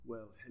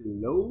Well,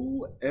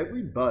 hello,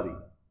 everybody.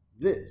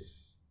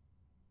 This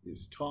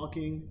is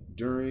Talking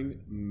During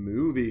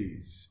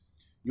Movies,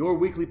 your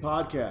weekly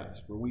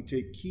podcast where we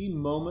take key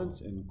moments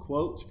and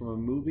quotes from a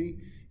movie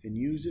and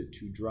use it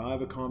to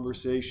drive a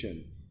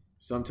conversation.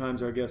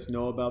 Sometimes our guests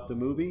know about the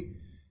movie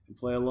and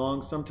play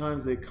along.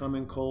 Sometimes they come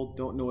in cold,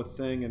 don't know a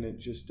thing, and it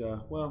just, it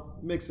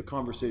makes the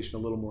conversation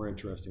a little more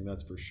interesting,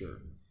 that's for sure.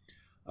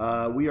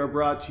 We are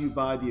brought to you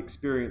by The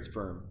Experience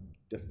Firm.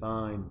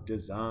 Define,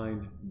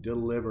 design,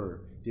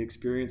 deliver. The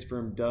Experience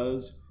Firm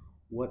does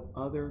what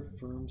other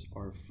firms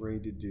are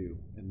afraid to do,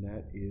 and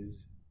that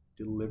is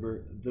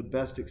deliver the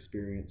best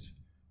experience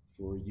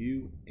for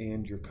you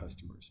and your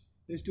customers.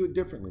 They just do it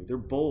differently. They're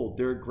bold,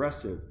 they're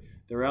aggressive,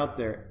 they're out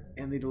there,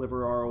 and they deliver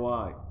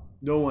ROI.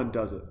 No one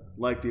does it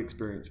like The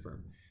Experience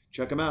Firm.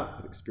 Check them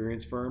out at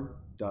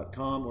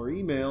experiencefirm.com or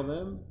email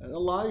them at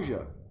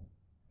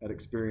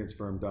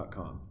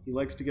elijah@experiencefirm.com. He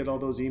likes to get all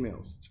those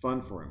emails. It's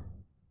fun for him.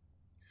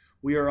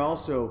 We are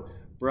also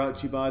brought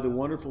to you by the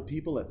wonderful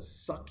people at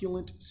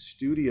Succulent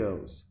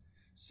Studios.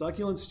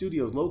 Succulent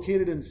Studios,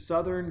 located in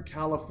Southern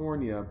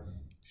California,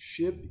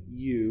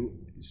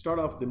 start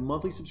off with a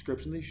monthly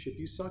subscription, they ship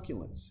you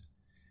succulents.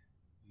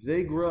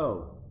 They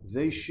grow,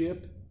 they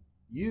ship,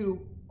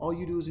 all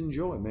you do is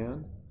enjoy,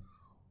 man.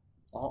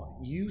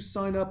 You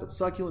sign up at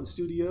Succulent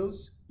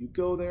Studios, you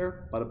go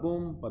there, bada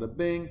boom, bada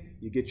bing,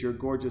 you get your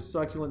gorgeous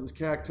succulents,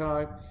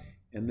 cacti,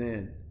 and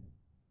then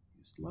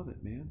you just love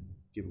it, man.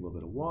 Give it a little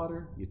bit of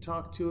water, you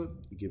talk to it,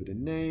 you give it a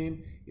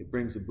name, it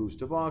brings a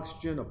boost of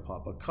oxygen, a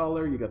pop of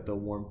color, you got the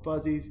warm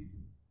fuzzies.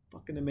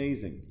 Fucking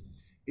amazing.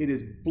 It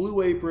is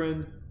Blue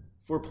Apron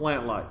for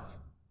plant life,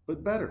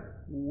 but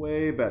better,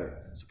 way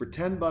better. So for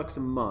 $10 a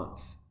month,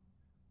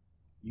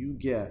 you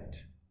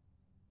get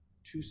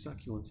 2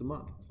 succulents a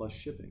month plus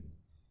shipping.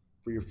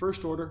 For your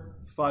first order,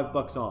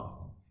 $5 off.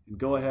 And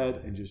go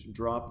ahead and just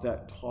drop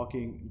that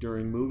Talking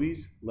During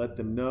Movies. Let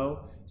them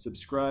know.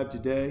 Subscribe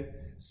today.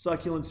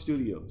 Succulent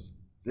Studios.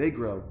 They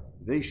grow,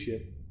 they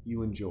ship,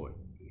 you enjoy.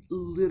 It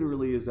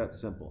literally is that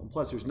simple. And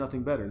plus, there's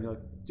nothing better. And you're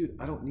like, dude,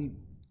 I don't need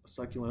a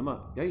succulent a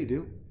month. Yeah, you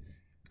do.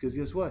 Because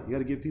guess what? You got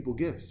to give people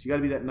gifts. You got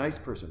to be that nice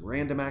person.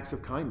 Random acts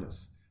of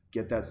kindness.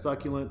 Get that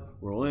succulent,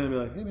 roll in and be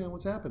like, hey man,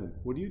 what's happening?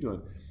 What are you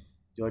doing?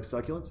 You like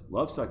succulents?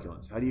 Love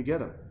succulents. How do you get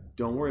them?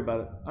 Don't worry about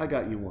it. I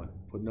got you one.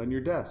 Put it on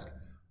your desk.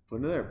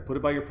 Put it there. Put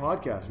it by your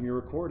podcast when you're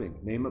recording.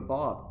 Name it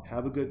Bob.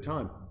 Have a good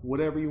time.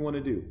 Whatever you want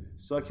to do.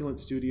 Succulent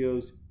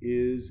Studios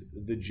is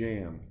the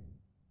jam.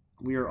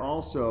 We are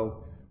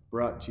also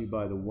brought to you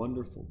by the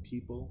wonderful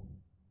people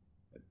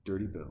at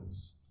Dirty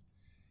Bills.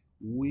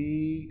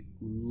 We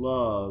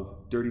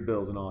love Dirty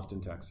Bills in Austin,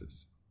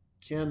 Texas.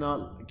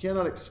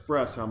 Cannot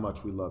express how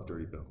much we love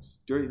Dirty Bills.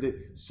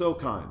 So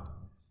kind.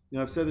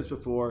 I've said this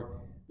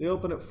before. They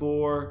open at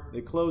 4,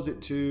 they close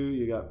at 2,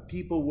 you got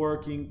people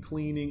working,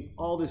 cleaning,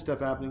 all this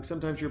stuff happening.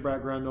 Sometimes your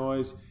background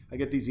noise. I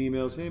get these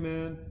emails, hey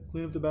man,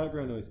 clean up the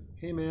background noise.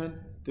 Hey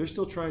man, they're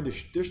still trying to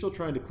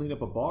clean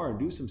up a bar and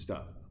do some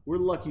stuff. We're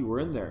lucky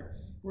we're in there.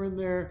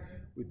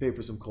 We pay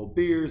for some cold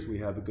beers, we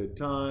have a good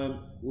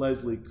time.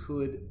 Leslie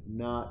could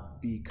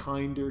not be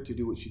kinder to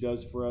do what she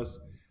does for us.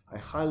 I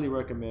highly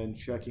recommend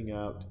checking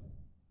out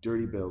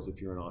Dirty Bills if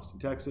you're in Austin,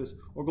 Texas,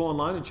 or go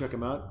online and check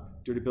them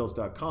out,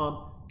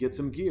 dirtybills.com. Get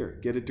some gear.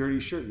 Get a Dirty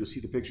shirt. You'll see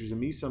the pictures of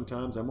me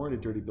sometimes. I'm wearing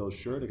a Dirty Bills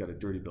shirt. I got a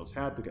Dirty Bills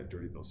hat. They got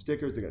Dirty Bills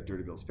stickers. They got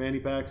Dirty Bills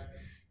fanny packs.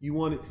 You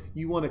want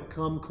to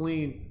come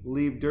clean,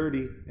 leave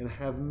dirty, and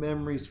have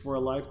memories for a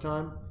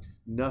lifetime?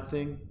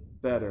 Nothing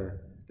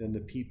better than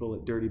the people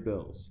at Dirty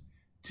Bills.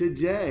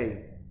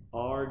 Today,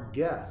 our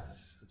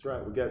guests, that's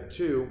right, we got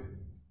 2,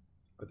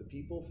 are the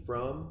people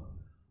from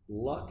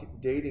Luck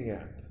Dating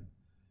App.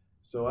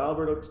 So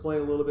Albert will explain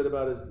a little bit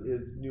about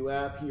his new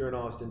app here in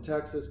Austin,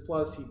 Texas.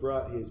 Plus, he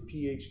brought his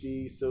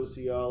PhD,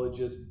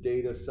 sociologist,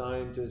 data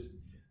scientist,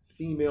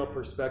 female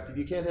perspective.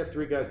 You can't have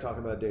 3 guys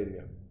talking about a dating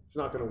app. It's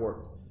not going to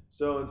work.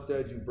 So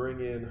instead, you bring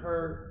in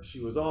her.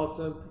 She was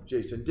awesome.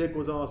 Jason Dick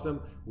was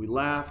awesome. We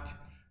laughed.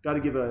 Got to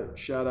give a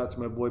shout out to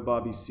my boy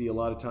Bobby C. A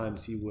lot of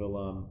times he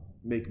will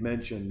make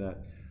mention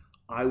that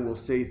I will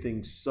say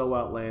things so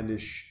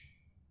outlandish,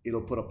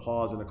 it'll put a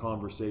pause in a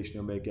conversation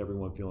or make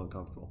everyone feel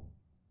uncomfortable.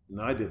 And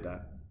I did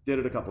that. Did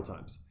it a couple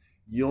times.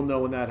 You'll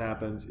know when that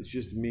happens. It's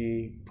just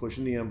me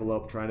pushing the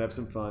envelope, trying to have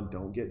some fun.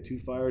 Don't get too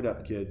fired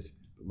up, kids.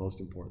 But most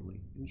importantly,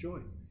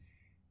 enjoy.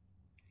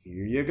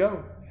 Here you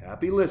go.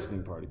 Happy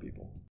listening, party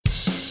people.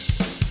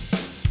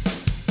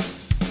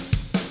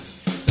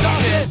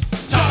 Talking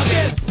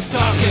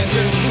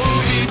during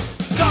movies.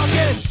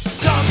 Talking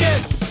during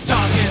movies.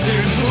 Talking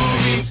during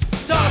movies.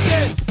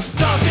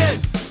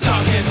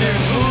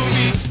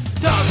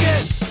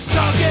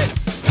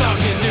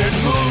 Talking during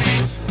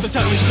movies. So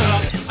tell me shut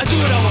up, I do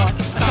what I want, I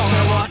talk what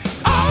I want.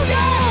 Oh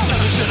yeah! Tell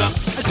me shut up,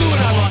 I do what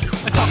I want,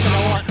 I talk what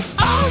I want.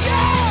 Oh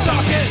yeah!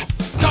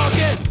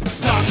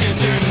 Talking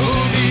during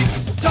movies.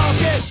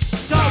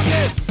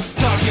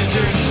 Talking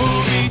during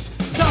movies.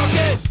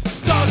 Talking during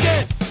movies.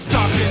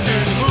 Talking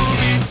during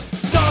movies.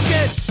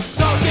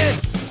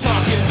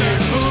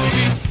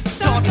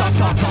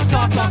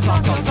 Talk.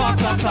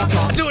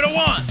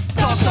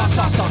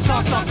 talk, talk,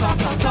 talk, talk, talk,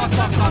 talk, talk,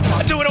 talk, talk, talk.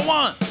 I do what I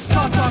want.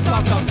 Talk, talk,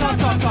 talk, talk, talk,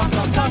 talk, talk,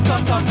 talk, talk,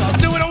 talk, talk, talk. I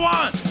do what I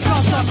want.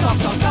 Talk, talk, talk,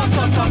 talk, talk,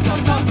 talk, talk,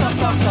 talk, talk, talk,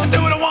 talk, talk. I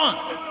do what I want.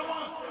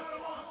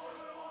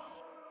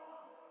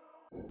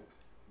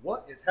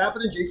 What is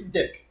happening, Jason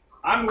Dick?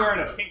 I'm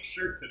wearing a pink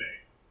shirt today.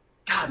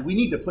 God, we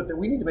need to put that.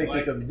 We need to make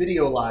this a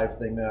video live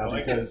thing now I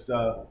like because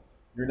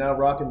you're now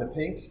rocking the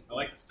pink. I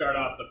like to start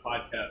off the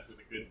podcast with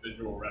a good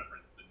visual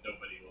reference that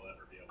nobody will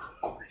ever be able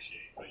to appreciate.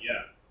 But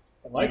yeah,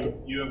 I like it.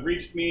 You have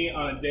reached me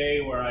on a day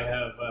where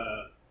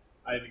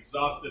I've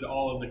exhausted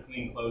all of the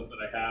clean clothes that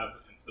I have,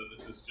 and so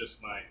this is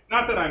just my.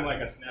 Not that I'm like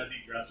a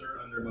snazzy dresser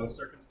under most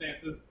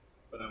circumstances,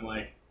 but I'm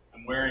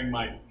wearing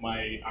my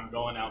I'm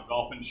going out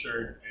golfing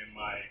shirt and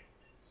my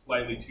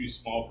slightly too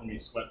small for me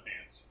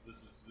sweatpants.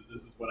 This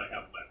is what I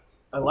have left.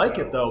 I like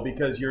it though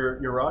because you're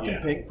rocking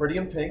pink, pretty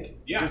in pink.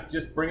 Yeah.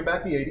 Just bringing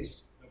back the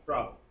 '80s. No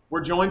problem.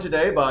 We're joined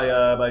today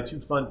by two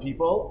fun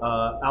people.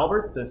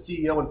 Albert, the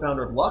CEO and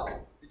founder of Luck.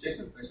 Hey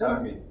Jason, thanks for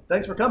having me.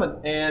 Thanks for coming.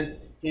 And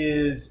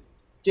his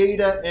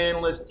data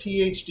analyst,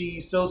 PhD,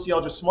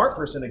 sociologist, smart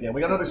person again. We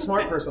got another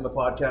smart person on the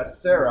podcast,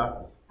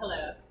 Sarah.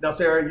 Hello. Now,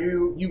 Sarah,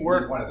 you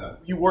work One of them.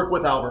 you work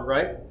with Albert,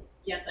 right?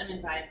 Yes, I'm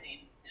advising him.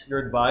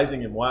 You're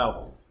advising him.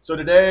 Wow. So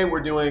today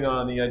we're doing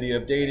on the idea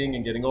of dating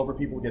and getting over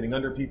people, getting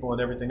under people,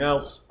 and everything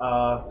else.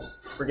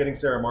 We're getting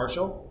Sarah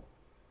Marshall,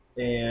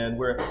 and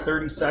we're at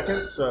 30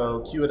 seconds.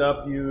 So cue it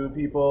up, you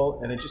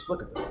people, and just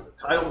look at the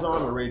title's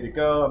on. We're ready to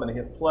go. I'm going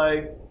to hit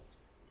play.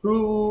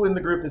 Who in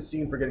the group has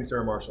seen Forgetting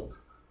Sarah Marshall?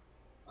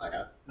 I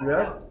have. You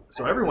have?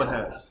 So everyone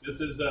has. This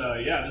is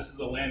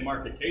a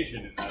landmark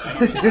occasion. In that.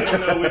 I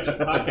don't know which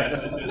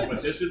podcast this is,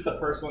 but this is the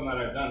first one that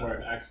I've done where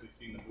I've actually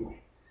seen the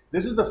movie.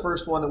 This is the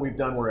first one that we've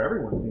done where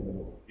everyone's seen the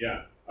movie.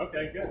 Yeah.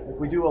 Okay. Good. Like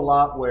we do a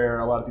lot where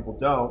a lot of people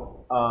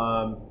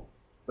don't.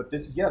 But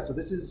this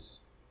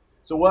is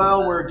so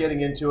while we're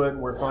getting into it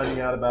and we're finding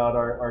out about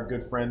our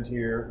good friend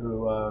here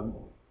who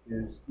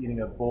is eating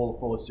a bowl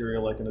full of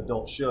cereal like an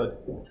adult should.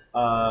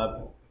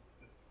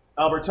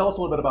 Albert, tell us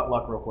a little bit about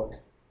Luck real quick.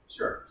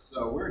 Sure.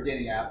 So we're a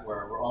dating app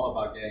where we're all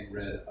about getting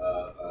rid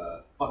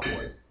of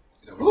fuckboys.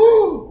 You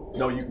know,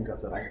 No, you can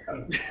cuss that. I can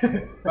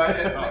cuss.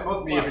 But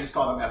most media, we just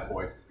call them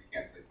F-boys because we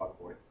can't say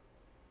fuckboys.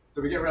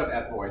 So we get rid of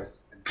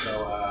F-boys, and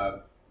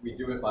so we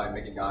do it by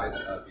making guys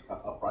become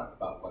upfront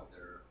about what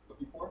they're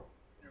looking for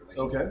in a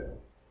relationship. Okay.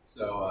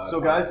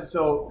 So Guys,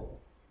 so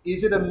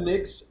is it a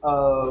mix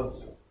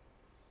of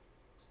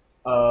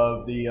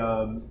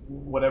the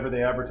whatever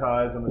they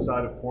advertise on the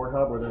side of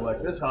Pornhub, where they're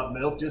like, "This hot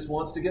milf just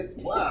wants to get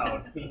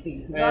loud"?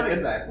 Not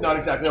exactly. Not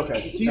exactly.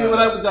 Okay. See,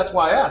 No. that's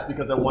why I asked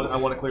because I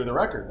want to clear the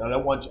record. I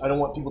don't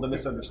want people to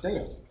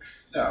misunderstand.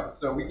 No.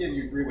 So we give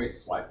you 3 ways to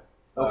swipe.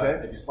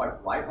 Okay. If you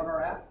swipe right on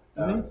our app,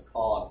 Mhm. it's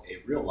called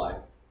a real life.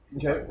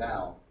 If you Okay. swipe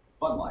down, it's a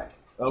fun life.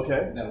 Okay.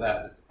 And then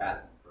left is the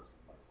passive person.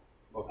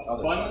 Most A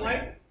other fun side-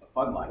 light? A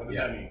fun light. What does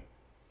yeah. that mean?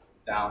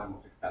 Down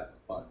to passive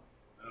fun.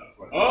 That's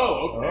what it is.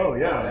 Oh, okay. Oh,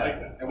 yeah. I like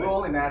that. And we'll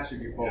only match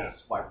if you both Yeah.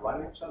 swipe right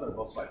at each other or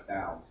both swipe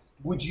down.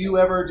 Would you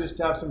ever just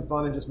have some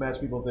fun and just match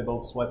people if they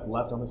both swipe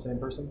left on the same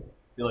person?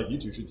 Be like, you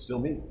two should still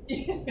meet.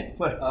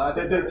 Like,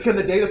 can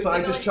the data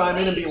scientist like, chime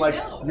in and be like,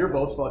 no. you're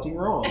both fucking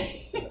wrong.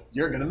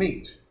 You're gonna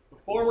meet.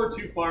 Before we're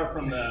too far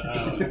from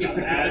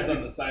the ads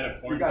on the side of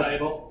You porn guys sites,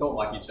 both don't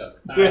like each other.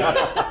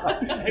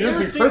 Yeah. you You'd ever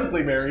be seen-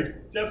 perfectly married.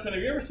 Jefferson,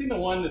 have you ever seen the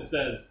one that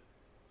says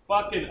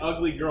 "fucking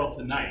ugly girl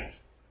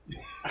tonight"?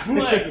 I'm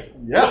like,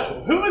 Yeah.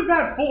 who is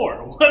that for?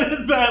 What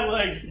is that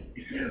like?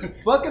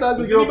 Fucking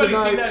ugly Does girl anybody see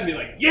that tonight. and be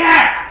like,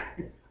 yeah?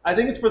 I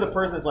think it's for the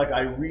person that's like,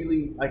 I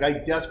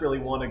desperately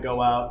want to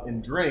go out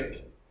and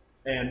drink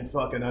and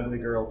fuck an ugly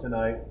girl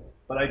tonight,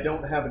 but I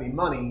don't have any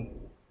money,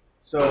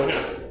 so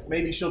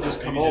maybe she'll just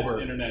come Maybe over.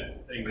 this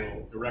internet thing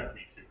will direct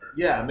me to her.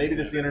 Yeah, maybe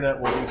this internet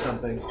will do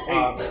something.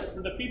 Hey,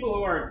 for the people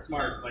who aren't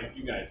smart like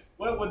you guys,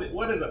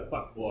 what is a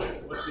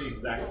fuckboy? What's the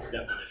exact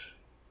definition?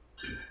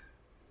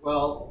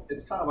 Well,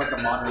 it's kind of like a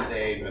modern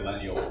day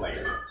millennial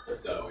player.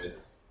 So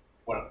it's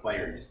what a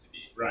player used to be.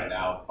 Right. And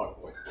now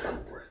fuckboys are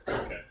coming for it.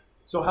 Okay.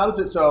 So how does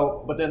it?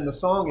 But then the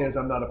song is,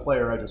 "I'm not a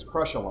player, I just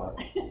crush a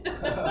lot."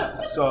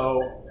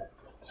 So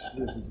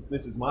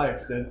this is my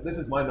extent. This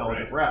is my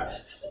knowledge of rap.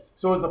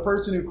 So is the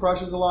person who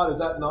crushes a lot, is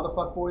that not a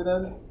fuckboy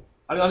then?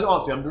 I mean,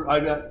 honestly, I'm As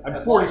long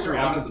as 43. you're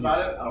I'm honest confused. about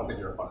it, I don't think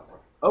you're a fuckboy.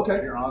 If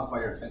Okay, you're honest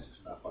about your intentions,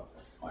 you're not a fuckboy.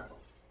 My fault.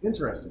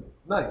 interesting,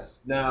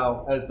 nice.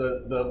 Now, as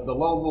the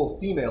lone wolf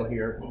female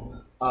here,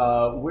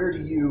 where do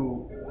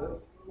you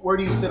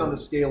sit on the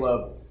scale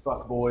of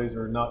fuckboys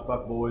or not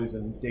fuckboys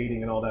and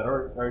dating and all that?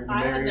 Or are you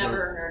I had married?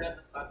 never or? heard of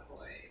a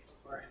fuckboy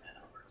before I met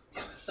Albert, to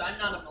be honest. So I'm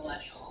not a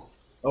millennial.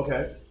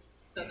 Okay.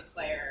 So the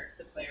player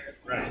is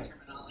more Right. my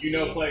terminology. You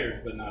know players,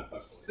 but not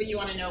fuckboys. But you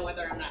want to know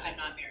whether I'm not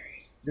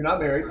married. You're not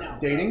married. No.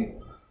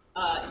 Dating?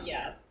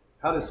 Yes.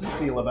 How does he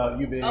feel about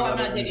you being? Oh, I'm on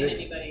not a dating date?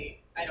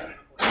 anybody. I don't have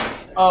a boyfriend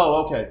either.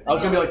 Oh, okay. I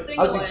was gonna be like,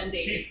 single and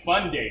dating. She's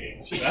fun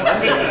dating.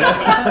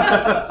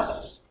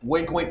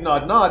 Wink, wink,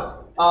 nod, nod.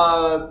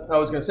 I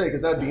was gonna say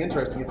because that'd be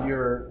interesting if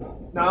you're.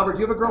 Now, Albert, do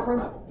you have a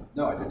girlfriend?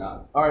 No, I do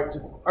not. All right.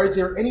 All right. Is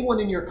there anyone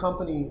in your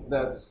company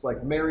that's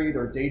like married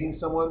or dating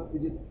someone?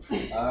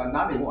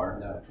 Not anymore.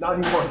 No. Not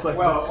anymore. It's like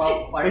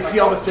Well, they see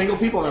all the single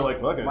people and they're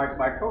like, okay. My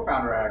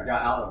co-founder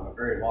got out of a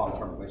very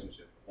long-term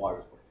relationship while we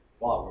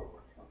were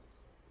working on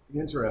this.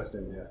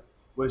 Interesting. Yeah.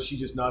 Was she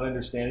just not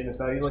understanding the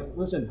fact? You're like,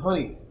 listen,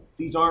 honey,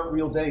 these aren't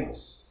real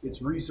dates.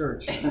 It's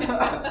research.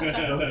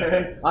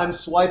 Okay. I'm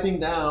swiping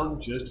down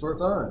just for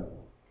fun.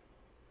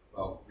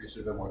 Well, we should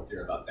have been more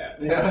clear about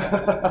that.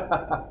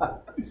 Yeah.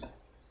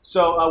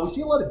 So we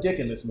see a lot of dick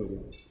in this movie.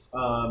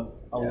 A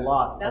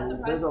lot. That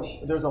surprised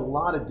me. There's a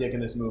lot of dick in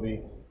this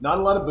movie. Not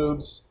a lot of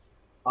boobs,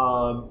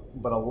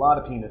 but a lot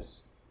of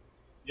penis.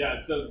 Yeah,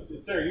 so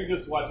Sarah, you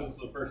just watched this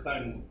for the first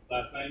time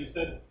last night, you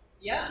said?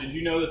 Yeah. Did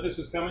you know that this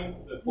was coming?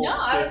 No,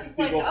 I was just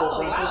like,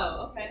 oh,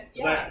 wow, okay.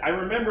 Yeah. I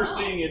remember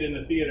seeing it in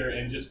the theater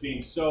and just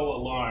being so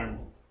alarmed.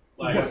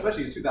 Like,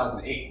 especially in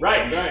 2008.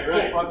 Right.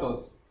 Full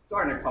frontal's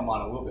starting to come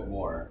on a little bit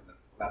more in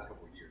the last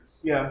couple of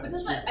years. Yeah. But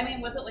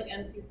was it like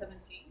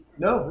NC-17?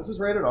 No, this is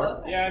rated R.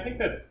 Okay. yeah, I think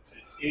that's...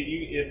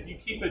 if you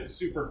keep it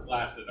super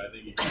flaccid, I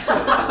think you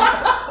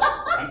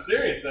can... I'm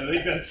serious. I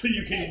think that's...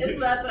 You can. Is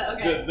that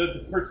okay?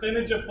 The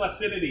percentage of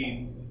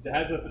flaccidity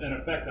has an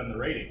effect on the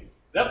rating.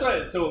 That's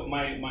why. So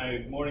my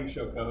morning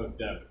show co-host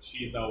Deb,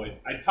 she's always.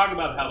 I talk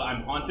about how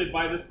I'm haunted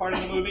by this part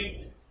of the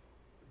movie,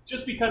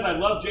 just because I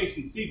love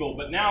Jason Segel.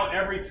 But now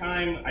every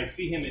time I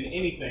see him in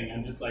anything,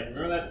 I'm just like,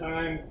 remember that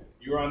time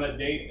you were on that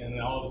date, and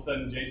then all of a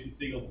sudden Jason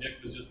Segel's dick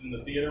was just in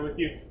the theater with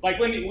you. Like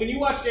when you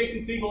watch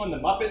Jason Segel in The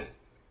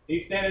Muppets.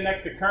 He's standing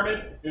next to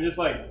Kermit. You're just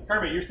like,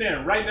 Kermit, you're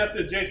standing right next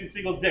to Jason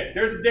Segel's dick.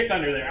 There's a dick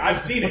under there. I've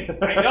seen it.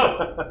 I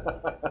know.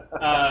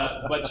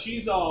 But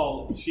she's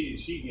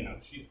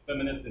she's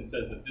feminist and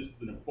says that this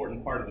is an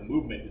important part of the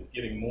movement is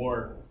getting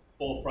more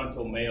full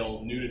frontal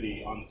male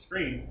nudity on the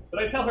screen.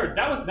 But I tell her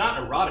that was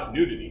not erotic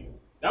nudity.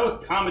 That was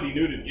comedy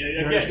nudity.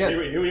 Again,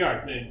 here we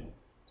are.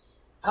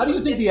 How do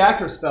you think the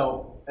actress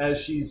felt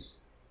as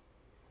she's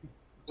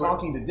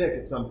talking to Dick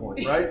at some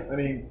point, right? I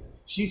mean,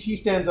 he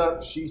stands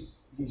up, she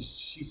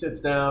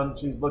sits down,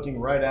 she's looking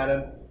right at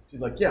him. She's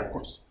like, yeah, of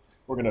course.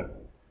 We're going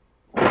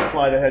to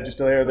slide ahead just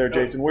there,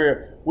 Jason.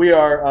 We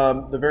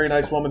are the very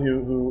nice woman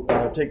who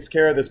takes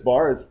care of this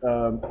bar is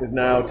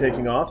now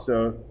taking off.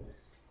 So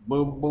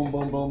boom, boom,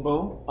 boom, boom,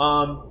 boom.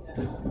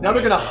 Now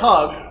they're going to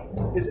hug.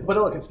 But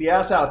look, it's the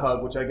ass out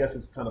hug, which I guess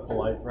is kind of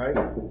polite, right?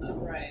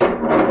 Right.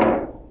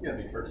 You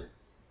gotta be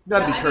courteous. You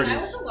gotta be I courteous. mean,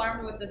 I was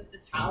alarmed with the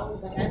towel. I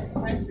was like, I have a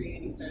surprise for you,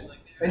 and he started like.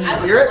 And you I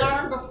was hear it?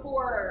 alarmed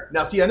before.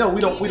 Now, see, I know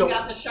we don't.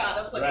 got the shot.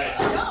 I was like, Right.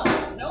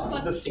 oh no one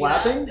wants The to see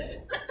slapping?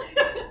 that.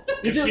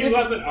 If she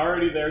wasn't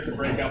already there to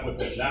break up with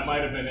him, that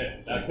might have been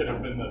it. That could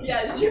have been the...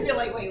 Yeah, she'd be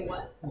like, wait,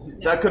 what?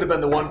 No. That could have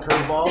been the one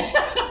curveball.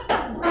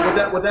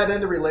 Would that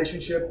end a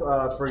relationship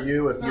for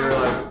you if you're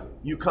like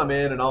you come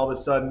in and all of a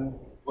sudden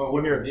Well,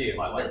 what would be if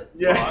I like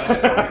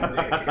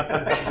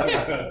Yeah.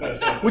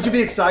 Would you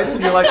be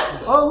excited? You're like,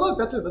 oh look,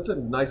 that's a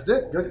nice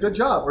dick. Good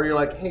job. Or you're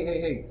like,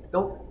 hey,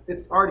 don't.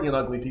 It's already an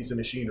ugly piece of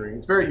machinery.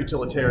 It's very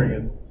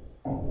utilitarian.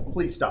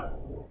 Please stop.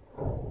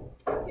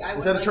 Yeah,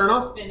 Is that a like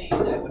turn-off? Spinning. I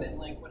wouldn't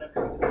like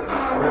whatever he was doing.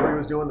 Whatever he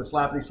was doing, the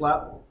slappity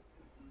slap. Like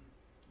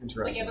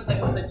Interesting.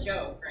 it was a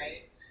joke,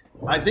 right?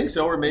 I think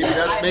so, or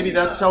maybe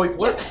that's how he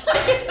flirts.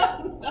 I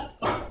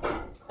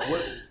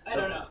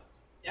don't know.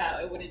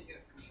 Yeah, it wouldn't do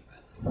it for me.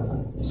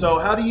 But. So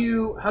how do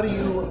you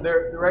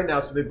they're right now,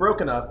 so they've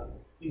broken up.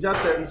 He's at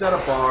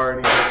a bar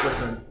and he's like,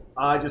 listen,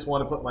 I just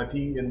want to put my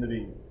P in the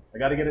V. I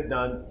got to get it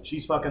done.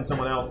 She's fucking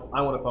someone else.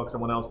 I want to fuck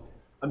someone else.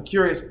 I'm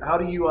curious, how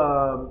do you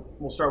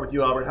we'll start with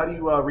you, Albert. How do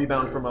you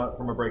rebound from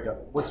a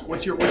breakup?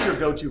 What's your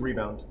go-to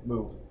rebound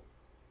move?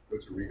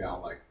 Go-to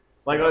rebound,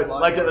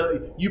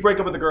 you break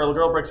up with a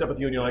girl breaks up with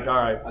you, and you're like, all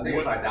right. I think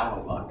it's like down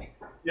on luck.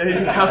 Yeah,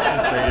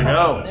 there you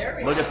go. There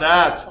we Look go. at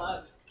that.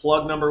 Plug.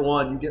 Plug number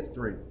 1, you get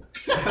 3.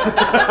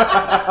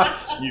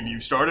 you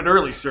started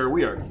early, sir.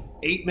 We are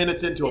 8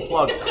 minutes into a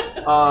plug.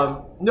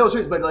 No,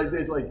 seriously, but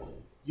it's like,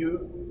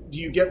 do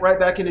you get right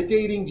back into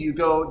dating? Do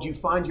you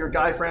find your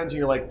guy friends and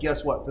you're like,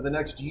 guess what? For the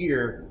next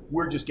year,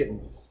 we're just getting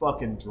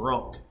fucking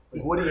drunk.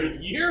 Like, what do you?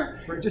 A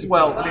year? For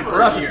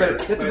us,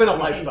 it's been a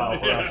lifestyle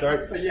for us,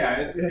 right? But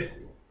yeah,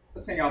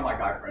 let's hang out with my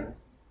guy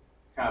friends.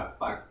 Kind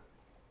of I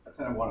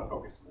tend to want to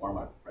focus more on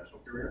my professional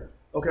career.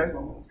 Okay.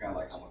 It's kind of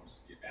like I want to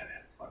just be a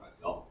badass by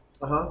myself.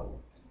 Uh-huh.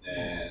 And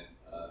then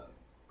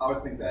I always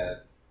think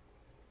that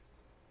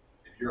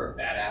if you're a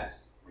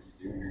badass, what you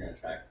do, you're going to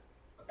attract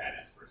a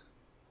badass person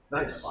in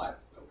Nice. your life.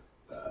 So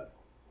it's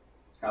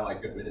kind of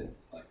like good riddance.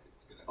 Like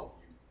it's going to help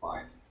you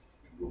find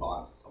and move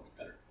on to something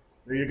better.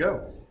 There you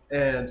go.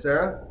 And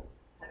Sarah,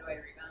 How do I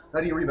rebound? how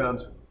do you rebound?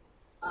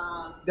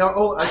 Um,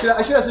 Now, I should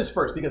ask this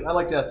first because I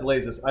like to ask the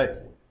ladies this.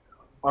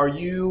 Are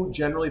you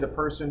generally the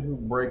person who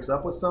breaks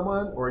up with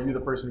someone, or are you the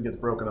person who gets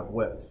broken up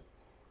with?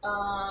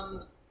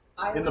 I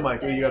In the would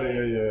mic. say, You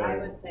gotta- yeah. I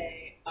would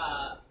say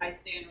I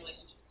stay in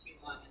relationships too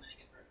long and I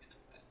get broken up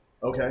with.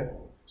 Okay.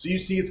 So you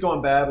see it's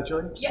going bad, but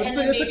you're like, Yeah, but and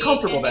it's, then it's a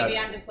comfortable maybe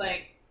bad. I'm just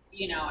like,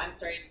 I'm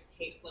starting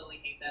to slowly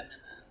hate them,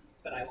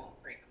 but I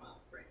won't break up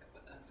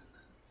with them, and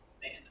then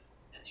they end up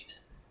ending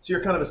it. So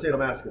you're kind of a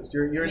sadomasochist.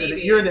 You're into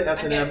Maybe. you're into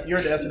S&M. Okay. You're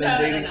into S&M No, no,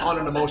 dating no. on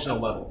an emotional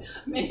level.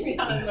 Maybe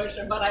not an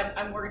emotion, but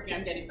I'm working.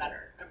 I'm getting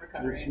better. I'm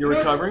recovering. You're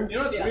recovering. You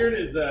know what's Yeah. weird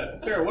is,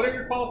 Sarah, what are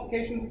your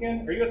qualifications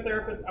again? Are you a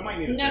therapist? I might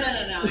need a No.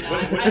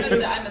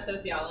 therapist. I'm a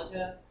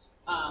sociologist.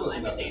 Close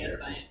I'm a enough to data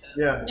therapist. scientist.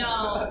 Yeah.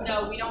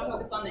 No, we don't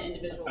focus on the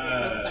individual. We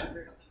focus on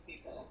groups of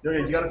people. Okay,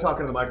 you got to talk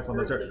into the microphone.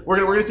 Though, Sarah. We're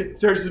gonna see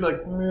Sarah's just gonna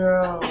be like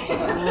meow,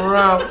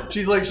 meow.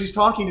 She's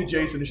talking to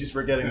Jason and she's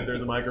forgetting that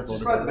there's a microphone.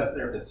 She's probably the best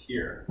therapist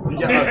here.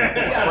 Yes.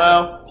 Yeah.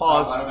 Well,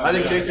 pause. I don't know I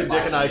think if Jason, that's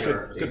Dick, and I Jason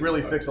or could Jason,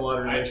 really but fix a lot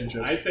of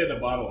relationships. I say the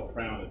bottle of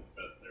Crown is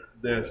the best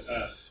therapist. This.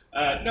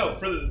 No,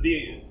 for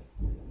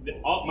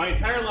my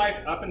entire life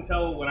up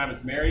until when I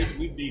was married,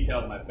 we've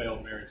detailed my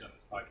failed marriage on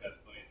this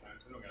podcast plenty of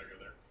times. We don't gotta go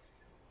there.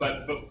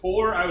 But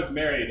before I was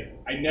married,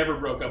 I never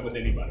broke up with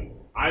anybody.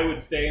 I would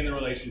stay in the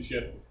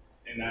relationship,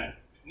 and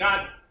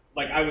not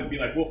like I would be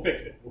like, we'll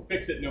fix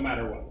it no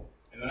matter what.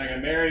 And then I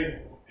got married,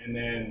 and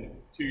then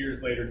 2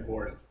 years later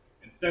divorced.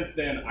 And since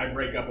then, I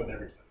break up with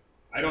everybody.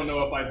 I don't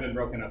know if I've been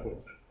broken up with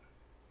since then.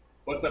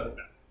 What's up with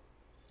that?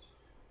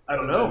 I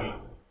don't What does that know.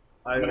 mean?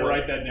 I'm gonna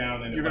write that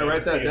down, and You're if gonna I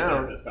write see that a down.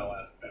 therapist, I'll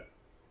ask that.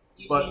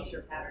 You But- change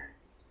your pattern.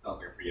 Sounds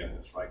like a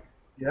preemptive strike.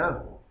 Yeah.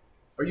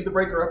 Are you the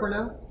breaker upper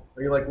now?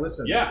 Are you like,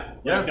 listen? Yeah,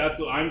 Yeah. like that's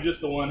what I'm just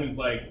the one who's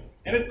like,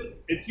 and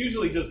it's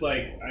usually just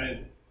like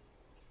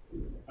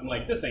I'm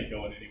like, this ain't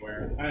going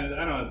anywhere. I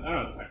don't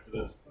have time for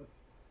this.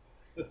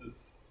 This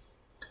is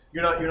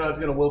You're not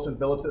gonna Wilson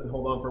Phillips it and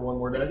hold on for one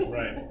more day.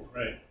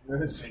 right.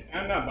 Yes. Like,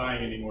 I'm not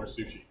buying any more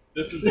sushi.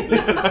 This is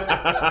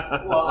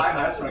Well, I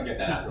just want to get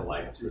that after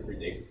like 2 or 3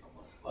 dates with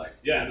someone. Like,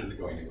 Yeah. this isn't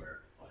going anywhere.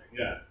 Like,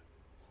 yeah.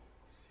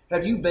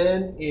 Have you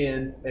been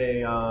in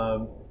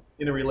a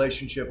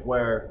relationship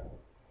where,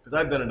 because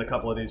I've been in a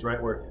couple of these,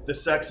 right, where the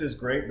sex is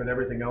great but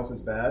everything else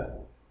is bad?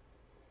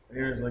 And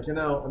you're just like,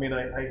 I mean,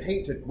 I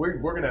hate to. We're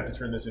gonna have to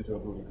turn this into a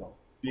booty call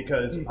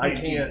because I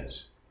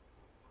can't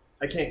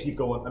keep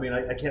going. I mean,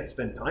 I can't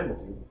spend time with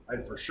you. I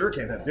for sure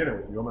can't have dinner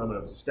with you. I'm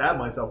gonna stab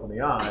myself in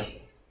the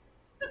eye.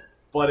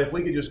 But if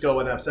we could just go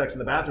and have sex in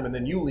the bathroom and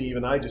then you leave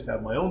and I just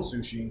have my own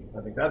sushi,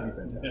 I think that'd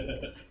be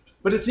fantastic.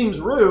 But it seems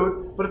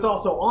rude, but it's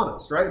also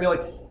honest, right? I mean,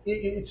 like,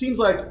 it seems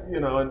like,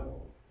 and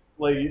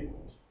like,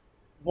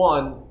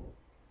 one,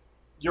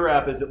 your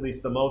app is at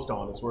least the most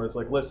honest, where it's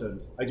like, listen,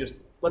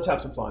 let's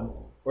have some fun,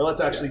 or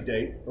let's actually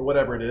date, or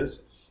whatever it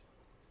is.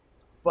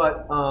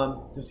 But,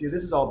 this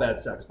is all bad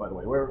sex, by the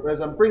way. Whereas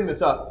I'm bringing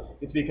this up,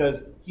 it's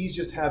because he's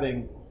just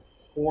having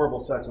horrible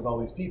sex with all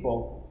these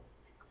people.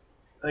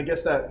 And I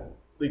guess that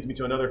leads me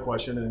to another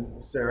question,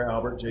 and Sarah,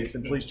 Albert,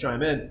 Jason, please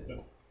chime in.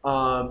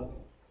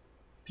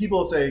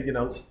 People say,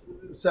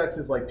 sex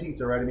is like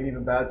pizza, right? I mean,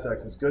 even bad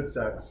sex is good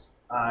sex.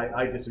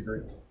 I disagree.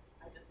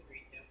 I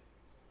disagree too.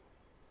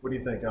 What do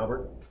you think,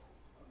 Albert?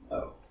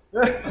 oh.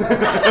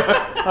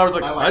 I was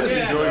like, I just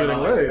yeah, enjoy I getting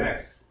like laid.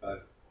 sex.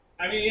 That's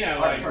I mean, yeah,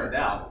 hard like to turn it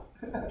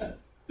down.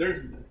 there's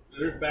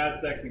bad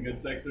sex and good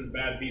sex. There's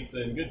bad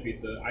pizza and good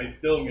pizza. I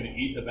still am gonna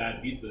eat the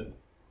bad pizza.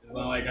 It's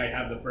not like I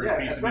have the first piece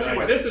and be especially like,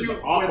 when this it's is two-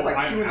 when awful. it's like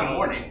I'm 2 in the out.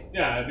 morning.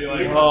 Yeah, I'd be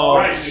like, Oh,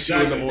 right, 2 in the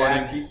exactly. morning.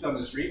 Bad pizza on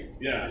the street.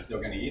 Yeah. You're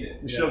still gonna eat it.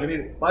 You're still gonna eat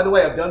it. By the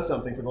way, I've done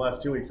something for the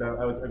last 2 weeks. I've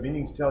been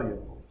meaning to tell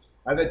you.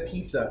 I've had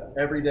pizza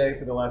every day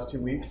for the last 2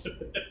 weeks,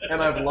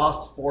 and I've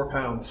lost 4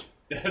 pounds.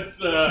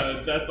 That's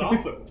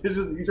awesome.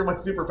 These are my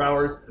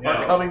superpowers Yeah.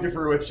 are coming to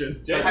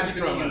fruition. But have Jason's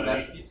you been from eating the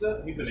best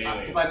pizza? He's an alien.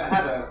 Because I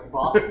had a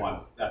boss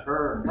once that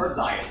her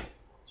diet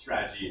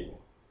strategy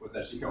was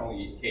that she could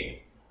only eat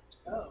cake.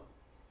 Oh.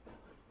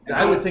 And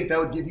I would think that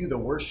would give you the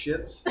worst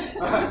shits.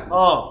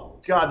 Oh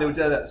God, they would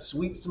do that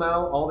sweet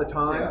smell all the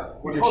time. Yeah.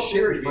 You The just whole shit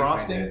theory and behind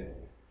frosting. it-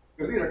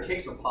 It was either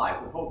cakes or pies,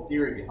 but the whole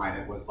theory behind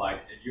it was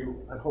like if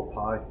you I'd hope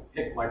pie.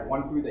 pick like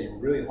one food that you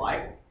really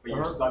like, but you're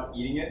Uh-huh. stuck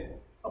eating it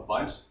a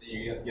bunch, then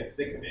you get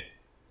sick of it.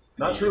 And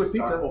Not then true you with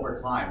start, pizza. Over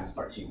time, you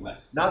start eating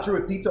less. Not true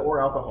with pizza or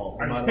alcohol.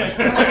 in my life.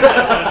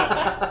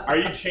 Are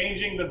you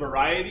changing the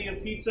variety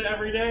of pizza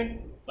every day?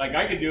 Like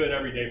I could do it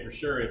every day for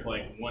sure. If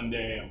like one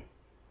day I'm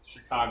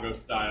Chicago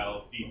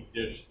style deep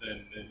dish,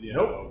 then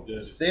Nope.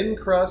 Thin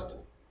crust,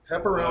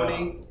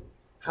 pepperoni,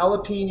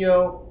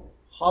 jalapeno,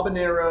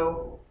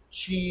 habanero,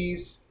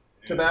 cheese,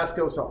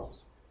 Tabasco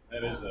sauce.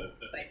 That is a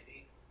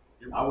Spicy.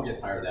 I would get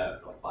tired of that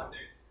after like 5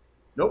 days.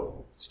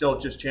 Nope, still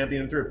just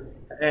championing through.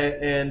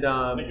 And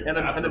I think your and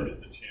bathroom I'm, is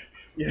the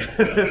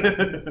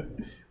champion.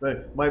 yeah.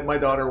 But my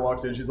daughter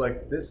walks in. She's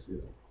like, "This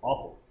is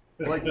awful."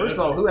 I'm like, first of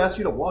all, who asked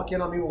you to walk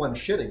in on me while I'm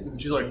shitting?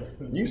 And she's like,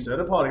 "You said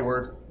a potty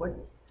word." I'm like,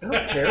 I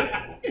don't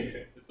care.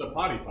 It's a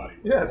potty.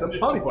 Yeah, it's a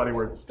potty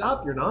word.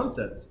 Stop your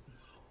nonsense.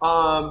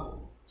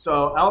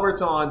 So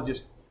Albert's on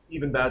just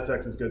even bad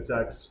sex is good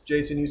sex.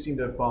 Jason, you seem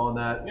to have fallen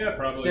that. Yeah,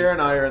 probably. Sarah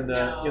and I are in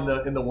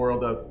No. the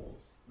world of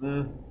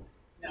No,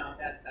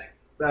 bad sex.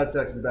 bad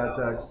sex is bad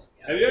So, sex.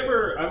 yeah. Have you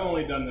ever? I've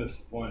only done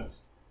this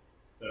once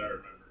that I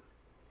remember.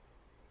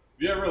 Have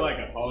you ever like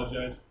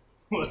apologized?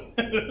 I can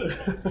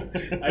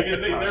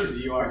think How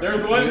shitty you are.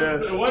 there's one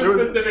Yeah. one There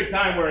was- specific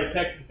time where I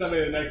texted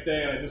somebody the next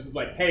day and I just was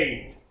like,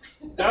 hey,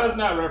 that was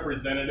not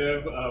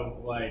representative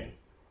of like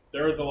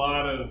there was a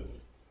lot of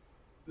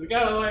So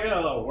got a lot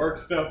of work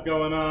stuff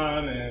going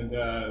on,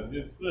 and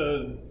just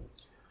I've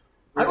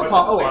 100%.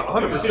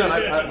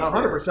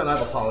 100%.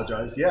 I've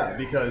apologized. Yeah,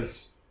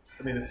 because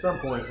I mean, at some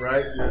point,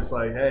 right? You're just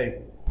like,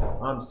 hey,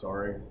 I'm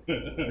sorry.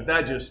 But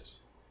that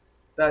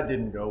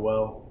didn't go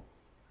well.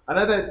 And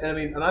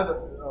I've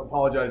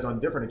apologized on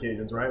different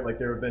occasions, right? Like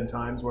there have been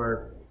times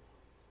where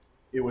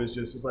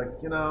it's like,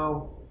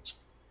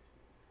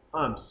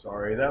 I'm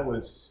sorry.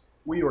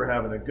 We were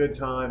having a good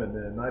time, and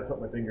then I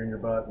put my finger in your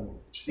butt and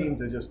seemed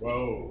to just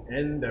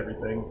end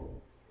everything.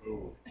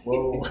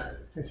 Whoa.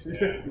 But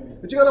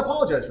you got to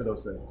apologize for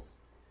those things.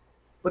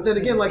 But then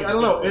again, like, I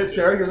don't know.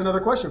 Sarah, here's another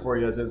question for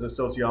you as a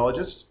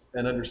sociologist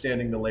and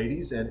understanding the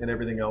ladies and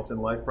everything else in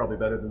life probably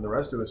better than the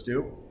rest of us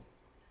do.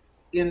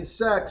 In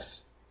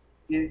sex,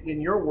 in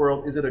your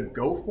world, is it a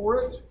go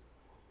for it?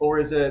 Or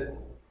is it,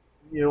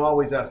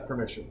 always ask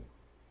permission?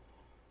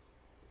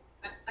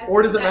 I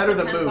Or does it think matter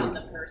the that depends mood? on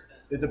the person.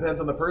 It depends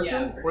on the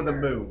person Yeah, for or the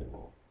sure. mood?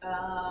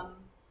 I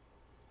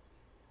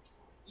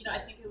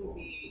think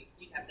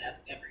you'd have to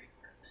ask every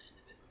person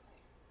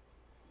individually.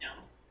 No.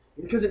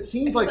 Because it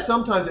seems It's like like-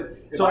 sometimes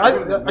If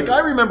I I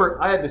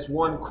remember I had this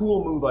one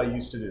cool move I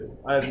used to do.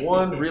 I had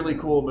one really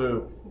cool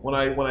move when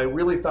I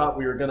really thought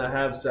we were gonna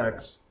have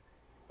sex,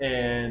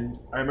 and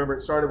I remember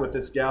it started with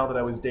this gal that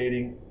I was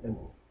dating, and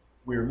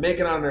we were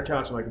making out on our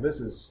couch. I'm like,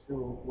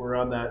 we're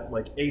on that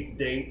like 8th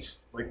date.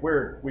 Like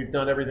we've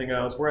done everything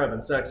else. We're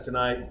having sex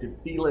tonight. You could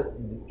feel it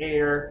in the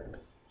air,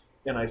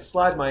 and I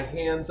slide my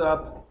hands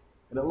up,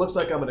 and it looks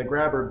like I'm gonna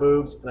grab her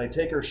boobs, and I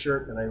take her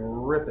shirt and I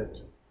rip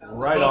it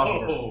right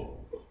off of her.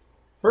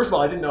 First of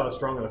all, I didn't know I was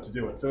strong enough to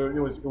do it, so it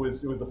was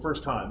the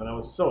first time, and I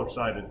was so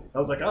excited. I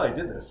was like, "Oh, I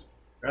did this!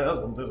 That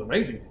was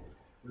amazing."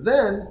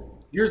 Then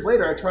years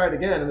later, I tried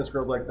again, and this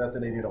girl's like, "That's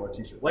an $80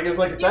 T-shirt." Like it was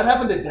like if that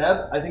happened to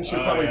Deb, I think she'd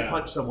Oh, probably yeah.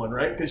 punch someone,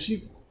 right? Because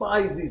she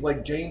buys these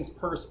like Jane's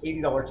Purse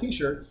 $80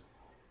 T-shirts.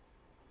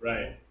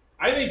 Right.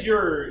 I think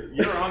you're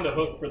on the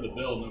hook for the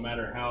bill, no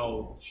matter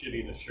how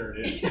shitty the shirt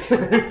is.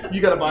 You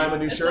got to buy them a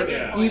new That's shirt, like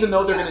a point. even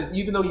though they're Yeah. gonna,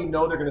 even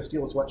though they're gonna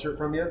steal a sweatshirt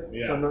from you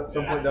Yeah. some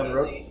Yeah. point down the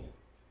road. Absolutely.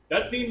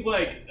 That seems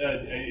like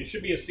it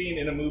should be a scene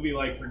in a movie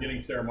like Forgetting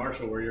Sarah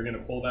Marshall, where you're gonna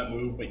pull that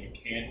move, but you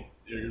can't.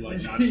 You're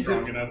like not You strong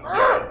just- enough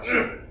to do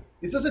it.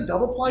 Is this a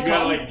double ply? You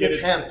gotta cotton? like get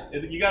it's it. hemp.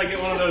 You gotta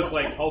get one of those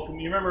like Hulk.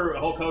 You remember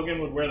Hulk Hogan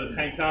would wear the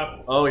tank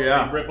top? Oh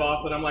yeah. And rip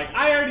off, but I'm like,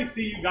 I already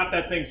see you got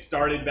that thing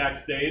started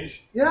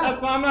backstage. Yeah.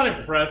 I'm not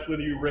impressed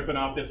with you ripping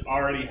off this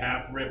already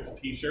half ripped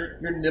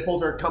T-shirt. Your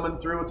nipples are coming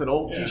through. It's an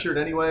old Yeah. T-shirt,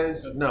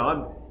 anyways. That's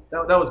No,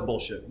 that was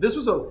bullshit. This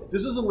was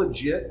a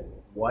legit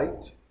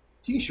white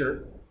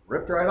T-shirt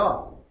ripped right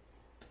off.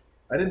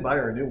 I didn't buy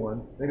her a new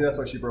one. Maybe that's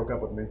why she broke up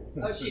with me.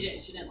 Oh, she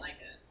didn't like it.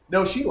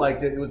 No, she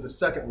liked it. It was the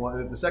second one.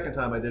 It was the second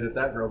time I did it.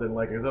 That girl didn't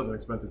like it. That was an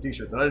expensive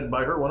T-shirt, and I didn't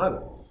buy her one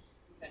either.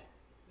 Okay.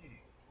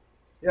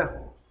 Yeah,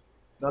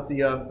 not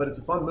the. But it's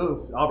a fun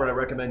move, Albert. I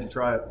recommend you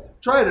try it.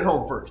 Try it at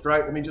home first,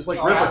 right? I mean, just like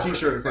I'll rip a ask for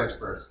T-shirt consent first.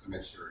 first to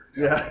make sure.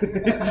 Yeah.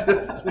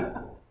 Just,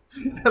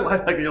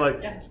 like you're like,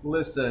 Yeah.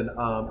 listen,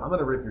 I'm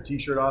gonna rip your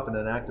T-shirt off in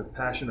an act of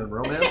passion and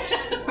romance,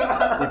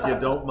 if you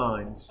don't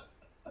mind.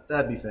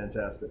 That'd be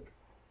fantastic.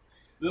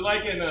 Is it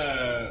like in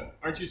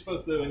aren't you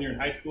supposed to, when you're in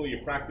high school, you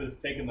practice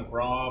taking the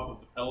bra off of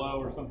the pillow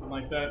or something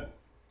like that?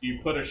 Do you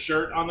put a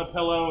shirt on the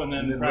pillow and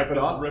then, And then rip it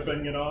practice off?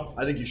 ripping it off?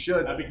 I think you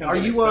should. That becomes Are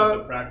an you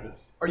expensive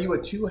practice. Are you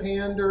a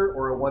two-hander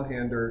or a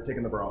one-hander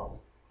taking the bra off?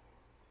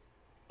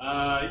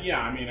 Yeah,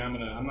 I mean,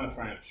 I'm not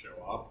trying to show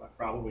off. I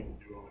probably could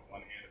do it with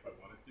one hand if I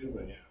wanted to,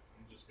 but yeah,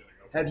 I'm just gonna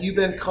go. for Have the you two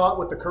been hands. caught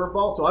with the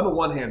curveball? So I'm a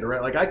one-hander,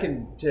 right? Like I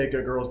can take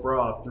a girl's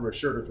bra off through a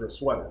shirt or through a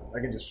sweater.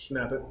 I can just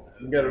snap it That's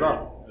and get it very-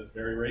 off. That's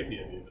very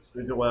rapey of you to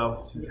say.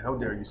 Well, how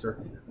dare you,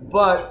 sir?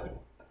 But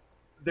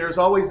there's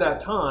always that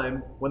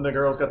time when the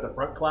girl's got the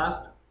front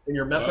clasp and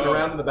you're messing Oh.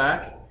 around in the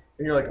back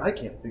and you're like, I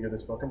can't figure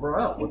this fucking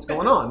bra out. What's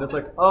going on? And it's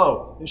like,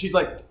 oh. And she's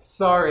like,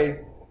 sorry.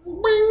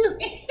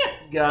 Bing.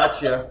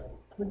 Gotcha.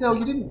 Like, no,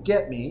 you didn't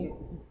get me.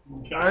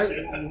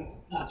 Gotcha.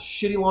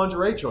 Shitty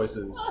lingerie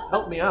choices.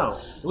 Help me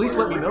out. At least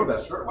let me know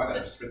that. Sure, why not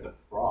just fit the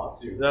bra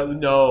too?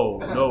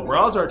 No,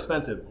 bras are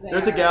expensive.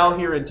 There's a gal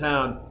here in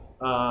town.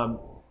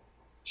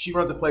 She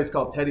runs a place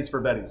called Teddy's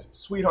for Betty's.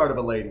 Sweetheart of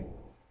a lady,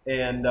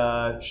 and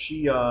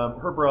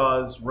her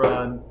bras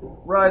run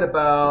right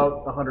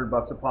about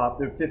 $100 a pop.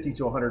 They're $50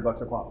 to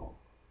 $100 a pop.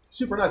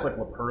 Super nice, like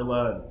La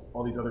Perla and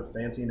all these other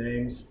fancy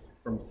names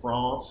from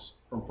France,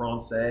 from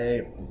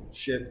Francais.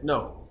 Shit,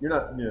 no, you're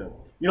not. You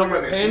don't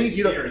rip panties.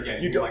 You don't. Again,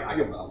 You you're don't. like, I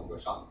can go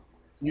shopping.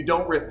 You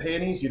don't rip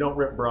panties. You don't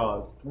rip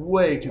bras.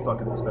 Way too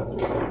fucking expensive.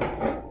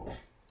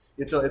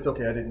 It's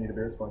okay. I didn't need a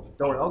beer. It's fine.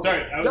 Don't worry. I'll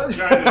Sorry, I was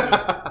trying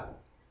to.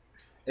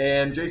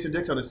 And Jason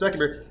Dix on his second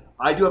beer.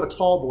 I do have a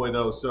tall boy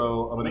though,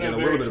 so I'm I'm going to in get a a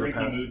very little bit of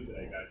a drinky pass. mood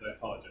today, guys. I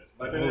apologize.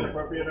 Have I been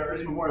inappropriate It's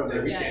already? Memorial Day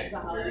Yeah, weekend. it's a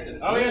holiday.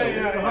 Oh, yeah,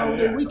 It's a yeah,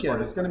 holiday yeah.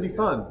 weekend. It's going to be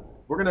fun.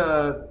 We're going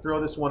to throw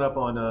this one up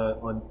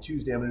on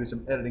Tuesday. I'm going to do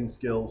some editing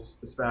skills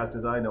as fast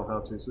as I know how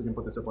to, so we can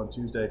put this up on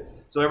Tuesday.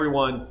 So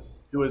everyone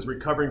who is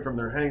recovering from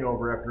their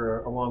hangover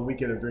after a long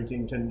weekend of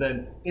drinking can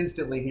then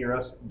instantly hear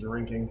us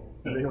drinking.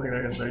 There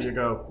you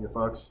go, you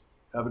fucks.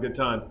 Have a good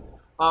time.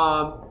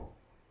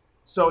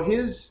 So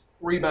his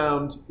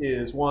rebound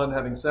is one,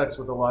 having sex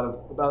with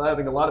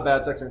having a lot of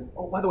bad sex. And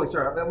oh, by the way,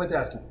 sorry, I meant to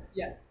ask you.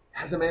 Yes.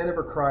 Has a man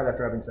ever cried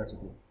after having sex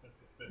with you?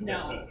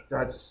 No.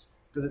 That's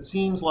because it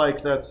seems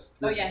like that's.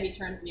 Oh yeah, he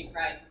turns and he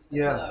cries into the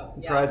Yeah, pillow.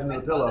 he cries into I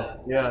the saw pillow.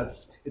 that. Yeah,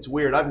 it's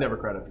weird. I've never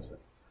cried after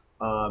sex.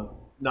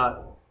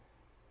 Not,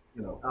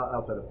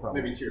 outside of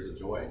probably Maybe tears of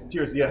joy.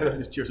 tears. Yeah,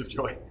 just tears of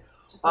joy.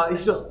 Just a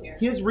single tear.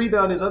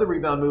 His other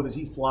rebound move is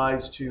he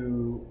flies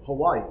to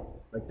Hawaii.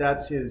 Like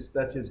that's his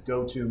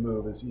go-to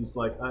move. Is he's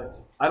like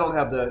I don't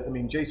have the. I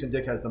mean, Jason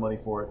Dick has the money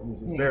for it.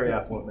 He's a very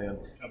affluent man.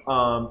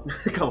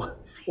 Come on,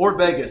 or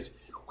Vegas.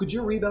 Could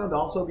your rebound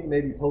also be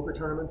maybe poker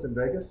tournaments in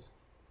Vegas?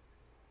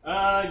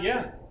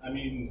 Yeah. I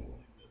mean,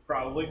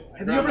 probably.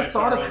 Have you ever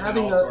thought of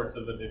having all sorts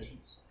of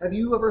addictions? Have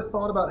you ever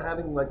thought about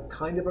having like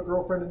kind of a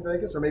girlfriend in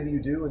Vegas, or maybe you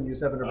do and you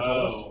just haven't ever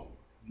told us? Oh,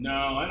 no,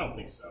 I don't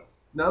think so.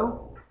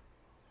 No.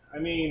 I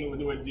mean,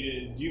 do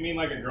you mean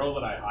like a girl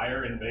that I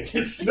hire in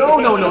Vegas? No.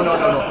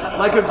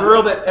 Like a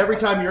girl that every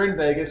time you're in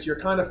Vegas, you're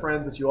kind of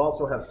friends, but you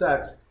also have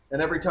sex,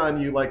 and every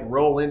time you like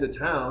roll into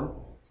town,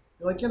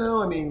 you're like,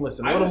 I mean,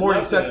 listen, a I little would morning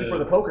love sex to- before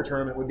the poker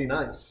tournament would be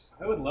nice.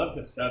 I would love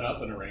to set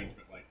up an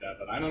arrangement like that,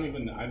 but I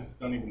just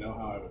don't even know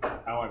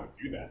how I would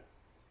do that.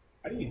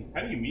 How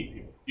do you meet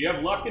people? Do you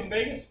have luck in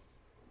Vegas?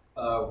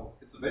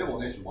 It's available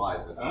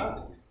nationwide, but I don't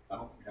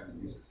think we have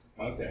any users.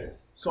 Okay.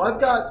 So I've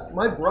got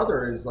my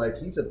brother is like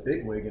he's a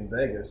bigwig in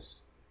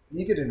Vegas.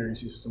 He could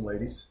introduce you to some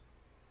ladies.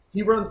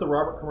 He runs the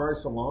Robert Kamari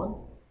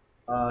Salon.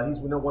 He's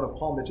one of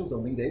Paul Mitchell's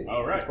elite 8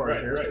 Oh, right, as far as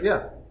right, hair. right.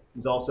 Yeah,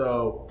 he's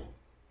also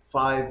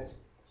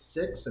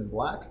 5'6" and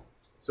black.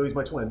 So he's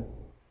my twin.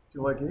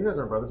 You're like, you guys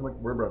aren't brothers. I'm like,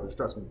 we're brothers,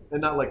 trust me.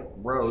 And not like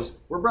bros.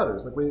 We're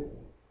brothers. Like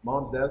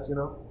moms, dads,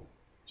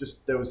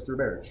 just those through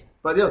marriage.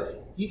 But yeah,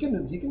 he can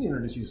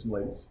introduce you to some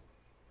ladies.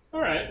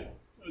 All right.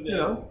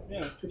 Yeah.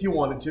 If you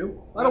wanted to.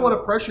 I don't want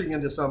to pressure you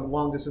into some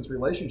long distance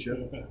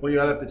relationship where you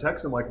gotta have to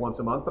text them like once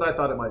a month, but I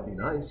thought it might be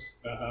nice.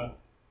 Uh-huh.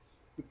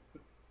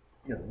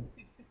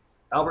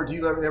 Albert, do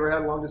you ever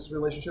had a long distance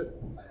relationship?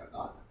 I have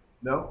not.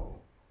 No?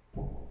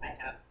 I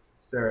have.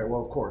 Sarah,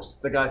 well, of course.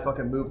 The guy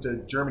fucking moved to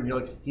Germany. You're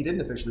like, he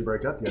didn't officially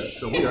break up yet,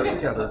 so we are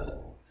together.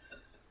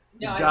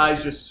 No,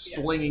 Guy's just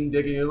slinging,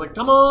 digging. You're like,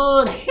 come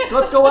on,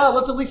 let's go out.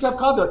 Let's at least have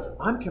coffee. Like,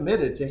 I'm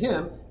committed to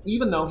him,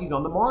 even though he's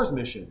on the Mars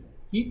mission.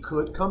 He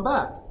could come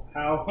back.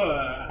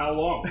 How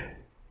long?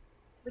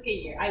 Like a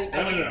year. I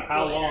No. went to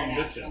How school long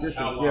international. distance?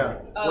 How Distance, long yeah.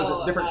 is this? Was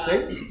Oh, it different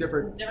states?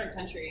 Different. Different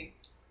country.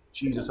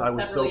 Jesus, This I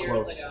was so several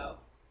years close. ago.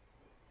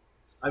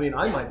 I mean,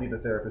 I might be the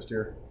therapist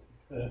here.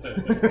 It was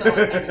a long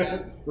time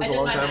ago. It was I a did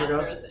long my time ago?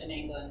 master's in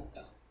England,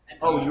 so. I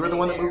Oh, you were the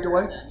one that there, moved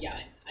away? and then, yeah,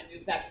 I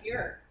moved back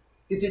here.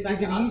 Is it Back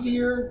to Austin.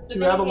 easier But to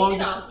then have a he long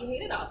hated distance? He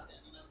hated Austin,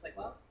 and I was like,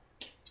 well,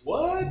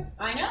 What?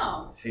 I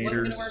know. It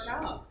Haters. wasn't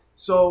going to work out.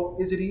 So,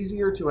 is it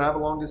easier to have a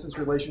long distance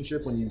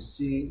relationship when you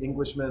see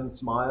Englishmen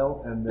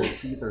smile and their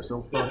teeth are so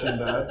fucking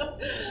bad?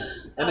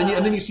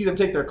 And then you see them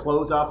take their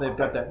clothes off and they've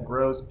got that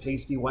gross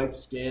pasty white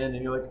skin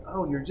and you're like,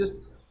 "Oh, you're just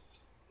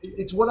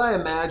it's what I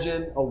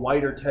imagine a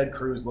whiter Ted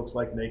Cruz looks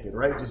like naked,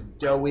 right? Just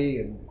doughy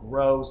and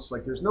gross.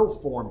 Like there's no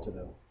form to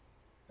them."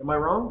 Am I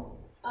wrong?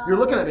 You're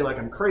looking at me like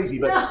I'm crazy,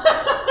 but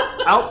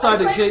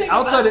outside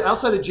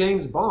of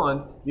James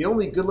Bond, the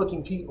only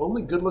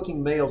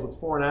good-looking males with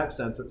foreign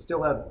accents that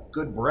still have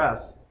good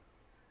breath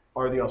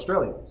are the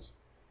Australians.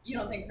 You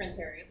don't think Prince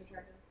Harry is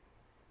attractive?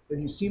 Have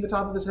you seen the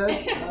top of his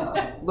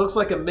head? Looks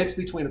like a mix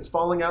between it's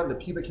falling out and a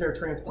pubic hair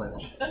transplant.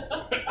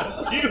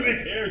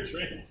 Pubic hair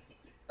transplant.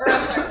 Or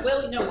I'm sorry,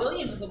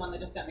 William is the one that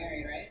just got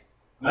married, right?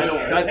 I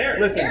don't. It's Harry.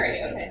 Listen,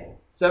 Harry, okay.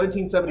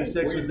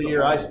 1776 was the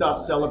year I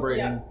stopped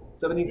celebrating. Yeah.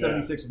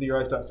 1776 was the year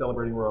I stopped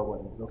celebrating royal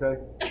weddings. Okay,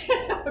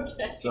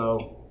 Okay.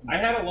 so I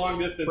had a long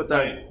distance. But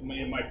that-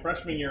 In my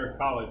freshman year of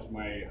college,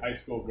 my high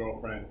school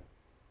girlfriend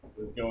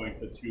was going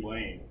to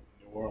Tulane,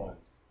 New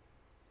Orleans,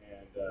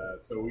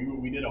 and so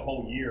we did a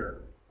whole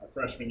year, our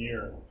freshman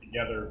year,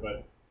 together,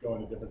 but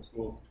going to different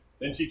schools.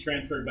 Then she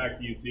transferred back to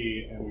UT,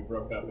 and we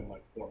broke up in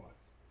like 4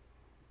 months.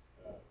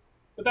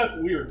 But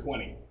we were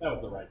 20. That was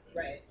the right thing.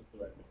 Right. That's the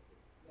right thing.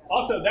 Yeah.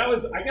 Also,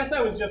 I guess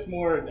I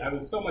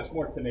was so much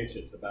more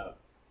tenacious about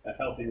a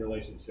healthy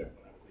relationship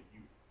when I was a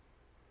youth.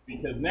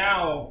 Because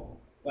now,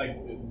 like,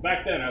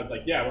 back then I was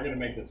like, yeah, we're going to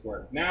make this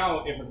work.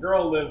 Now, if a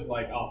girl lives,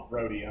 like,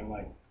 off-roady, I'm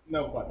like,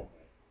 no fucking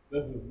way.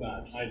 This is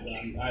not, I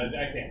can't.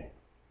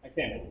 I can't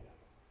make it happen.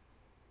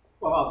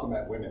 Well, I also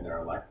met women that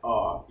are like,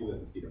 oh, he lives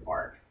in Cedar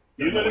Park.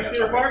 You live in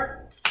Cedar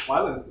Park? Well,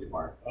 I live in Cedar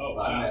Park. Oh,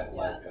 But I wow. met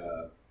like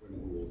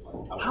women who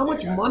live like. how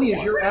much money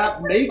is your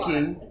app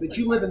making that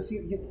you live in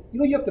Cedar? You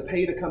know you have to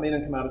pay to come in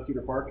and come out of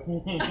Cedar Park.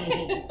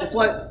 It's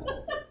like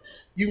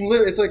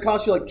it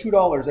costs you like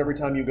 $2 every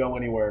time you go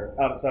anywhere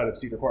outside of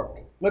Cedar Park.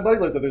 My buddy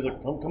lives there. There's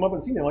like, come up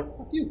and see me. I'm like,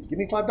 fuck you, give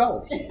me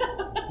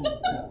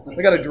 $5.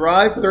 I got to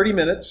drive 30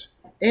 minutes,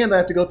 and I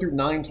have to go through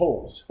 9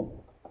 tolls.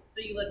 So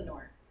you live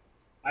north.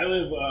 I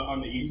live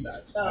on the east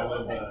side. Oh, I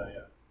live, okay.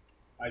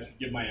 yeah. I should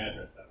give my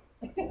address out.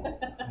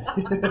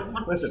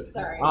 Listen,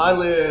 Sorry. I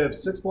live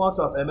 6 blocks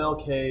off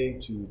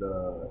MLK to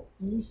the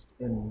east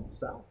and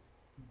south.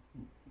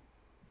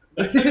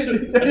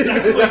 That's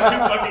actually too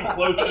fucking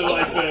close to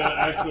like the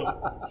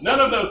actual. None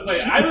of those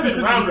play. I live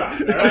in Round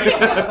Rock. All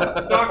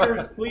right,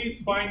 stalkers,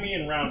 please find me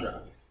in Round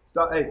Rock.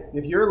 Hey,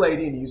 if you're a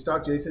lady and you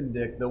stalk Jason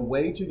Dick, the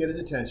way to get his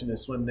attention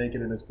is swim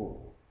naked in his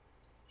pool.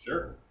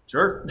 Sure.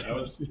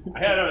 I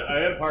had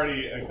a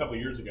party a couple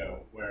years ago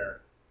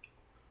where,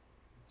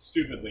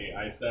 stupidly,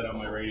 I said on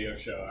my radio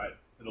show,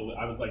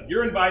 I was like,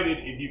 "You're invited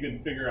if you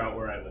can figure out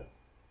where I live,"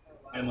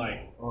 and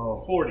like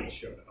 40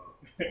 showed up.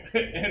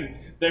 And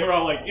they were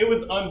all like, it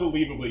was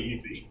unbelievably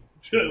easy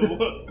to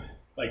look,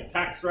 like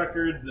tax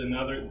records and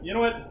other. You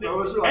know what? So it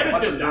was like a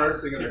bunch of nerds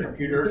sitting at a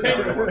computer. Take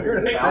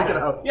it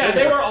out. Yeah,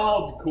 they were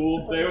all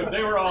cool.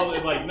 They were all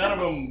like, none of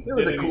them. They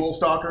were the cool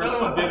stalkers. None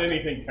of them did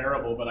anything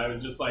terrible, but I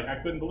was just like, I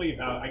couldn't believe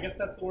how. I guess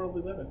that's the world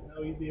we live in.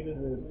 How easy it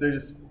is. They're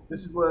just.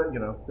 This is what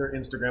their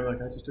Instagram.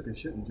 Like, I just took a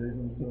shit in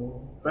Jason's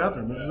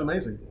bathroom. This is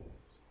amazing.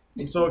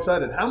 I'm so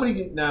excited. How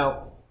many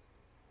now?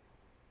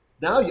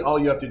 Now all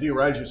you have to do,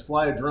 right, is just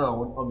fly a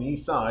drone on the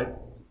east side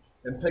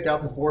and pick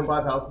out the 4 or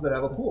 5 houses that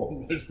have a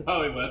pool. There's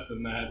probably less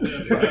than that.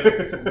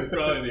 It's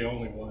probably the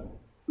only one.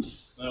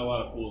 Not a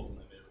lot of pools in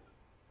my neighborhood.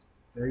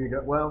 There you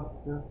go.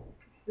 Well,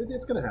 yeah,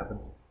 it's going to happen.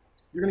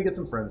 You're going to get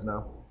some friends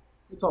now.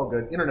 It's all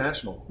good.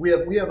 International. We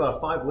have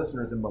 5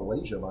 listeners in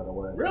Malaysia, by the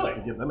way. Really? I'd like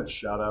to give them a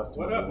shout out.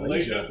 What up,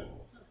 Malaysia?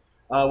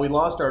 We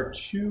lost our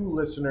 2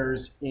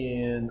 listeners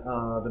in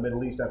the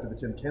Middle East after the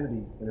Tim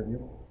Kennedy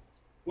interview.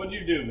 What'd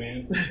you do,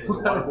 man? Was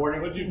it waterboarding?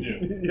 What'd you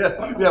do?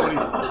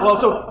 Well,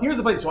 so here's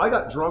the thing. So I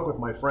got drunk with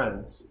my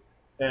friends,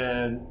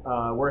 and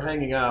we're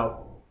hanging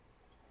out,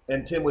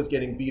 and Tim was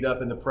getting beat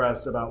up in the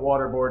press about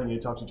waterboarding. He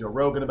talked to Joe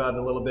Rogan about it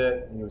a little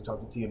bit, and he was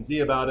talking to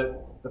TMZ about it.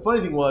 The funny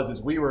thing is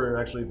we were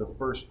actually the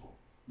first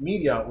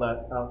media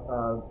outlet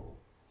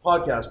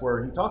podcast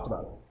where he talked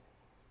about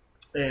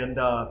it. And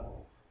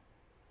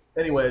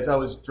anyways, I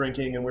was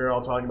drinking, and we were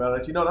all talking about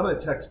it. I said, I'm going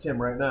to text Tim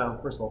right now.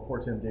 First of all, poor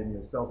Tim gave me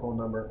his cell phone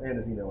number and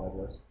his email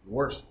address.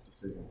 Worst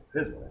decision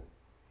of his life.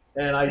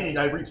 And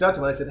I reached out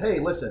to him, and I said, hey,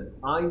 listen,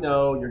 I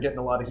know you're getting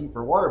a lot of heat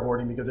for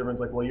waterboarding because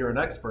everyone's like, well, you're an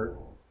expert.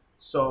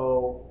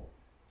 So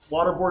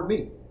waterboard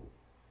me.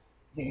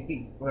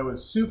 And I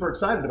was super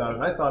excited about it,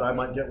 and I thought I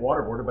might get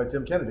waterboarded by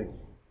Tim Kennedy.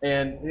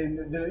 And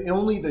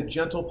only the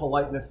gentle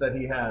politeness that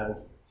he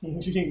has,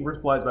 he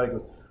replies back and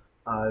goes,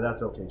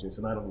 that's okay,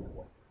 Jason, I don't need to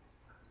work.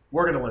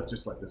 We're gonna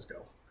just let this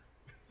go.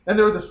 And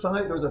there was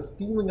a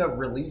feeling of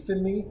relief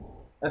in me.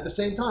 At the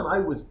same time, I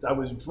was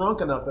drunk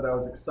enough that I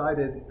was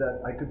excited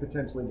that I could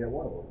potentially get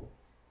waterboarded.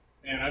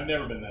 Man, I've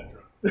never been that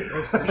drunk.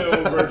 There's no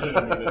version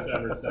of me that's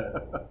ever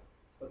said,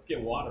 let's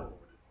get waterboarded.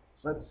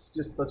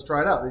 Let's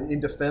try it out.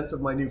 In defense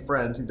of my new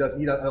friend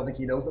I don't think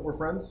he knows that we're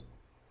friends,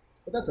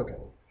 but that's okay.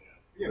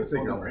 Yeah, it's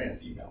phone number and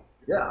it's email.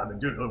 Yeah, I mean,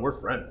 dude, we're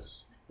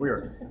friends. We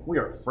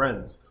are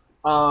friends.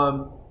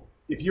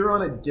 If you're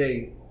on a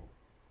date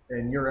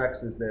and your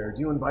ex is there,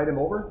 do you invite him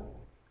over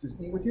to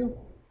eat with you?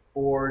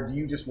 Or do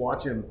you just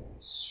watch him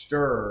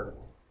stir?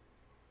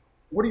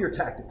 What are your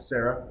tactics,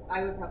 Sarah?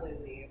 I would probably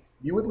leave.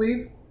 You would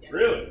leave? Yes.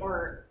 Really?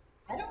 Or,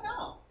 I don't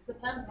know. It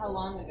depends how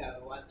long ago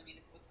it was. I mean,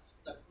 if it was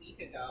just a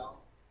week ago,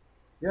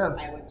 Yeah.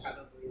 I would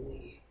probably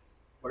leave.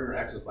 What if your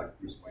ex was like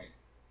Bruce Wayne?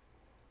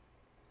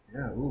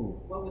 Yeah,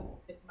 ooh. What would,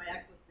 if my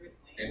ex was Bruce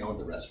Wayne? And owned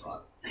the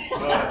restaurant. He's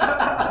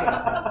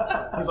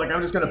like,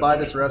 I'm just going to buy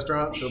this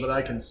restaurant so that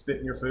I can spit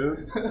in your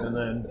food, and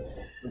then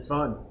it's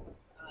fun.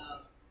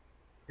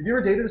 Have you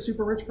ever dated a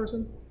super rich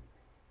person?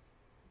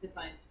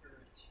 Define super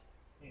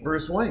rich.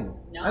 Bruce Wayne.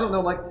 No. I don't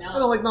know, No.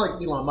 not like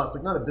Elon Musk,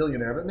 like not a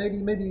billionaire, but maybe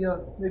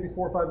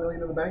 4 or 5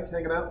 million in the bank,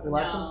 hanging out,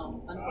 relaxing.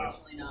 No,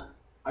 unfortunately not.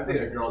 I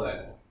dated a girl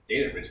that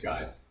dated rich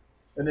guys,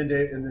 And then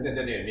and then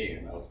dated me,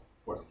 and that was,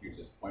 of course, a huge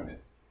disappointment.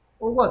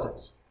 or was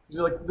it?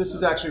 You're like, this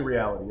is actually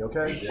reality,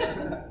 okay?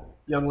 Yeah.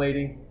 Young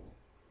lady,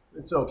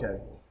 it's okay.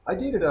 I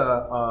dated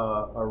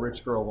a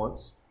rich girl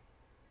once.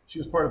 She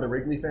was part of the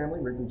Wrigley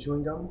family, Wrigley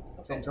chewing gum.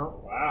 Okay.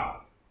 Chomp.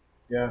 Wow.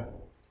 Yeah,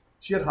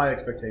 she had high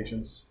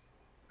expectations.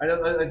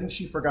 I think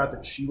she forgot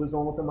that she was the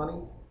one with the money,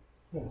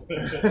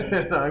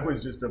 and I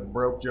was just a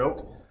broke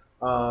joke.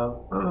 I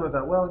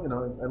thought,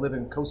 well, I live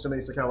in Costa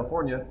Mesa,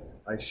 California.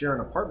 I share an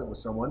apartment with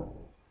someone.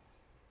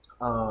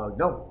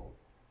 No,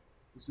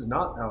 this is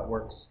not how it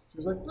works. She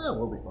was like, no,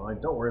 we'll be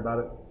fine. Don't worry about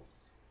it.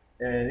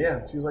 And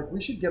yeah, she was like, we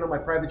should get on my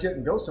private jet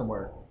and go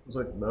somewhere. I was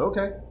like,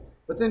 okay.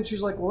 But then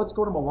she's like, well, let's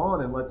go to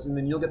Milan and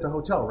then you'll get the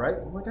hotel, right?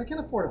 I'm like, I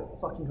can't afford a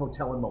fucking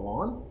hotel in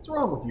Milan. What's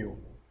wrong with you?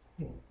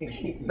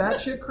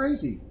 Batshit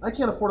crazy. I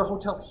can't afford a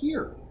hotel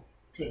here.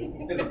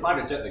 It's a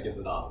private jet that gives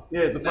it off.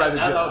 Yeah, it's a private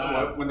jet.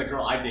 That was when the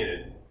girl I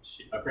dated,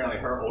 apparently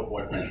her old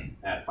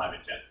boyfriends had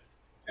private jets,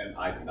 and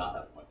I did not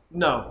have one.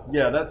 No,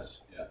 yeah,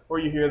 that's... Yeah. Or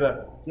you hear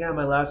that, yeah,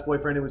 my last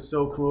boyfriend, it was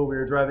so cool. We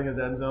were driving his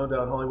Enzone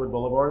down Hollywood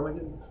Boulevard. I'm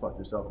like, fuck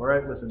yourself. All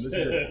right, listen, this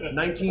is a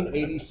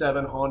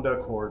 1987 Honda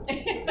Accord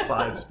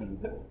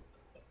 5-speed.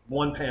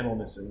 1 panel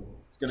missing.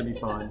 It's going to be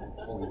fine.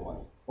 Only one.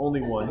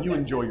 Only one. You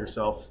enjoy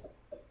yourself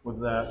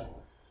with that.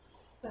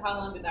 So how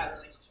long did that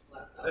relationship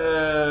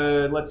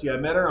last? Let's see. I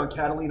met her on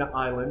Catalina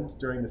Island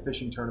during the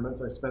fishing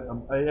tournaments. I spent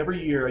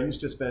every year. I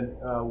used to spend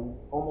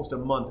almost a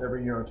month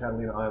every year on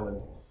Catalina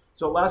Island.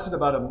 So it lasted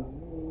about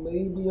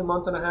maybe a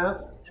month and a half.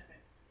 Okay.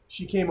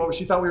 She came over.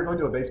 She thought we were going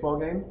to a baseball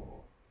game.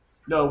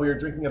 No, we were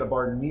drinking at a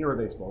bar near a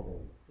baseball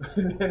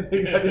game. And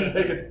maybe I didn't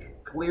make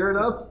it clear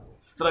enough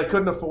that I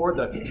couldn't afford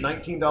the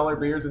 $19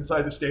 beers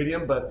inside the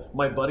stadium, but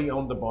my buddy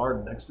owned the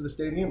bar next to the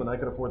stadium, and I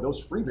could afford those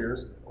free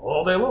beers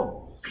all day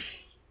long.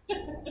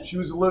 She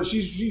was a little.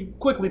 She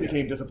quickly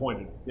became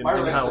disappointed in, My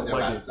in how relationship didn't my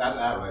last. games.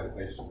 That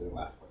relationship didn't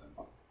last more than a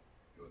month.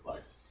 It was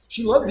like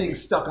She loved being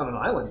stuck on an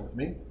island with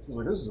me. She was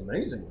like, "This is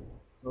amazing."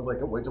 I was like,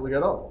 "Oh, wait till we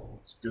get off.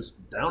 It's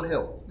just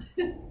downhill."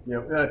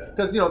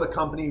 Because the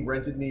company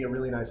rented me a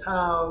really nice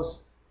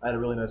house. I had a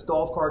really nice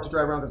golf cart to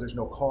drive around because there's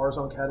no cars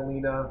on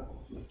Catalina.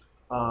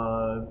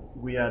 I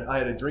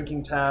had a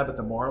drinking tab at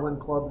the Marlin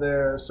Club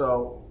there,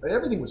 so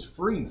everything was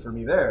free for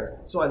me there.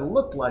 So I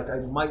looked like I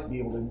might be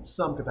able to, in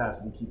some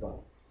capacity, keep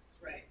up.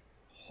 Right.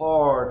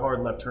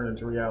 Hard left turn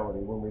into reality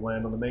when we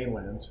land on the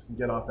mainland and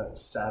get off that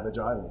savage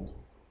island.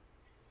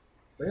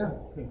 But yeah.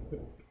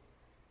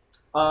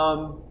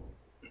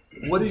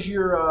 What's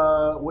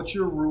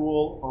your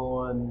rule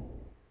on,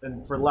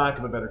 and for lack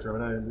of a better term,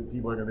 and I know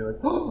people are going to be like,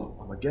 oh,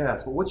 I'm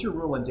aghast, but what's your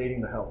rule on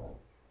dating the help?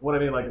 What I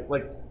mean,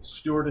 like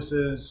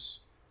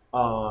stewardesses,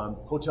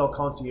 hotel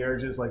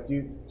concierges, like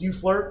do you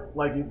flirt?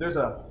 Like there's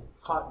a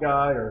hot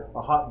guy or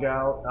a hot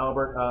gal,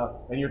 Albert,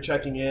 and you're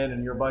checking in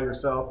and you're by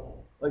yourself.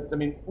 Like, I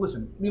mean,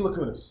 listen, Mila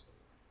Kunis,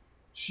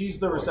 she's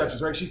the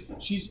receptionist,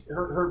 right? She's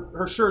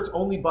her shirt's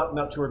only buttoned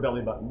up to her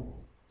belly button,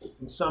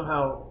 and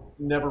somehow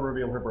never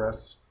reveal her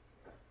breasts.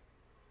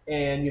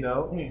 And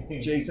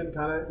Jason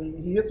kind of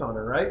he hits on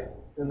her, right?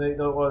 And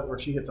or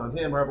she hits on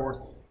him, however it works.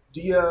 Do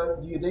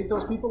you date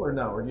those people or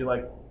no? Or do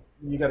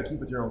you got to keep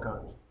with your own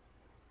kind?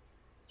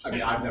 I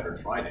mean, I've never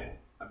tried it.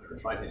 I've never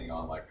tried hitting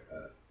on like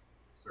a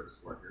service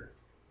worker,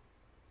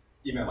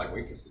 even like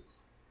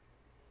waitresses.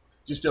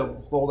 Just to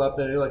fold up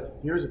there, like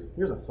here's a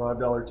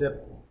 $5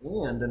 tip,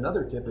 and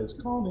another tip is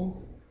call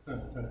me.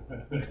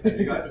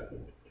 You guys,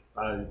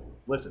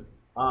 Listen,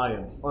 I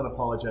am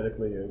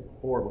unapologetically a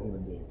horrible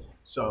human being.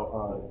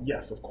 So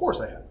yes, of course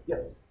I have.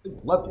 Yes, I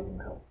love dating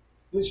the help.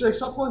 Should I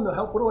stop calling the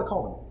help? What do I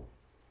call them?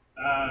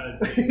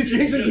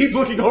 Jason keeps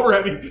looking over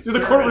at me through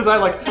the corner of his eye,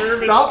 like,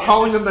 stop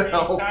calling them the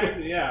help.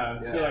 Yeah,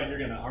 I feel like you're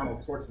gonna Arnold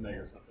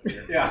Schwarzenegger or something.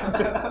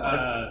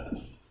 yeah.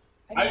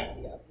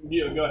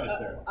 Go ahead,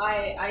 Sarah.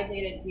 I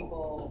dated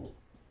people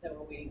that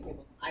were waiting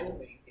tables when I was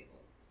waiting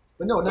tables.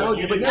 But no, now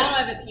But but Now now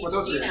I have a Well,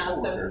 those are PhD your now,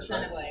 so coworkers, it's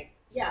kind of right? like,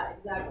 yeah,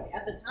 exactly.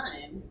 At the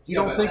time, you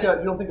don't but think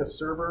you don't think a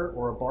server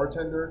or a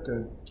bartender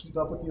could keep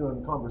up with you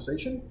in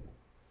conversation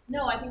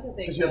no, I think that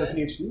they because you have a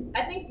could. PhD?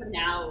 I think for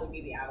now it would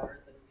be the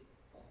hours that would be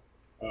difficult.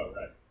 Oh,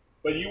 right.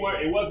 But you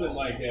weren't. It wasn't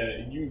like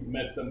you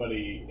met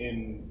somebody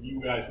and you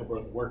guys were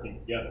both working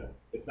together.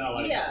 It's not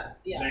like Yeah.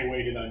 they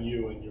waited on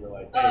you and you were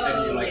like, hey,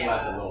 And you like yeah.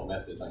 left a little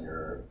message on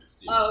your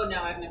seat. Oh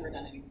no, I've never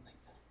done anything like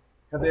that.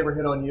 Have they ever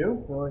hit on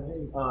you? They're like,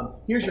 hey,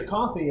 here's your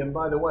coffee, and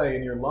by the way,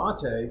 in your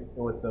latte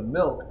with the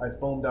milk, I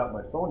foamed out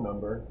my phone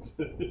number.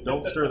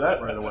 Don't stir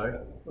that right away.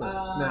 I'm gonna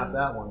snap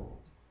that one.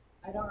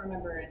 I don't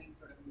remember any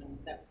sort of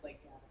that like.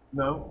 Yeah,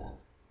 No?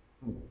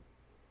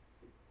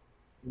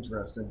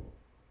 Interesting.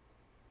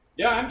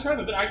 Yeah, I'm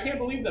trying to. I can't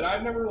believe that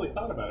I've never really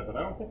thought about it, but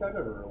I don't think I've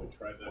ever really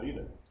tried that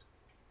either.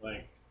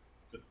 Like,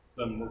 just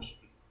some.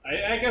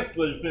 I guess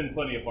there's been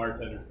plenty of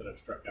bartenders that I've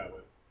struck out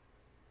with.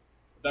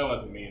 But that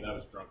wasn't me. That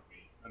was drunk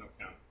me. I don't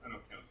count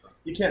drunk.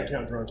 You can't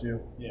count drunk you.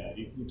 Yeah,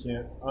 You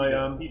can't.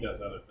 he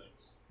does other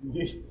things.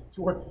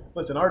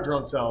 Listen, our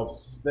drunk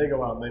selves, they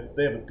go out and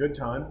they have a good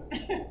time.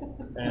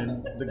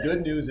 And the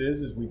good news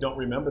is we don't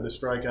remember the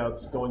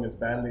strikeouts going as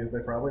badly as they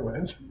probably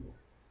went.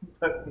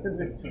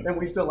 And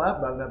we still laugh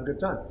about it and have a good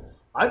time.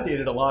 I've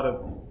dated a lot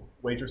of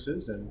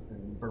waitresses and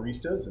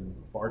baristas and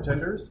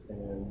bartenders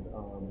and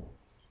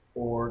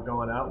or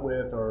gone out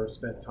with or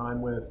spent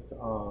time with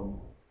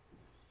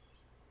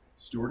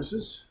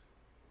stewardesses.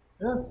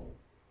 Yeah.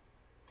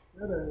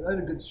 I had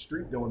a good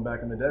streak going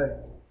back in the day.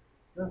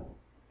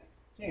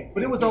 Yeah.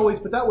 But that was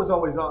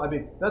always, I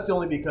mean, that's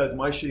only because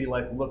my shitty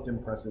life looked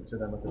impressive to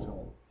them at the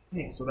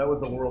time. So that was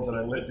the world that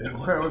I lived in,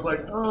 where I was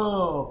like,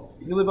 oh,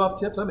 you live off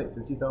tips? I make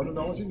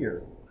 $50,000 a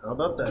year. How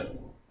about that?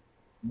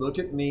 Look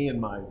at me and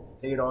my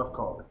paid-off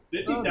car.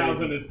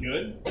 50,000 is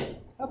good.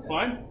 That's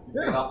fine.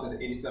 Paid Yeah, off to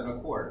 87 a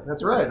quart.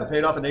 that's right. I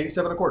paid off an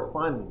 87 a quart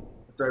finally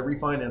after I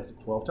refinanced it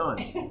 12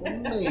 times. It's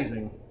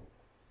amazing.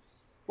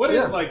 What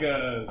is Yeah. like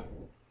a?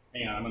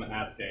 Hang on, I'm gonna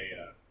ask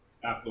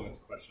a affluence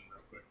question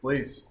real quick.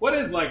 Please. What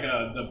is like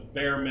the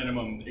bare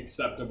minimum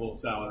acceptable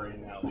salary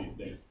now these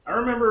days? I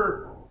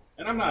remember,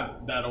 and I'm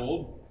not that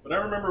old, but I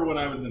remember when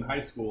I was in high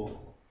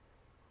school,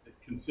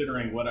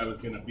 considering what I was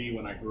going to be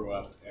when I grew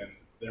up, and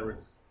there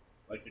was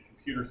like the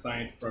computer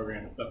science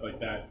program and stuff like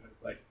that. And it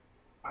was like,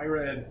 I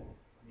read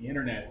on the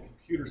internet,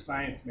 computer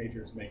science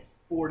majors make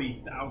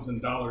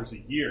 $40,000 a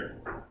year,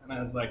 and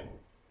I was like,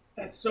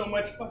 that's so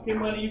much fucking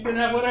money. You can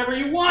have whatever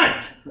you want.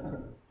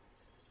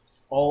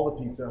 All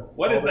the pizza.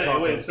 What all is the that?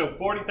 tacos. Wait, so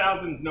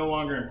 40,000 is no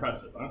longer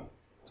impressive, huh?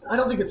 I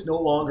don't think it's no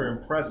longer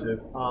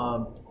impressive.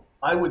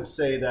 I would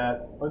say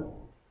that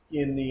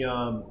in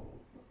the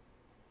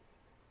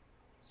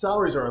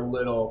salaries are a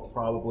little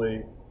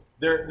probably.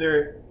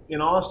 They're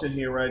in Austin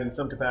here, right? In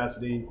some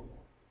capacity,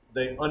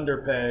 they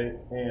underpay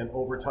and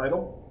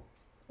overtitle,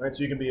 right?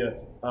 So you can be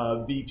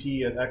a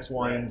VP at X,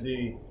 Y, and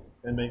Z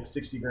and make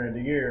 60 grand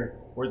a year,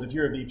 whereas if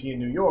you're a VP in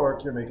New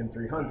York, you're making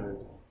 300.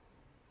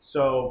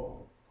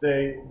 So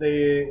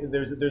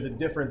there's a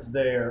difference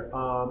there.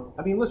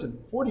 I mean,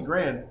 listen, 40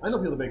 grand. I know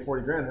people that make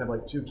 40 grand and have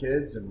like 2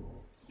 kids, and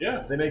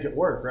Yeah. they make it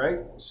work, right?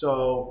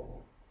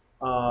 So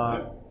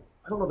I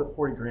don't know that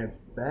 40 grand's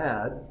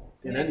bad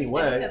in any I think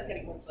way. that's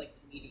getting close to like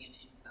the median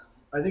income.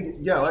 I think,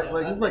 yeah,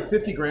 like isn't like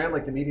 50 grand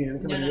like the median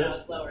income No, in no, the no, US?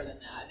 it's lower than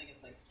that. I think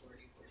it's like 40.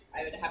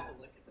 I would have to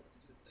look at the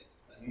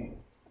statistics,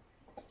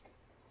 but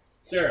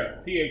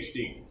Sarah,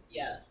 PhD.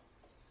 yes.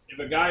 If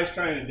a guy is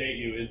trying to date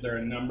you, is there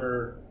a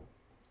number,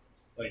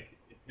 like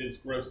if his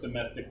gross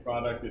domestic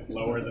product is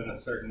lower than a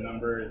certain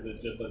number, is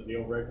it just a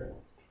deal breaker?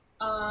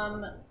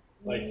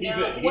 Like, he's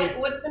no. a- he's-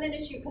 What's been an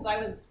issue, because I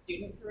was a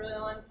student for a really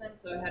long time,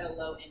 so I had a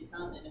low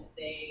income, and if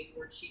they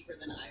were cheaper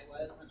than I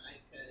was and I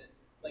could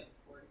like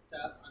afford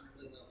stuff on a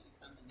really low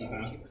income and they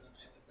were cheaper than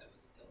I was, that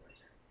was a deal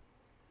breaker.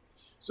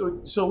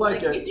 So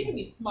like, Because you can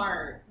be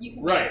smart, you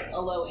can Right. make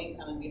a low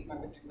income and be smart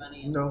with your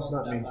money and No, pull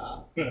not stuff me.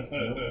 off.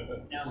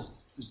 No.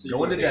 So Go you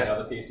would into date debt.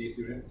 another PhD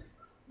student?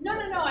 No,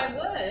 I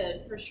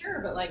would for sure.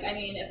 But like, I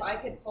mean, if I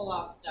could pull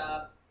off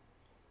stuff,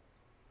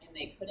 and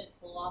they couldn't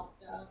pull off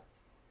stuff,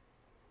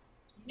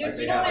 you know, Like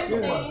do you they know what have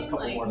I'm like saying? a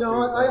couple Like, more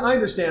no, I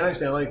understand.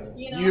 Like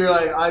You know? you're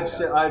like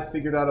Yeah. I've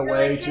figured out a you're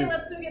way like, hey, to.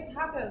 let's go get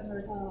tacos, and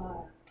they're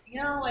like,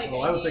 you know, like.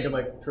 Well, I was thinking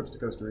like trips to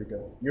Costa Rica.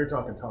 You're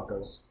talking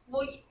tacos.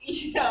 Well,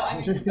 you know,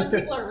 I mean, some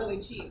people are really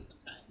cheap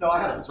sometimes. No,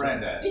 I had a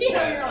friend that. You know,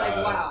 that, you're like,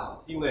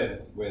 wow. He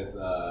lived with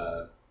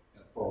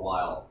for a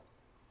while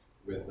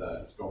with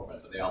his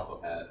girlfriend, but they also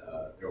had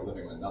they were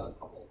living with another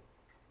couple.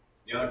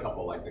 The other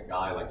couple, like the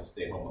guy, like just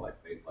stayed home and like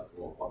played like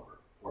World of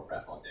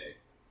Warcraft all day.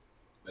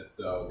 But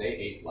so they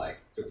ate like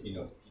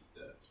Totino's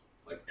pizza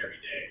like every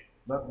day,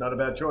 Not a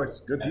bad choice.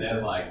 Good and pizza.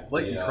 then like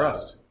Flaky the,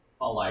 crust.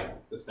 on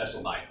like the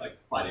special night, like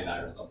Friday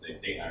night or something,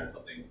 date night or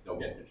something, they'll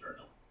get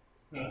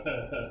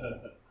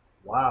DiGiorno.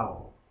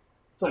 Wow.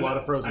 It's a lot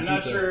of frozen I'm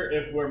not pizza. sure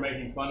if we're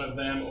making fun of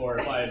them or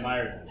if I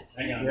admire them.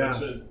 Hang on, Yeah. we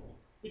should.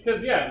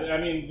 Because I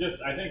mean,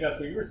 I think that's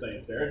what you were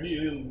saying, Sarah. If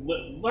you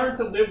learn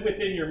to live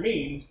within your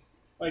means,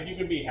 like you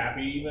can be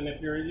happy even if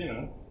you're,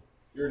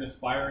 you're an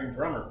aspiring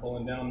drummer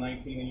pulling down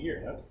 19 a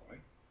year. That's fine,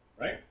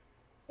 right? Is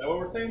that what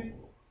we're saying?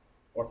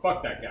 Or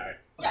fuck that guy.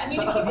 Yeah, I mean,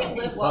 if you can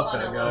live well Fuck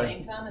on a that low guy.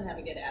 income and have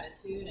a good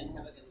attitude and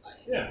have a good life,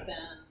 Yeah. then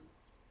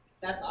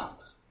that's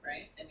awesome,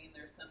 right? I mean,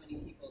 there's so many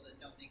people that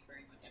don't make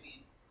very much. I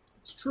mean,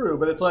 It's true,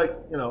 but it's like,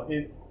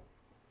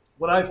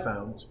 what I've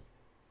found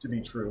to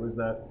be true is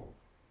that,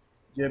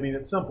 yeah, I mean,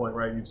 at some point,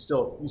 right, you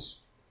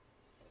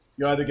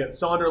either get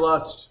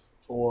Sonderlust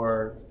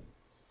or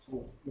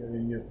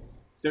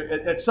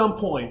at some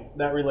point,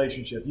 that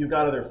relationship, you've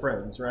got other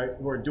friends, right,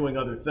 who are doing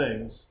other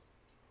things,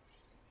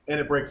 and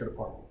it breaks it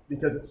apart.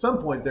 Because at some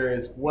point there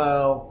is,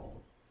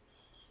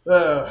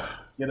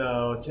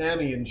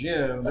 Tammy and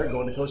Jim, they're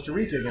going to Costa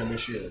Rica again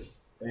this year.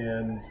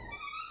 And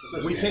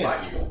we can't.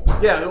 Invite you.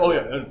 Yeah, oh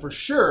yeah, and for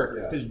sure,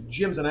 Yeah. because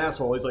Jim's an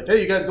asshole. He's like,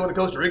 hey, you guys going to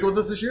Costa Rica with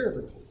us this year? It's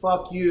like,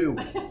 fuck you.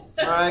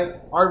 All right?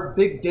 Our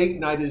big date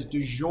night is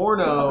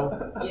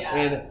DiGiorno yeah.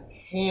 and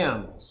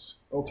hams.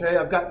 Okay?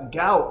 I've got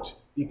gout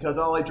because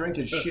all I drink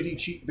is shitty,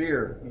 cheap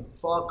beer.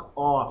 Fuck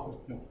off.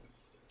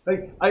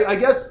 I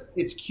guess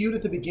it's cute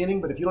at the beginning,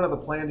 but if you don't have a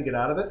plan to get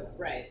out of it,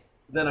 Right.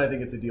 then I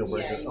think it's a deal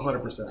breaker, Yeah, you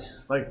 100%. need a plan.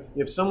 Like,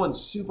 if someone's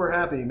super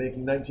happy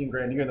making 19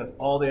 grand a year and that's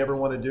all they ever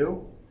want to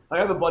do, I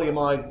have a buddy of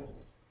mine,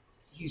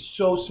 he's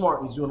so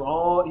smart. He's doing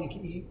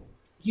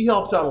he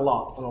helps out a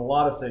lot on a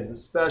lot of things,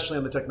 especially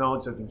on the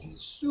technology side of things. He's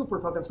super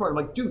fucking smart. I'm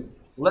like, dude,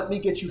 let me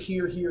get you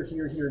here, here,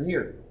 here, here, and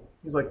here.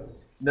 He's like,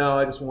 no,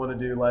 I just want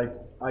to do like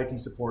IT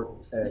support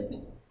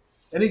A.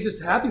 And he's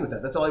just happy with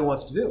that. That's all he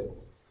wants to do.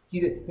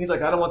 He's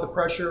like, I don't want the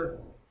pressure.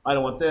 I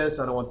don't want this.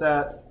 I don't want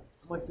that.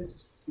 I'm like,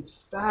 it's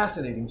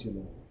fascinating to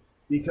me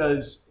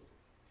because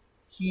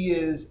he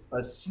is a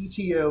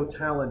CTO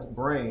talent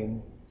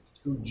brain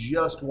who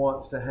just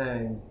wants to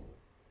hang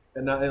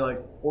and like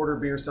order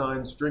beer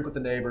signs, drink with the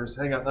neighbors,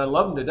 hang out. And I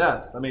love him to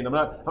death. I mean, I'm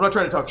not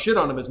trying to talk shit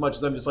on him as much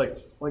as I'm just like,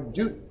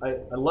 dude, I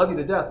love you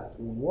to death.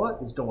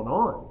 What is going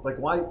on? Like,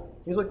 why?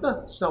 He's like,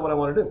 no, it's not what I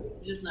want to do.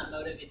 You're just not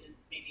motivated. Just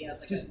maybe has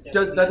like Just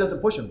a that doesn't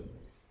push him.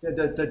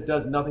 That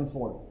does nothing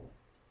for him.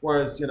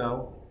 Whereas,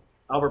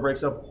 Albert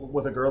breaks up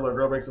with a girl or a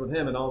girl breaks up with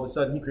him, and all of a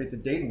sudden he creates a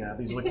dating app.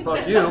 He's like,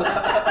 fuck you.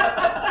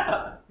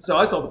 So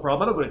I solve the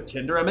problem. I don't go to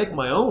Tinder. I make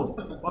my own.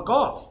 Fuck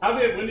off.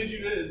 When did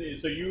you?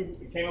 So you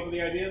came up with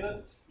the idea of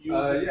this? You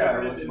Yeah,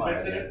 discovered it it, was my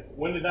invented idea. it.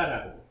 When did that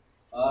happen?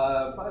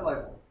 Probably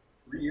like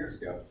 3 years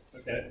ago.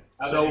 Okay.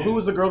 So who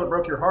was the girl that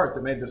broke your heart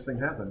that made this thing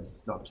happen?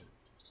 No, I'm kidding.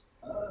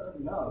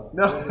 No.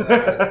 No. It wasn't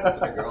a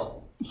specific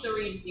girl. So were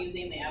you just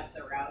using the apps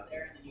that were out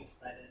there, and then you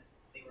decided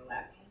they were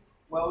lacking?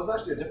 Well, it was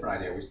actually a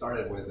different idea. We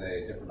started with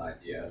a different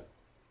idea,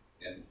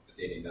 and the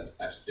dating that's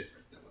actually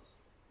different than what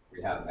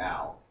we have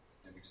now.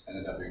 And we just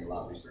ended up doing a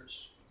lot of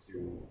research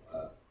into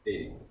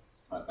dating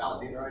to kind of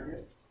validate our idea.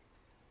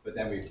 But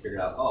then we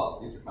figured out, oh,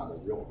 these are kind of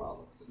the real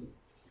problems, and we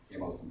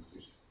came up with some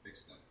solutions to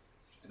fix them.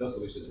 And those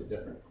solutions were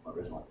different from our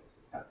original ideas. So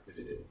we kind of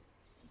pivoted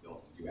and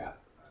built a new app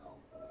around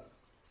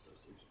those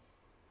solutions.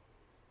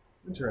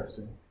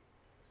 Interesting.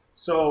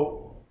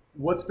 So,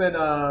 what's been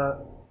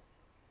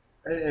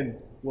and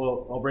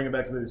well, I'll bring it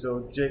back to the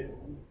so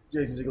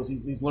Jason Ziegler,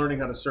 he's learning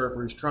how to surf,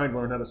 or he's trying to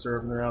learn how to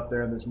surf, and they're out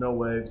there and there's no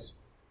waves.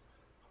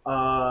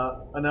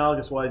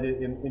 Analogous wise,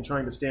 in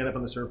trying to stand up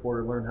on the surfboard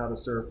or learn how to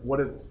surf, what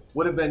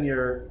have been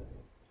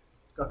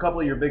a couple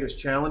of your biggest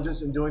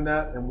challenges in doing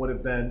that, and what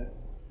have been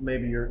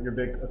maybe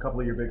a couple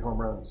of your big home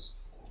runs?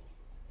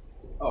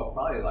 Oh,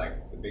 probably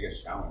like the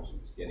biggest challenge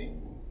is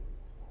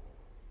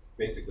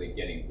basically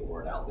getting the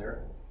word out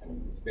there.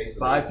 And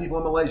basically 5 people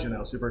in Malaysia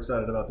now super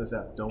excited about this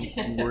app. Don't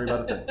worry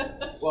about a thing.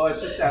 Well,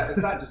 it's just that it's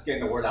not just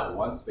getting the word out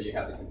once, but you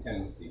have to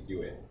continuously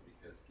do it,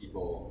 because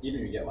people, even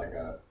if you get like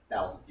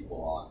 1,000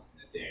 people on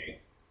in a day,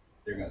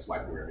 they're going to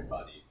swipe through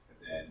everybody, and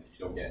then if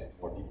you don't get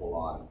more people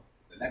on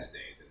the next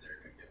day, then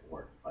they're going to get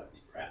bored and probably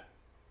leave your app.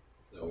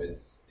 So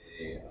it's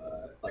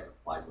like a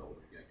flywheel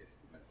where you got to get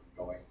momentum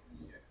going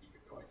and you got to keep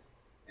it going.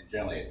 And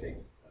generally, it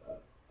takes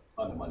a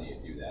ton of money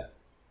to do that,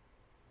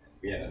 and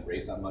we haven't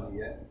raised that money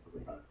yet, and so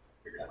we're trying to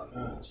figure out how to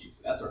do it cheap.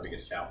 So that's our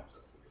biggest challenge.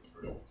 That's the biggest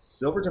hurdle.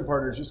 Silverton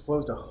Partners just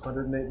closed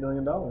 $108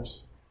 million.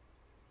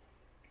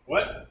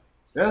 What?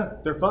 Yeah,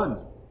 their fund,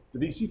 the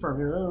VC firm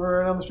here,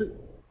 right down the street.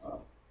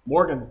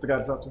 Morgan's the guy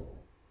to talk to.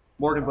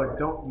 Morgan's like,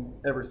 don't you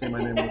ever say my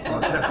name on this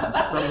podcast,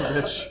 you son of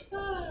a bitch.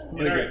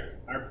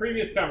 In our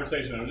previous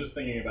conversation, I was just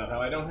thinking about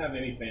how I don't have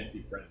any fancy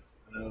friends.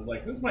 And I was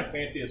like, who's my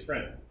fanciest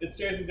friend? It's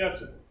Jason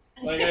Jepson.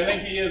 Like, I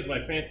think he is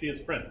my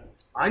fanciest friend.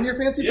 I'm your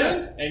fancy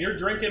friend? And you're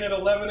drinking at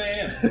 11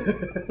 a.m.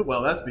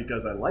 Well, that's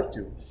because I like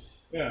to.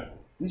 Yeah.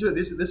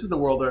 This is the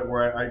world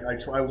where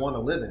I want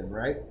to live in,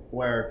 right?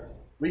 Where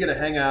we get to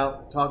hang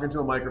out, talk into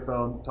a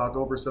microphone, talk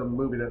over some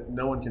movie that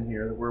no one can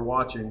hear that we're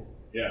watching.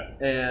 Yeah.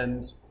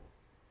 And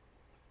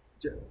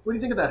what do you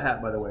think of that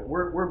hat, by the way?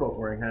 We're both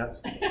wearing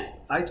hats.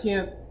 I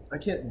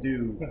can't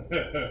do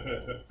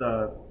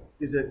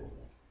is it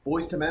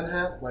Boys to Men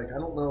hat? Like, I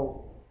don't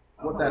know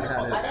what that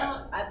hat is.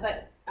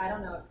 I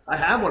don't know. I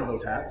have one of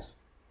those hats.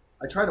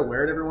 I try to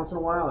wear it every once in a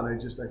while, and I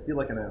feel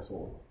like an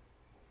asshole.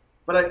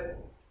 But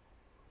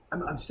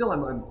I'm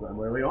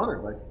really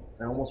honored. Like,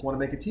 I almost want to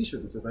make a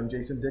T-shirt that says "I'm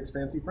Jason Dick's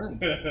fancy friend."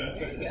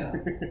 There you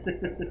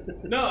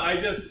go. No, I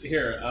just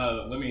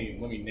let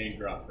me name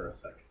drop for a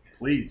second.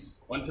 Please.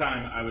 One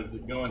time I was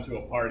going to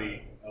a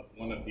party of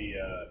one of the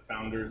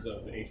founders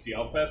of the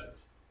ACL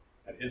Fest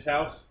at his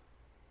house.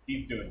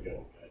 He's doing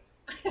good,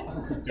 guys.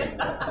 He's doing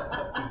good.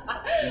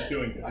 He's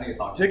doing good. I need to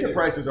talk to Ticket you.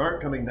 prices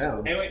aren't coming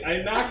down. Anyway,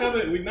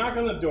 we knock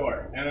on the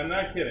door, and I'm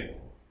not kidding.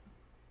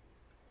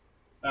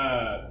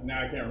 Now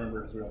I can't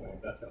remember his real name.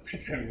 That's how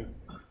big time he is.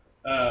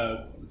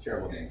 It's a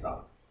terrible name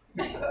drop.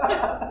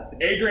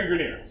 Adrian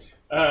Grenier.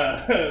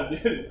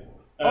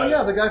 Oh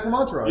yeah, the guy from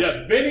Entourage.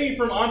 Yes, Vinny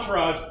from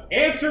Entourage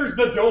answers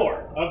the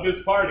door of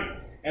this party.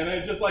 And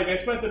I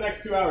spent the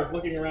next 2 hours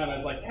looking around. I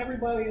was like,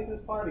 everybody at this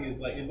party is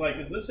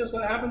this just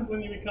what happens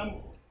when you become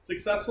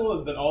successful?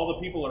 Is that all the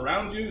people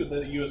around you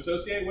that you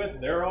associate with,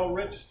 they're all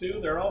rich too?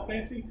 They're all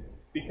fancy?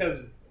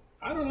 Because,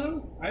 I don't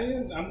know,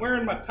 I'm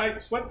wearing my tight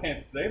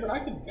sweatpants today, but I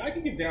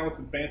could get down with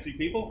some fancy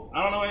people.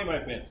 I don't know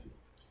anybody fancy.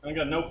 I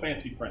got no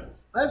fancy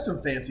friends. I have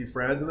some fancy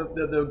friends, and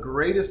the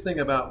greatest thing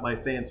about my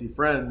fancy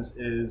friends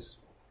is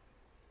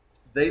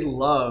they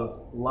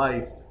love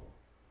life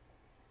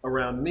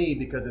around me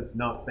because it's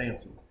not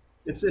fancy.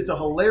 It's a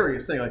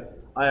hilarious thing. Like,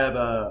 I have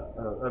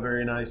a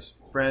very nice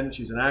friend.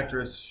 She's an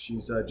actress.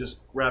 She's just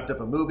wrapped up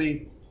a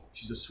movie.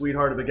 She's a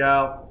sweetheart of a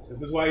gal.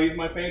 This is why he's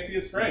my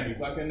fanciest friend. He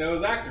fucking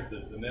knows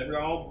actresses, and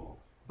they're all.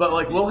 But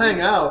like, we'll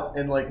hang out,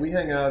 and like, we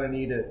hang out and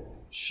eat at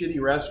shitty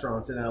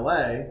restaurants in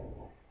LA.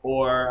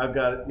 Or I've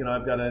got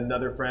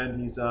another friend.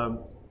 He's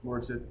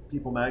works at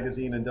People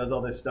Magazine and does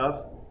all this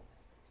stuff.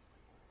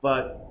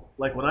 But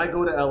like, when I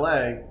go to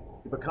LA,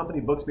 if a company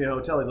books me a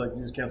hotel, he's like,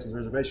 you just cancel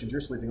reservations. You're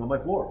sleeping on my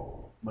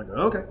floor. I'm like,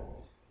 okay.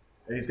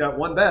 And he's got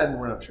one bed, and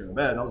we're not sharing a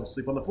bed. I'll just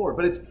sleep on the floor.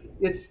 But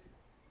it's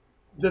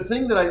the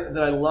thing that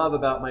I love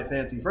about my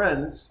fancy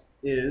friends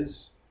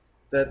is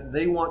that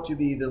they want to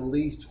be the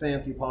least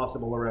fancy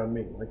possible around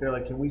me. Like, they're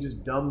like, can we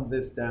just dumb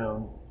this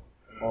down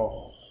a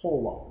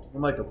whole lot?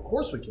 I'm like, of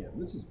course we can.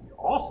 This is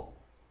awesome.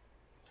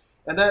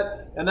 And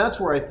that's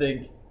where I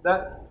think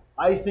that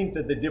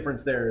the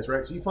difference there is,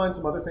 right? So you find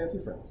some other fancy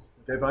friends.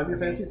 Okay, if I'm your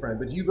fancy friend,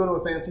 but you go to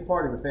a fancy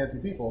party with fancy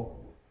people,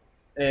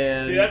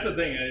 and see, that's the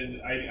thing.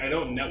 I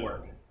don't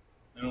network.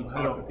 I don't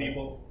talk to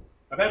people.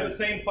 I've had the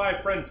same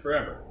 5 friends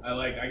forever.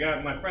 I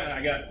got my friend.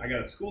 I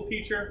got a school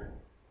teacher,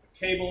 a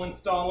cable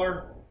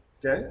installer,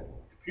 okay,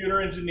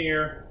 computer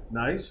engineer,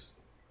 nice,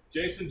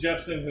 Jason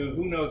Jepson,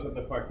 who knows what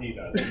the fuck he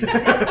does. He's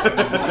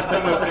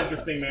the most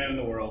interesting man in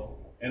the world.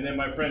 And then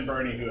my friend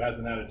Bernie, who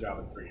hasn't had a job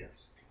in 3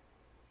 years.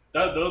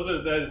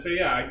 So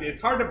yeah,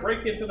 it's hard to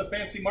break into the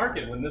fancy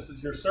market when this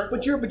is your circle.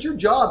 But your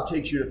job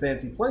takes you to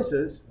fancy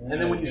places, and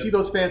then when you see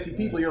those fancy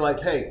people, you're like,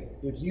 hey,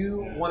 if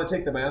you want to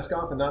take the mask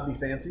off and not be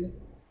fancy,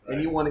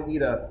 and you want to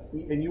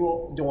and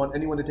you don't want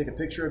anyone to take a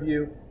picture of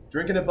you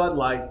drinking a Bud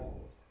Light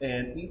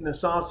and eating a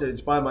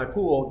sausage by my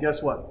pool,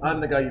 guess what?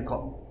 I'm the guy you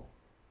call.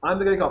 I'm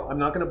the guy you call. I'm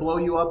not going to blow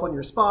you up on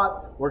your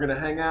spot. We're going to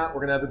hang out.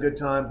 We're going to have a good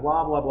time,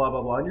 blah, blah, blah,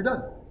 blah, blah, and you're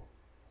done.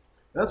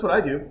 And that's what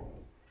I do.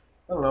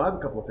 I don't know. I have a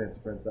couple of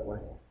fancy friends that way.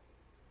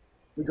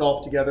 We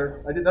golf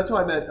together. That's how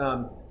I met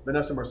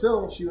Vanessa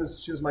Marcel. She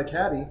was my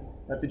caddy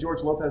at the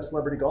George Lopez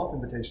Celebrity Golf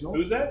Invitational.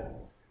 Who's that?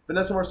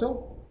 Vanessa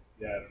Marcel.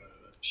 Yeah, I don't know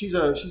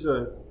that. She's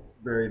a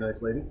very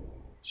nice lady.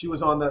 She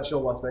was on that show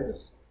Las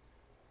Vegas.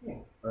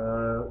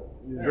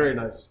 Very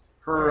nice.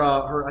 Her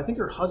I think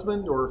her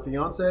husband or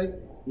fiance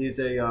is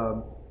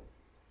a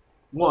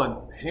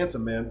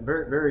handsome man,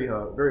 very very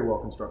very well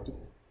constructed,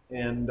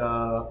 and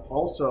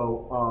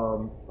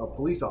also a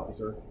police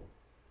officer.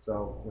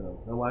 So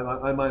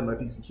I mind my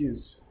P's and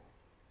Q's.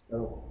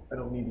 I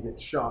don't need to get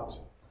shot.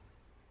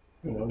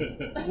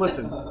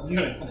 Listen,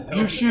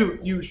 you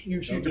shoot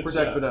to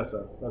protect shot.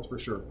 Vanessa. That's for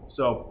sure.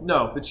 So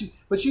no, but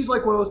she's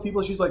like one of those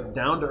people. She's like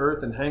down to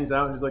earth and hangs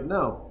out. And she's like,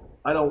 no,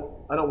 I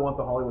don't want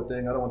the Hollywood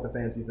thing. I don't want the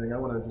fancy thing. I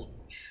want to just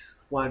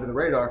fly under the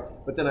radar.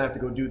 But then I have to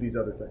go do these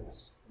other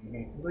things.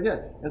 Mm-hmm. It's like,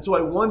 yeah. And so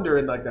I wonder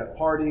in like that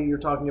party you're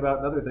talking about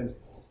and other things,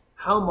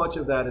 how much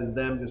of that is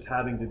them just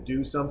having to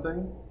do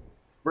something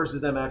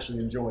versus them actually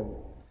enjoying it.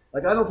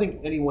 Like I don't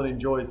think anyone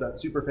enjoys that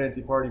super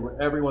fancy party where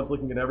everyone's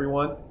looking at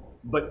everyone.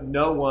 But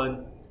no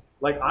one,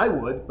 like I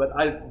would, but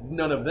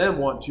none of them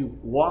want to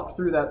walk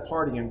through that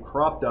party in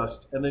crop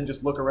dust and then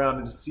just look around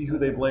and just see who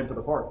they blame for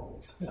the fart.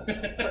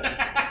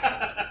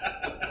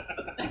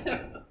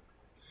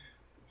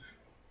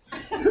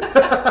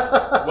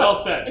 Well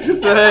said.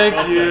 Thank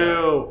Well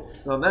you.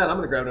 On that, I'm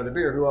going to grab another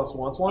beer. Who else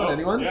wants one? Oh,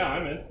 Anyone? Yeah,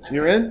 I'm in.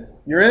 You're in?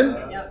 You're in?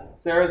 Yep.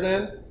 Sarah's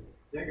in?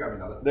 Yeah, grab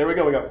another. There we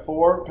go. We got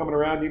 4 coming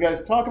around. You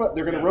guys talk about,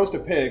 they're going to Yeah. roast a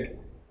pig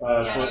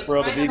Yeah, and for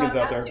all the he's crying vegans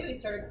about out there. that, too. He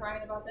started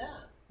crying about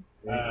that.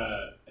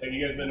 Have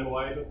you guys been to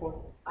Hawaii before?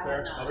 I Sarah,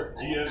 have not. Albert?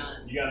 I You have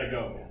not. gotta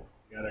go, man.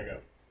 You gotta go.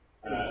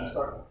 You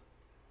start.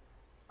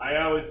 I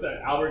always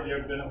said, Albert, you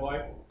ever been to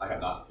Hawaii? I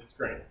have not. It's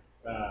great.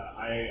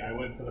 I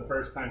went for the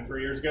first time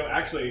 3 years ago.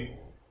 Actually,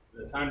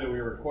 the time that we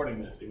were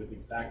recording this, it was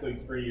exactly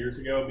 3 years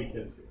ago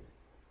because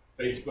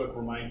Facebook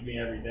reminds me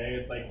every day.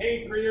 It's like,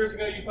 hey, 3 years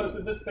ago you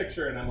posted this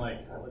picture, and I'm like,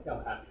 oh, look how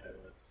happy I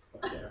was.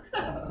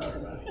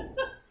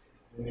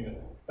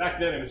 Back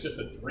then, it was just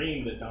a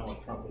dream that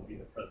Donald Trump would be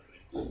the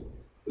president.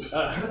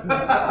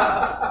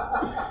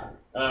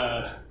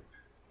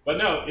 But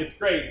no, it's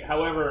great.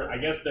 However, I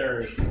guess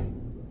they're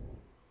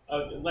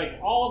like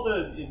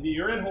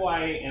you're in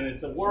Hawaii, and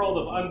it's a world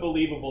of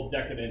unbelievable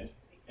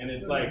decadence, and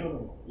it's like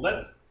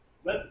let's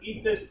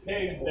eat this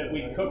pig that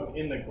we cooked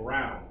in the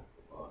ground.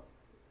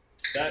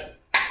 That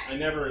I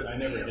never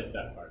hit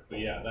that part, but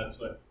yeah, that's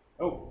what.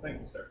 Oh, thank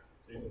you, sir.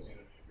 Jason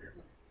handed me a beer.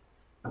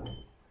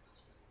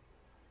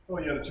 Oh,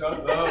 you got a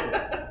chug?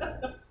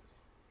 Oh.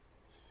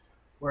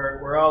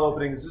 We're all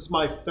opening. This is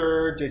my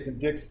third, Jason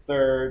Dick's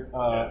third,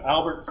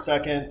 Albert's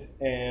second,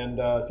 and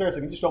Sarah, so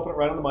you can just open it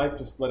right on the mic.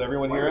 Just let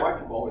everyone hear Why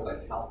it. people always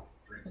like count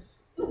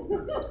drinks?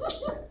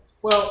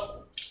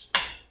 Well,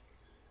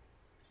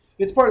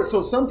 it's part of,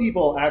 so some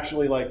people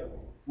actually like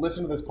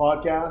listen to this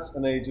podcast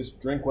and they just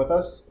drink with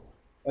us.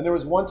 And there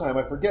was one time,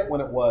 I forget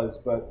when it was,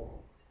 but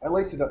I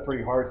laced it up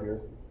pretty hard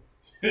here.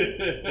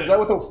 Was that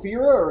with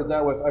Ophira or was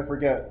that with, I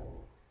forget.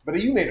 But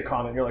you made a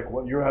comment. You're like,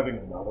 what, you're having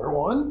another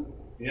one?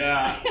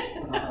 Yeah.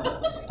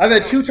 I've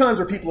had 2 times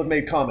where people have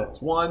made comments.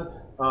 One,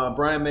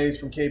 Brian Mays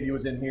from KB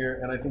was in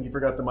here, and I think he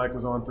forgot the mic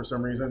was on for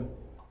some reason.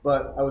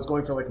 But I was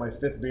going for like my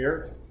 5th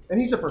beer, and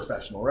he's a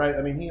professional, right?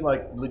 I mean, he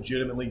like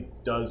legitimately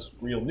does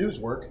real news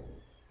work.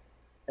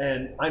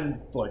 And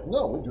I'm like,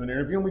 no, we do an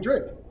interview and we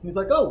drink. He's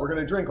like, oh, we're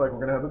gonna drink like we're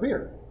gonna have a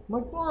beer. I'm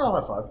like, oh, I'll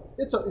have 5.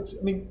 It's I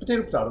mean,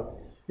 potato.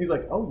 He's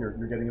like, oh, you're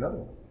getting another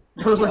one.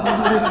 I was like,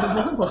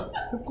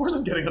 of course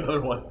I'm getting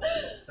another one.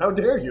 How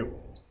dare you?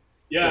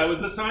 Yeah, it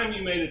was the time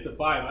you made it to 5.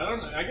 I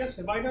don't know. I guess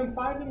have I done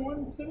 5 in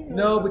one sitting?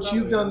 No, but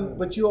you've done.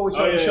 But you always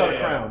start with a shot of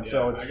Crown,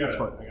 so it's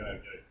fun. I gotta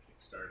get it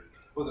started.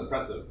 It was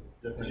impressive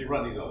because you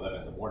run these at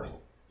 11 in the morning.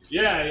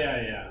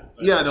 Yeah.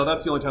 Yeah, no,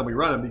 that's the only time we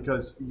run them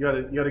because you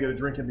gotta get a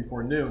drink in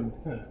before noon.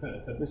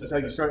 This is how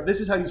you start. This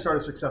is how you start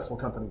a successful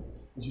company.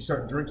 Is you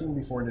start drinking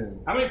before noon.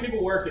 How many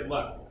people work at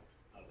Luck?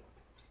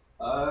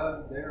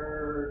 There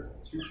are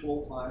 2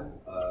 full-time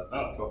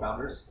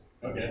co-founders.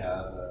 Okay. We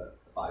have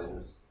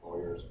advisors,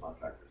 lawyers,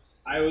 contractors.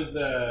 I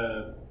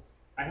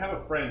have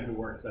a friend who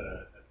works at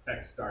a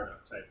tech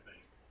startup type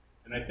thing,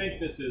 and I think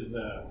this is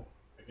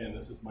again,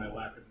 this is my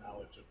lack of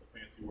knowledge of the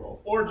fancy world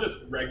or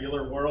just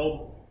regular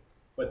world.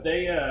 But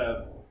they,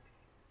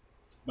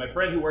 my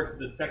friend who works at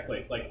this tech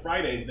place, like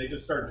Fridays, they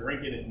just start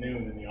drinking at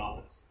noon in the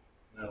office.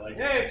 And they're like,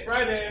 hey, it's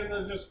Friday.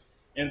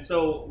 And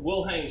so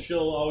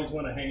she'll always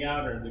want to hang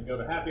out or to go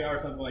to happy hour or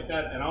something like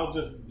that. And I'll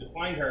just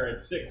find her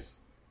at 6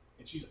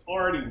 and she's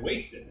already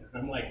wasted.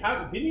 I'm like,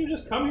 how, didn't you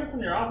just come here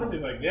from your office?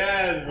 He's like,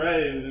 yeah, it's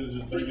right. It was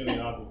just drinking in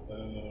the office. I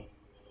don't know.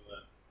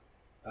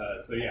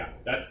 So yeah,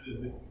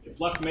 if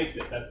Luck makes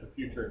it, that's the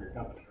future of your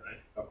company, right?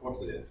 Of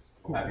course it is.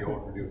 We'll have you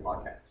over for do a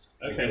podcast.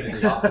 Okay.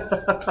 In the office.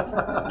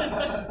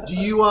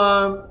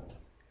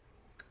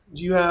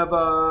 Do you have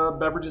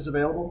beverages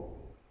available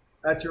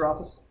at your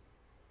office?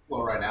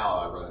 Well, right now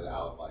I run it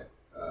out of like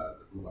the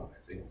room I'm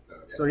renting, so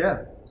yes. So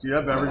yeah, so you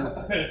have beverages.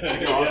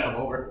 You know, I'll come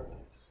over.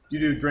 Do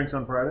you do drinks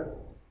on Friday?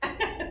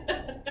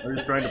 I'm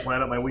just trying to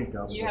plan out my week.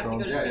 You have to go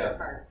to Yeah, Cedar yeah.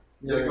 Park.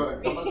 Yeah,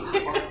 come on, see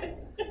the park.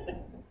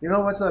 You know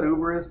how much that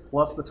Uber is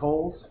plus the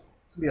tolls?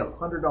 It's gonna be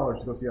 $100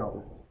 to go see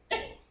Albert.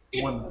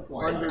 That's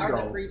like,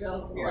 Are the free $100.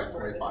 bills it's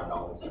like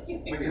 $25.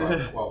 Maybe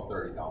like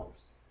 $30.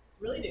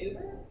 Really, to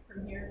Uber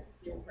from here to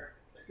Cedar Park?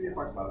 Cedar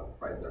Park's about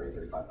probably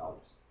 $35.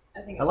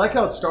 I think. I like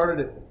how it started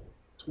at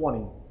 20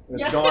 and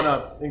it's Yeah. gone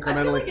up incrementally.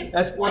 I feel like it's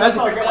That's Well, that's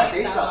how I From get my like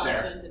dates South out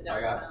there. Austin to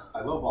downtown. I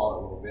lowball it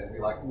a little bit. We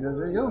like. Yeah,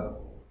 there you go.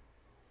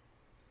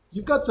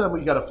 You've got some.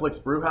 You got a Flicks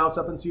Brew House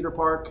up in Cedar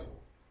Park.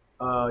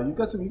 You've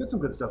got some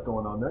good stuff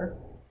going on there.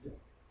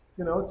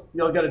 You know,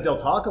 you got a Del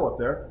Taco up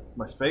there.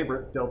 My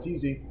favorite, Del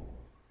Tizzi.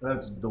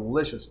 That's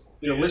delicious.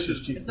 See, Delicious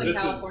this cheap It's food. like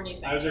This California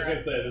I was just thing,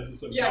 gonna say this is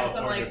some Yeah, because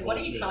I'm California like, what are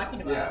you bullshit.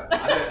 talking about?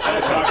 Yeah.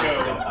 Del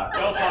Taco. Del Taco.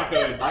 Del Taco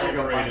is I can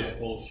go find overrated it.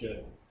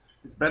 bullshit.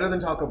 It's better than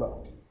Taco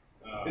Bell.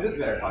 It is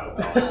better Taco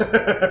Bell. First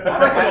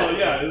of all,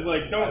 yeah, it's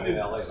like I'm in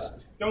LA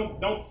less.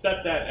 don't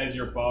set that as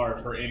your bar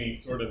for any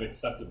sort of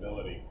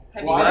acceptability.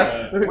 Have Well, you,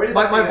 Less, Where did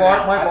my that get bar,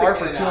 out? my I bar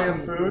think for it 2 out.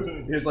 a.m.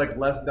 food is like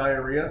less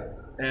diarrhea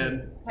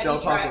and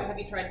Del Taco. have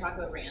you tried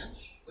Taco Ranch,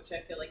 which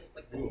I feel like is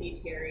like the Ooh. P.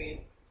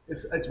 Terry's?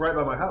 It's right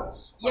by my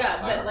house. Yeah,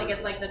 I but like remember.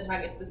 it's like the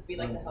taco. It's supposed to be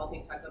like the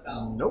healthy Taco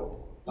Bell.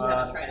 Nope. You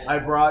haven't tried it. I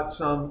brought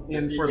some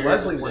in for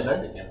Leslie one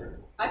day.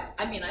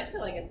 I mean, I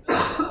feel like it's better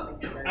than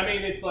healthy hamburger. I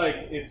mean, it's like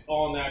it's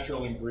all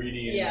natural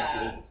ingredients.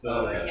 yeah, It's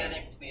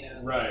organic tomatoes.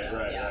 and right.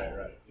 stuff,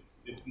 yeah.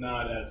 It's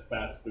not as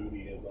fast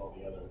foody as all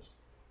the others.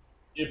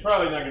 You're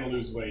probably not going to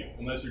lose weight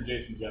unless you're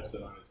Jason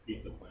Jepson on his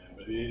pizza plan.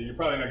 But you're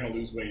probably not going to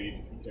lose weight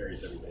eating P.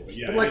 Terry's every day. But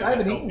yeah, But like it is I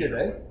haven't a eaten healthier-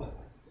 today.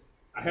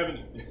 I haven't.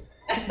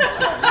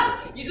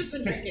 You just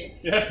been drinking.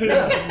 Yeah.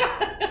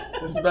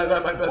 This is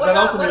that What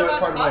also about be like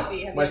part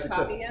coffee? of Have my you had success.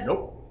 coffee yet?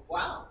 Nope.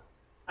 Wow,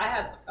 I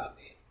had some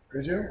coffee.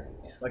 Did you?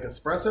 Yeah. Like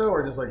espresso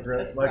or just like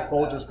drip, like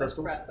Folgers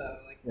crystals? Espresso,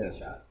 like Yeah. 2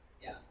 shots.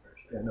 Yeah, for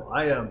sure. Yeah, no,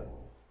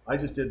 I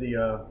just did the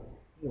you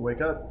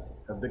wake up,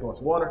 have a big glass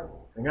of water,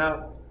 hang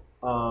out.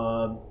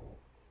 I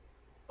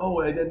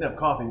didn't have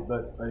coffee,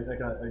 but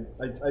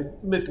I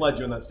misled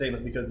you in that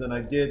statement because then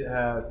I did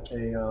have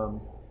a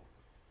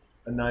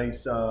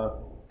nice.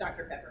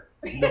 Dr. Pepper.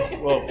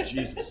 Well,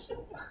 Jesus.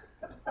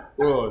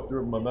 Oh, I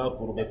threw it in my mouth a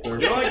little bit there.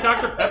 You don't like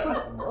Dr.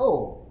 Pepper?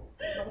 Oh.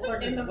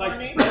 In the Like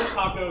morning. Del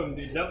Taco and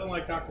he doesn't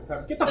like Dr.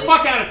 Pepper. Get the So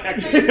fuck you- out of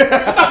Texas! so you- Get the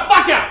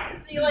fuck out!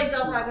 So you like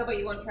Del Taco, but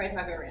you want to try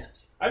Taco Ranch?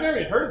 I've never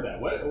even heard of that.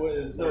 What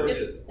so is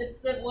it?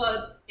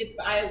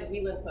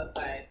 We live close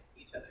by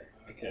each other.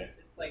 I Okay. guess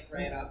it's like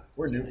right off.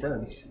 We're new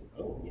friends.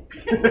 Oh. You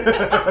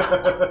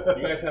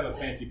guys have a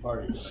fancy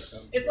party when I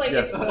come. It's like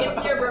Yes.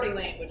 it's near Brody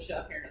Lane, which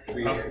apparently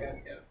we Yeah. never go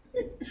to.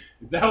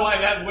 Is that why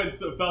that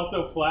felt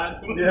so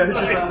flat? Yeah, it's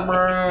just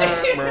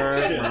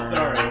Shit,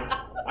 sorry.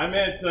 I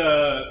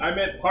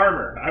meant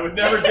Parmer. I would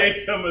never date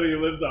somebody who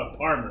lives on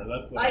Parmer.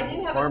 That's what I do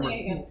have Farmer. a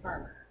thing against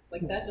Farmer.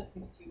 Like that just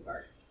seems too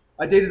far.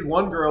 I dated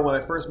one girl when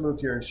I first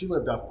moved here, and she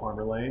lived off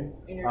Palmer Lane.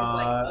 And you're just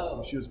like,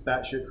 oh. She was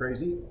batshit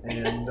crazy,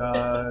 and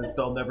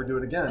they'll never do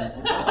it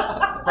again.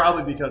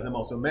 Probably because I'm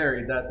also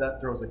married. That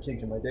throws a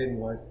kink in my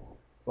dating life.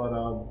 But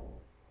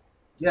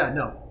yeah,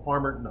 no,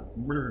 Palmer,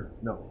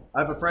 no.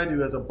 I have a friend who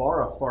has a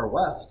bar off Far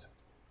West.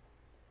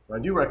 I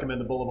do recommend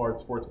the Boulevard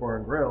Sports Bar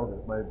and Grill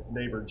that my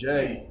neighbor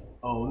Jay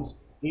owns.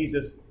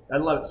 I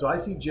love it. So I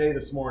see Jay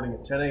this morning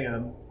at 10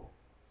 a.m.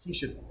 He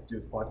should do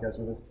his podcast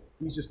with us.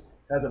 He's just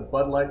has a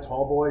Bud Light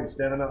tall boy. He's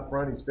standing out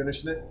front. He's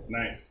finishing it.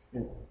 Nice.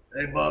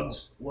 Hey,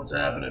 Bugs, what's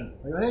happening?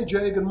 I go, hey,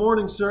 Jay, good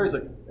morning, sir. He's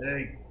like,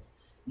 hey,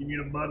 you need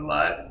a Bud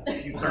Light?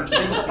 You thirsty?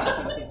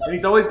 And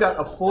he's always got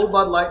a full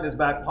Bud Light in his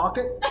back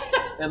pocket,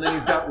 and then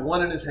he's got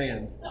one in his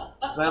hand.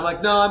 And I'm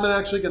like, no, I'm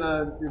actually going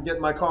to get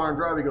in my car and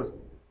drive. He goes,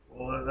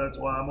 well, that's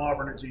why I'm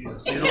offering it to you,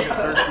 so you don't get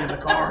thirsty in the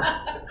car.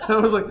 I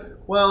was like,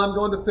 well, I'm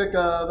going to pick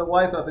the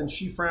wife up, and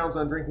she frowns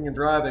on drinking and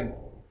driving.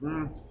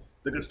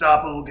 The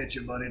Gestapo will get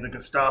you, buddy. The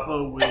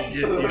Gestapo will get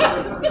you.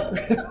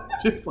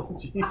 Just like,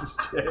 Jesus,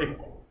 Jay.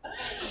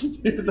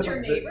 This is your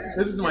neighbor?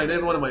 This is one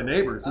of my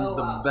neighbors. He's Oh,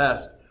 the wow.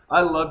 best.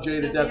 I love Jay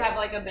to Does death. he have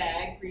like a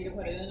bag for you to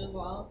put it in as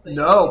well? So you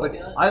No, can but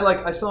feel it?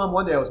 I saw him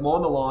one day. I was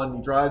mowing the lawn. And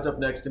he drives up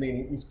next to me,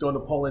 and he's going to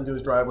pull into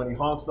his driveway. And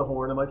he honks the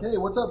horn. I'm like, hey,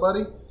 what's up,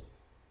 buddy?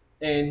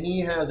 And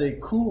he has a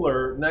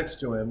cooler next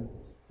to him.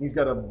 He's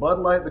got a Bud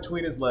Light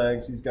between his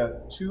legs. He's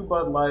got 2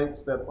 Bud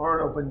Lights that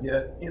aren't opened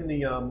yet in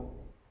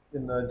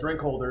the drink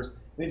holders.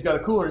 And he's got a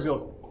cooler. He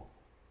goes,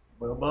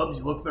 well, Bubs,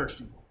 you look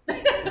thirsty.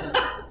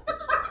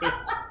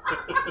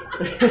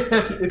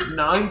 It's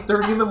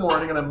 9:30 in the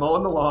morning, and I'm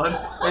mowing the lawn,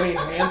 and he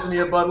hands me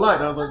a Bud Light.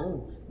 And I was like,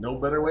 no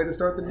better way to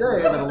start the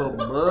day than a little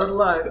Bud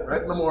Light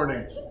right in the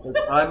morning, because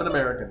I'm an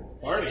American.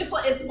 Party.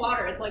 It's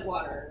water. It's like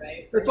water,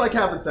 right? It's like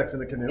having sex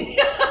in a canoe. You're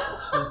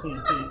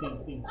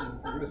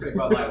gonna say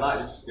Bud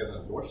Light, you should get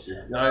an endorse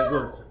here.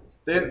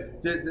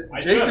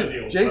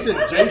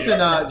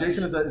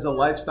 Jason is a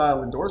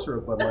lifestyle endorser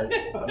of Bud Light.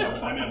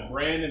 I'm a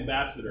brand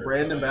ambassador.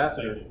 Brand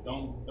ambassador.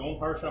 Don't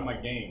harsh on my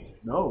game.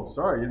 Jason. No,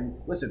 sorry.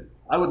 Listen,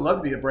 I would love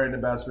to be a brand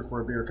ambassador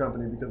for a beer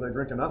company because I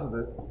drink enough of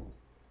it.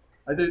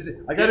 I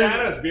Get at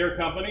us, beer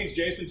companies.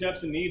 Jason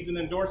Jepson needs an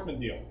endorsement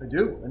deal. I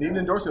do. I need an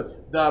endorsement.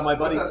 My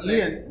buddy What's that say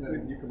Ian. in the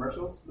new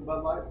commercials, the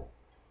Bud Light?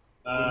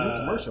 The new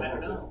commercial. I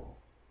don't know.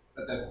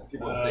 That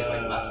people would say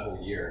like last whole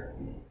year.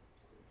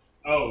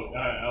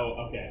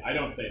 Okay. I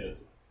don't say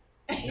this.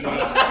 You know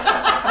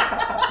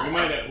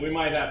what? we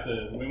might have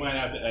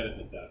to edit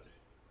this out,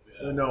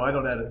 Jason. No, I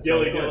don't edit.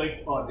 Dilly dilly.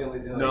 Oh, dilly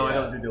dilly. No, I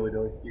yeah. don't do dilly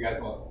dilly. You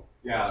guys won't.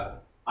 Yeah,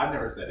 I've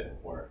never said it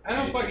before. I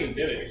don't Any fucking chicken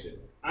get it. situation.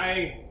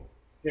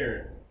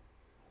 Here.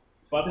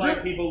 Bud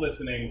Light people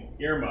listening,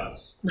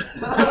 earmuffs.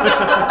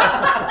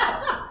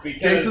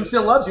 Jason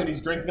still loves you, and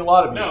he's drinking a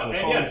lot of you. No, so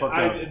and calm yes, the fuck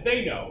down.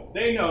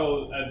 they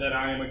know that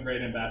I am a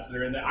great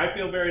ambassador, and that I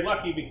feel very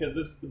lucky because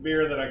this is the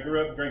beer that I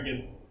grew up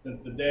drinking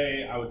since the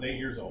day I was 8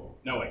 years old.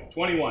 No, wait,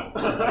 21.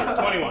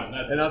 21.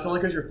 And that's only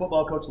because your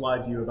football coach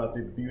lied to you about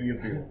the beauty of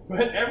beer.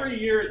 But every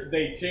year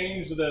they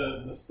change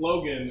the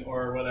slogan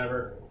or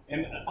whatever,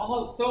 and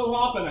so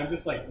often I'm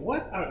just like,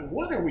 what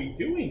are we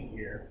doing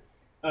here?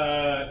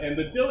 And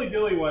the dilly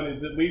dilly one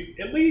is at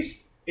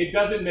least it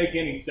doesn't make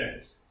any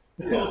sense.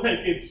 Yeah. Like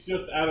it's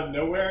just out of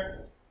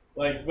nowhere.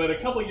 Like, but a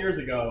couple years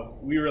ago,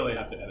 we really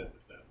have to edit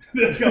this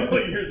out. A couple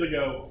of years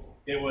ago,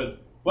 it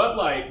was Bud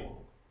Light.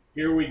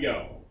 Here we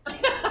go.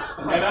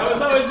 And I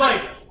was always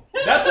like,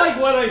 that's like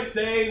what I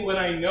say when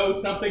I know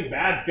something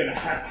bad's gonna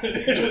happen.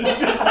 It was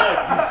just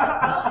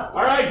like,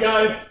 all right,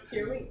 guys,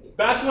 Here we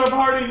bachelor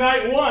party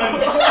night 1.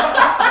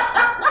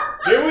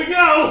 Here we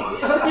go.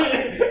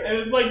 And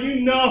it's like,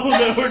 you know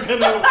that we're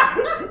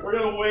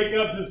gonna wake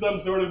up to some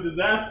sort of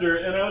disaster.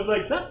 And I was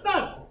like,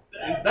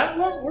 is that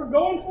what we're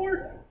going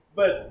for?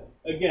 But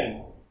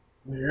again,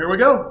 Here we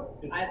go.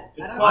 it's I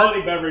don't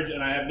quality beverage,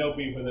 and I have no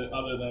beef with it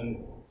other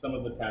than some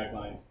of the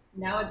taglines.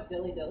 Now it's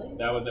dilly dilly.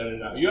 That was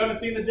edited out. You haven't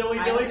seen the dilly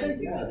I dilly haven't thing?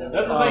 seen the dilly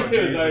That's the dilly. thing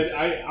too. Oh, Is Jesus.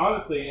 I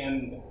honestly,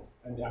 and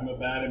I'm a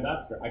bad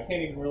ambassador. I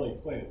can't even really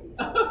explain it to you.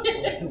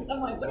 Okay, so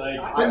I'm like, what are Like, you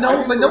talking But I no-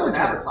 used but to no work one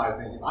in cares.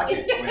 advertising. I can't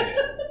explain it.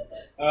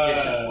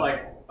 It's just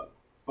like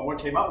someone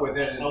came up with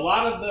it. And a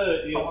lot of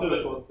the someone was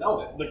supposed to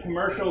sell it. the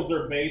commercials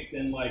are based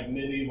in like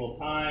medieval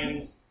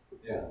times,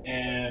 Yeah.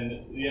 and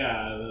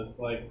it's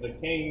like the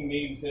king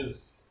needs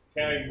his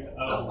keg of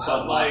Oh, wow.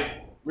 Bud Light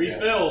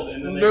refilled,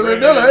 and then they Dilly bring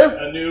in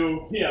dilly. a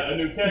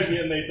new keg,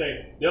 and they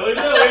say dilly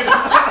dilly.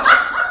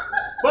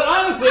 But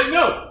honestly,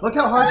 no. Look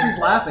how hard she's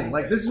laughing.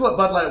 Like, this is what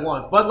Bud Light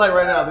wants. Bud Light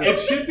right now. It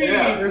should be.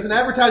 Yeah. There's an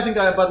advertising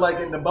guy at Bud Light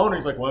getting the boner.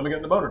 He's like, why am I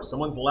getting the boner?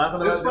 Someone's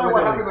laughing This is about probably what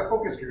dilly happened dilly. in the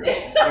focus group.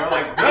 They were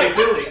like dilly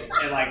dilly,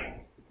 and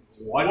like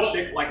one Well,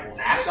 chick like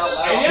laughed out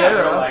loud. yeah, They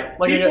were Sarah, like,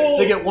 like people-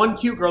 they get one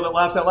cute girl that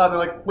laughs out loud. They're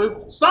like,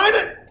 "Well, sign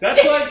it."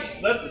 That's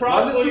 "Run the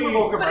probably. Super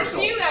Bowl But it's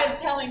commercial." you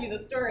guys telling me the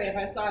story. If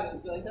I saw it, I'd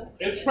just be like, that's.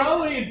 It's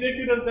probably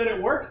indicative that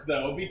it works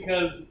though,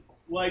 because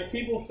like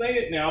people say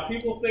it now.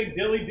 People say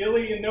dilly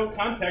dilly in no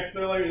context.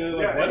 They're like, Yeah,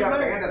 what they is got that?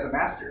 banned at the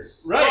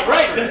Masters.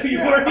 Right. You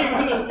Yeah. weren't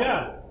even.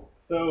 Yeah.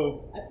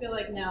 So I feel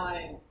like now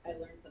I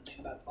learned something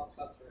about pop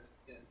culture.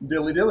 It's good.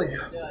 Dilly dilly.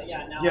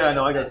 Yeah. Now. Yeah,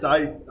 no, I guess It's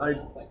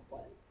like,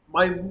 what?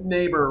 My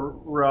neighbor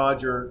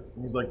Roger,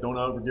 he's like, don't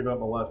ever give out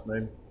my last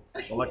name.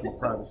 I like my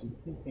privacy.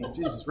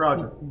 Jesus,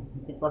 Roger,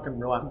 fucking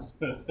relax.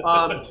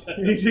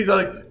 He's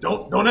like,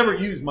 don't ever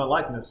use my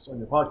likeness on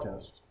your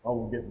podcast. I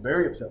will get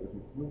very upset with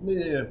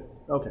you.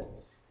 Yeah, okay.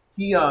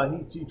 He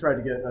tried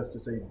to get us to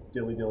say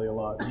dilly dilly a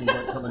lot. And he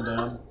wasn't coming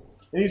down.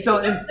 And he's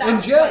telling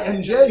and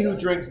Jay who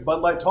drinks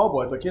Bud Light Tall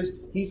Boys, like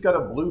he's got a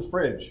blue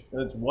fridge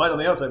and it's white on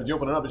the outside, but you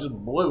open it up, it's just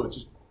blue. It's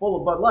just full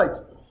of Bud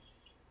Lights.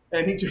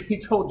 And he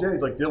told Jay,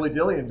 he's like, dilly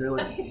dilly, and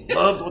Dilly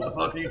loves, what the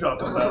fuck are you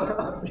talking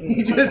about?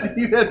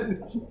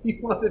 he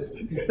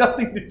wanted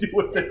nothing to do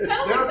with it. It's kind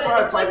of Zero like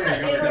part it's like fighting,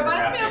 it you're gonna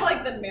reminds be me of happy.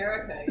 like the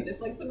America.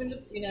 It's like someone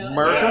just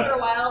America? after a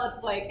while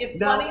it's like it's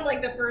Now- funny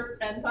like the first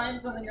 10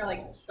 times and then you're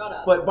like shut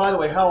up. But by the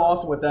way, how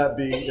awesome would that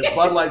be if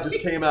Bud Light just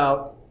came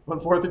out on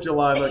 4th of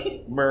July,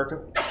 like,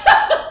 America?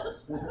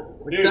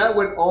 Like, Dude. that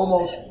would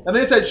almost, and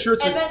they said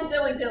shirts. and then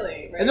dilly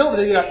dilly. Right? And no, but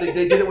they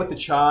did it with the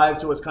chive,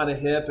 so it's kind of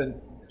hip,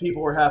 and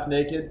people were half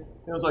naked.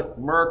 It was like,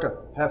 America,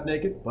 half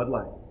naked, Bud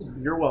Light.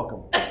 You're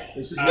welcome.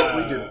 This is what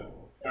we do.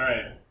 All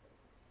right.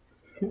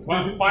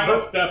 Final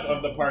step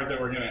of the part that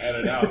we're gonna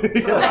edit out.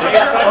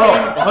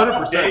 Oh,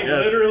 100%. They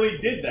Yes. literally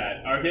did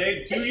that.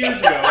 Okay, 2 years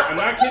ago. I'm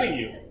not kidding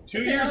you.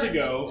 2 years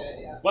ago,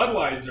 Yeah.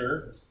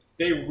 Budweiser,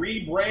 they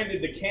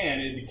rebranded the can.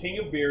 The King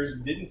of Beers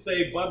didn't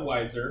say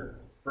Budweiser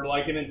for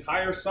like an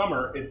entire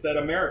summer. It said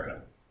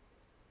America.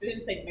 It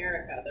didn't say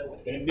America though.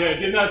 Yeah, it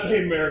did not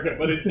say America,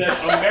 but it said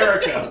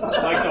America.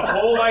 Like the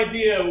whole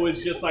idea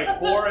was just like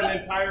for an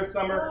entire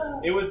summer.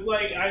 It was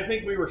like I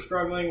think we were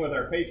struggling with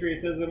our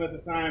patriotism at the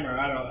time, or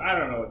I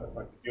don't know what the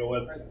fuck the deal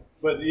was.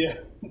 But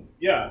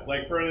yeah,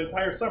 like for an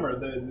entire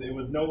summer, it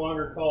was no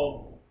longer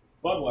called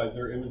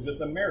Budweiser. It was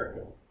just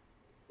America.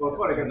 Well, it's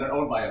funny because they're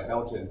owned by a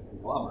Belgian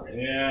conglomerate.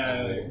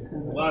 Yeah, a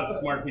lot of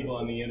smart people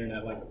on the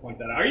internet like to point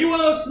that out. Are you one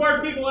of those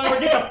smart people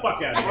ever? Get the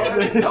fuck out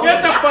of here.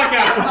 Get the fuck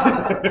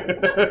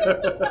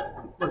out.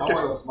 I'm one of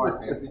those smart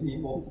fancy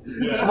people.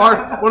 Yeah.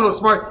 Smart, one of those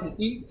smart.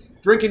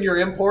 Drinking your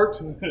import,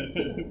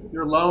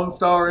 your Lone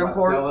Star My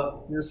import, Stella.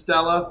 your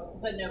Stella.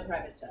 But no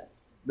private jet.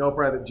 No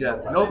private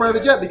jet. No No private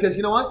private jet because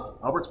you know what?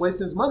 Albert's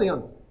wasting his money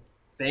on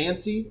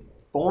fancy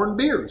foreign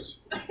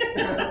beers.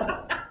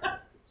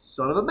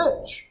 Son of a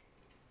bitch.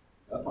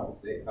 That's my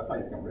mistake. That's how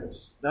you become rich.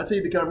 That's how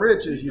you become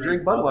rich is you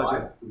drink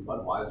Budweiser.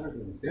 Budweisers,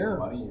 and you save Yeah.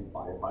 money and you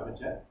buy a private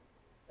jet.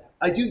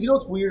 I do. You know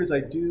what's weird is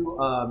I do.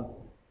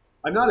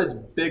 I'm not as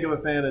big of a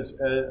fan as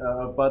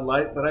of Bud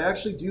Light, but I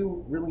actually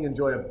do really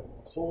enjoy a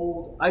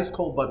ice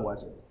cold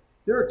Budweiser.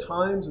 There are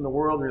times in the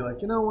world where you're like,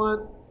 you know what?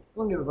 I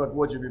don't give a fuck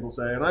what you people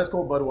say. An ice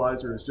cold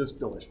Budweiser is just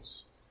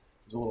delicious.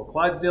 There's a little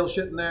Clydesdale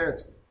shit in there.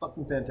 It's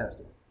fucking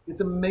fantastic. It's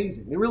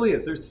amazing. It really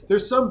is.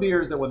 There's some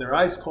beers that when they're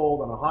ice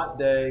cold on a hot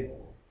day,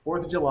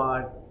 4th of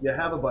July, you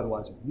have a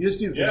Budweiser. You just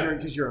do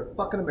because you're a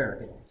fucking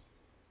American.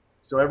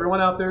 So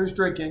everyone out there who's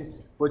drinking,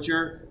 put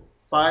your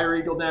Fire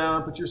Eagle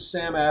down, put your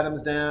Sam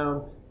Adams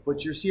down,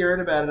 put your Sierra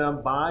Nevada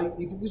down. Buy,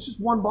 if it's just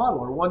one bottle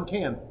or one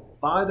can,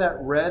 buy that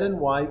red and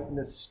white,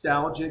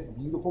 nostalgic,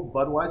 beautiful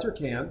Budweiser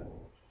can.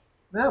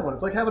 That one,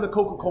 it's like having a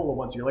Coca-Cola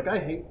once a year. Like, I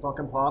hate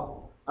fucking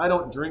pop. I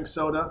don't drink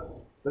soda.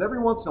 But every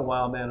once in a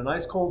while, man, an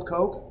ice cold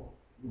Coke,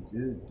 it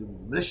is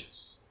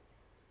delicious.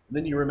 And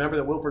then you remember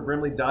that Wilford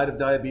Brimley died of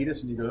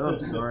diabetes, and you go, oh, I'm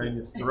sorry, and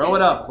you throw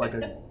it up like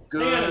a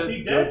is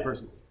he good dead?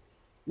 person.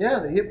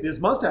 Yeah, his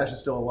mustache is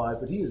still alive,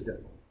 but he is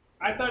dead.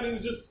 I thought he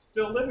was just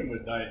still living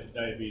with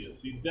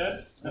diabetes. He's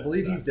dead? I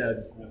believe he's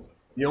dead. That's-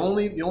 The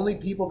only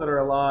people that are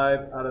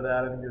alive out of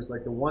that, I think there's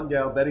like the one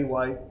gal, Betty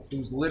White,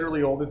 who's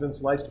literally older than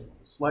sliced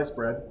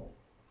bread.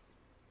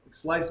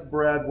 Sliced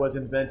bread was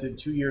invented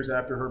 2 years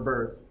after her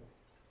birth.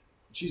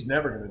 She's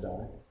never going to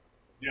die.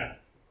 Yeah.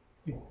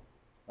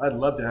 I'd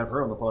love to have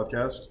her on the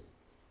podcast.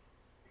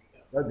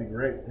 That'd be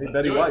great. Hey, Let's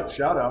Betty do it. White,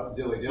 shout out.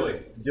 Dilly.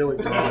 Dilly,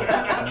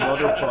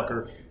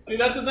 motherfucker. See,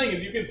 that's the thing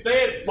is you can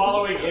say it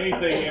following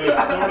anything and it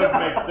sort of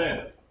makes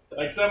sense.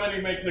 Like somebody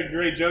makes a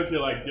great joke,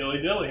 you're like, dilly,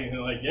 and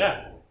you're like,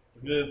 yeah.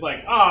 It's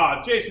like,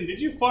 Jason,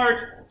 did you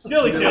fart?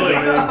 Dilly.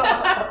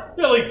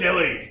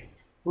 Dilly.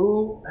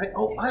 Who? Hey,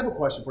 I have a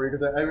question for you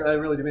because I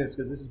really do mean this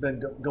because this has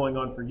been going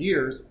on for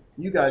years.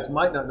 You guys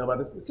might not know about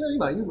this. Sarah, you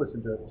might. You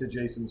listen to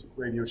Jason's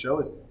radio show.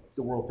 He's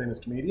a world famous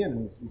comedian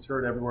and he's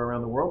heard everywhere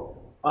around the world.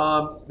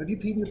 Have you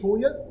peed in your pool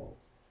yet?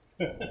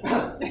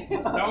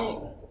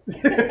 Don't.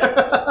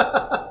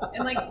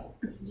 And like,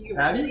 do you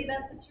Have you? remedy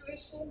that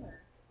situation?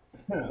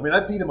 Or? I mean, I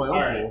peed in my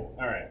own pool.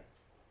 All right.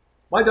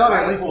 My daughter, I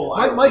at have a least, pool.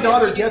 my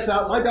daughter Yes. gets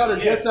out. My daughter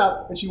gets Yes.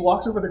 out and she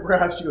walks over the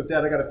grass. She goes,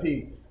 "Dad, I gotta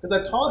pee." Because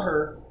I've taught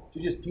her to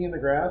just pee in the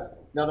grass.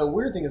 Now the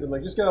weird thing is, I'm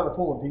like, just get out of the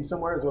pool and pee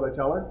somewhere. Is what I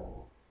tell her.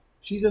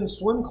 She's in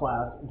swim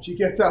class and she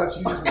gets out.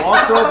 She just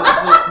walks over and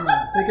she's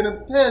like, taking a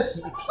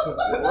piss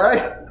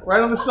right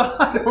on the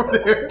side over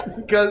there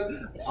because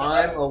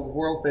I'm a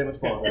world famous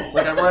father.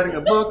 Like I'm writing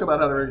a book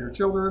about how to raise your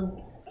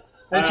children.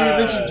 And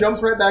then she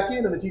jumps right back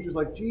in, and the teacher's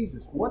like,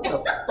 "Jesus, what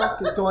the fuck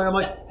is going on?" I'm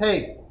like,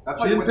 "Hey, That's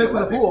she how you didn't win piss in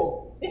the Olympics.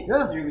 pool."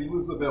 Yeah, You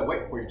lose a bit of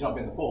weight before you jump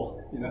in the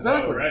pool. You know?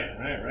 Exactly. Oh,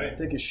 right.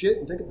 take a shit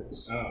and take a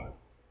piss.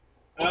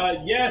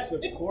 Yes,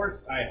 of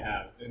course I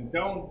have. And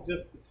don't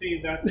just see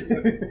that's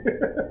what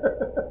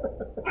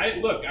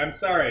look, I'm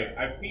sorry.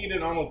 I've peed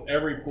in almost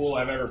every pool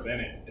I've ever been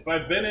in. If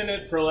I've been in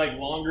it for like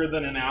longer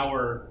than an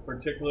hour,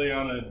 particularly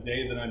on a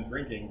day that I'm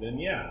drinking, then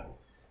yeah.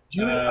 Do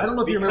you, I don't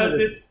know if you remember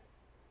this.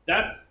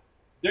 Because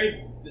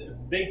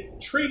they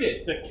treat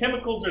it. The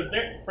chemicals are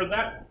there for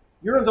that.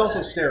 Urine's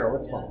also sterile.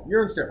 It's fine.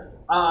 Urine's sterile.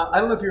 I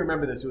don't know if you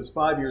remember this. It was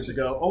 5 years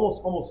ago,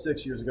 almost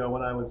 6 years ago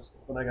when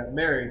I got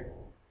married.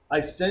 I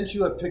sent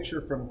you a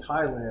picture from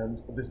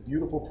Thailand of this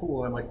beautiful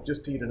pool, and I'm like,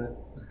 just peed in it.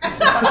 You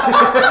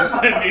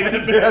sent me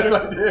that picture. Yes,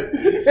 I did.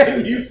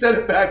 And you sent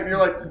it back, and you're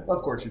like,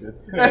 of course you did.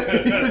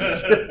 It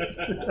was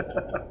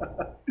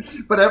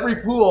just- But every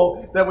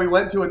pool that we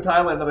went to in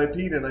Thailand that I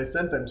peed in, I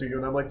sent them to you,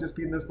 and I'm like, just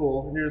pee in this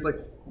pool. And you're just like,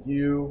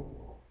 you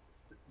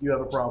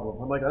have a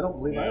problem. I'm like, I don't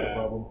believe I have a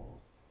problem.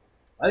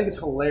 I think it's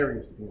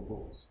hilarious to pee in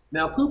pools.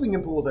 Now, pooping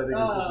in pools, I think is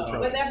But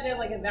atrocious. they have to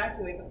like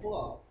evacuate the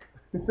pool.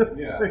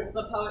 Yeah. It's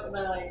a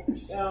they're like,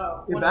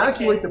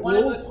 Evacuate the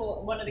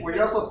pool. One of the Well, kids.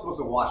 you're also supposed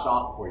to wash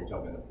off before you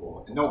jump in the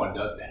pool, and no one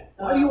does that.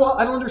 Why do you?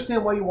 I don't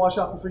understand why you wash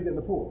off before you get in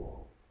the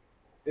pool.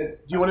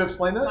 It's Do you want to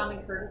explain that? common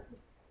courtesy.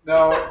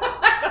 no.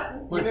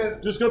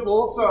 Just go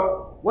through.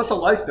 So Wet the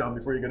lice down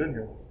before you get in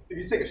here. if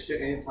you take a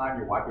shit anytime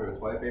you wipe it with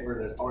toilet paper,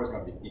 there's always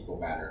going to be fecal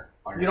matter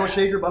on your You don't ass.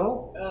 shave your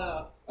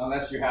butthole?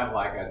 Unless you have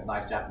like a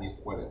nice Japanese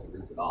toilet to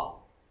rinse it off.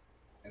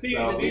 And See,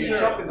 so when these you are-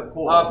 jump in the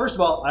pool. First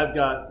of all, I've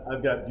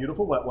got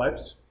beautiful wet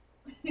wipes.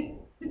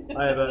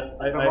 I have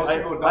most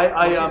people don't.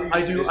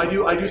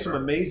 I do some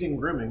amazing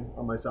grooming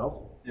on myself,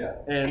 yeah.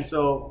 and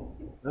so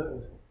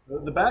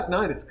the back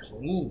nine is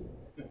clean.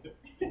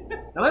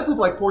 And I poop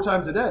like 4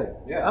 times a day.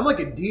 Yeah. I'm like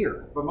a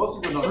deer. But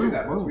most people don't do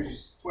that. Most people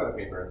use toilet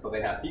paper, and so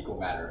they have fecal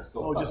matter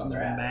still stuck just on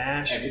their ass.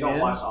 mashed And if you don't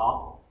in? wash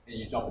off, and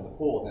you jump in the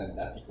pool, then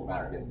that fecal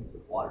matter gets into the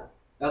water.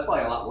 That's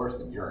probably a lot worse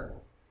than urine.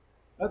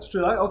 That's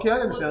true. Okay, I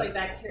Well, it's understand. like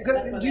bacteria. Okay,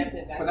 That's why do they you- have to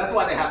evacuate. But that's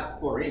why they have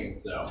chlorine.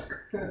 So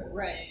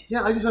Right.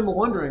 Yeah, I'm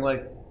wondering,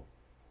 like,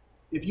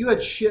 if you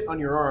had shit on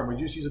your arm, would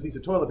you just use a piece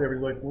of toilet paper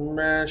and like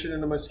mash it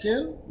into my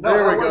skin?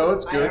 There we go.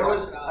 It's good.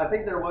 I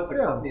think there was a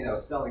Yeah. company that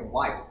was selling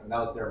wipes, and that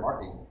was their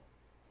marketing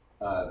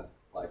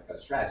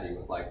strategy.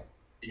 Was like,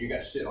 if you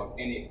got shit on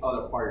any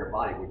other part of your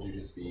body, would you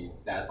just be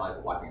satisfied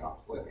with wiping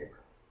off toilet paper?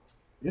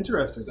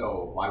 Interesting.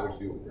 So why would you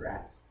do it with your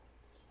ass?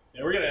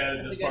 Yeah, we're gonna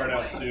edit That's this a good part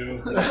out point.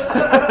 too.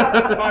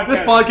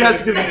 This podcast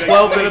is gonna be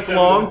 12 minutes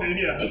long.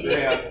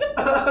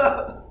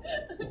 Yeah.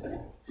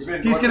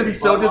 He's gonna be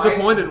so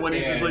disappointed when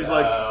he's and,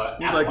 like,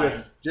 ass this.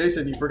 wipes.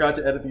 Jason, you forgot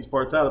to edit these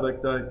parts out.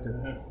 Like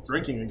the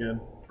drinking again.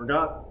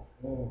 Forgot.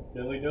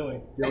 Dilly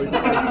dilly. Dilly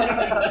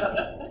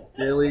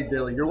dilly.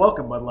 Dilly. You're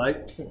welcome, Bud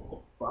Light.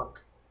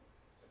 Fuck.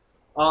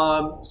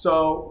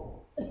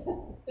 So,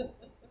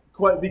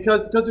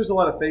 because there's a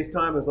lot of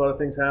FaceTime, there's a lot of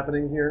things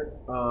happening here.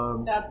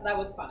 That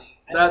was funny.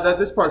 That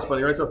this part's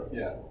funny, right? So,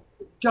 Yeah.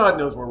 God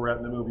knows where we're at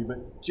in the movie,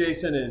 but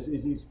Jason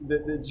he's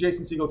the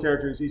Jason Segel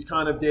character he's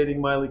kind of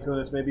dating Miley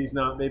Kunis. Maybe he's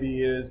not.Maybe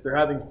he is. They're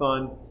having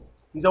fun.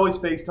 He's always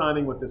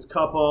FaceTiming with this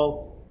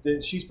couple.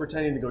 That she's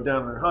pretending to go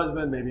down on her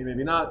husband.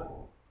 Maybe not.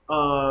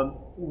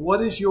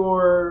 What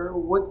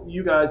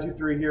you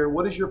three here?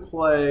 What is your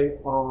play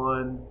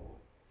on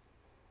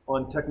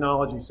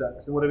technology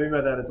sex? And what I mean by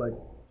that is like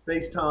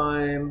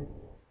FaceTime,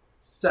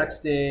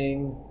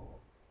 sexting.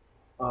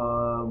 I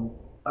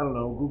don't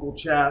know, Google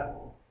Chat.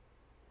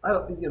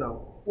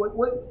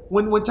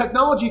 When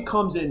technology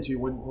comes into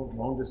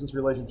long distance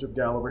relationship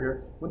gal over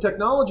here, when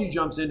technology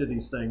jumps into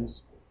these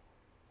things,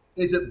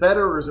 is it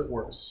better or is it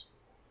worse?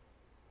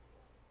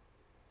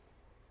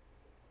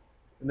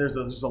 And there's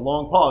just a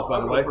long pause, by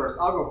the way.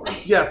 I'll go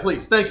first. Yeah,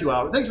 please. Thank you,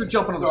 Albert. Thanks for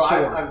jumping on So the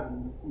sword. I've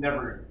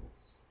never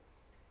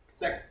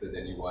sexted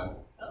anyone.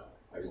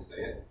 I just say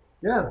it.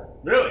 Yeah.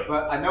 Really?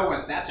 But I know when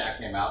Snapchat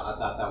came out, I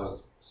thought that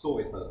was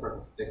solely for the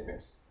purpose of dick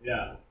pics.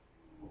 Yeah.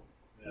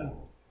 Yeah.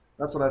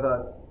 That's what I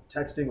thought.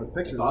 Texting with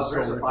pictures. So I was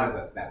very so surprised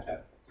ridiculous. that Snapchat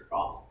took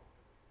off.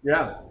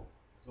 Yeah.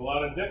 There's a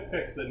lot of dick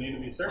pics that need to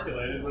be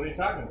circulated. What are you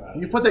talking about?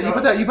 You put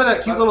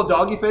that cute little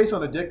doggy face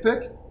on a dick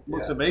pic.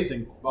 Looks Yeah.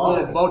 amazing. Well,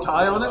 little bow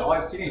tie on it. All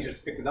these teenagers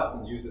picked it up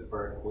and used it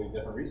for a completely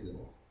different reason.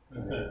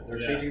 They're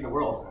Yeah. changing the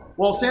world.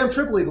 Well, Sam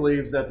Tripoli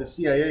believes that the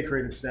CIA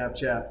created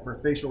Snapchat for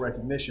facial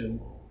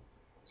recognition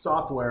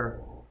software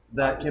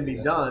that can be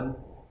done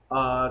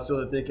so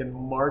that they can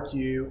mark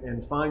you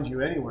and find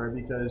you anywhere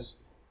because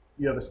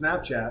you have a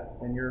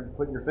Snapchat and you're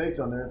putting your face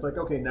on there. It's like,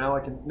 okay,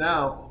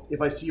 now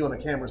if I see you on a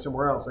camera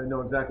somewhere else, I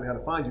know exactly how to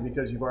find you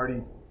because you've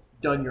already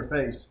done your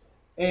face.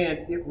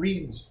 And it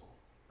reads,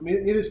 I mean,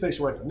 it is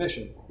facial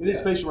recognition. It is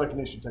facial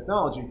recognition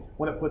technology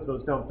when it puts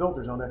those dumb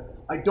filters on there.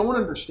 I don't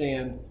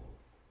understand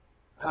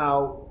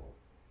how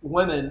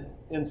women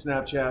in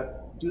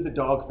Snapchat do the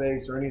dog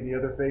face or any of the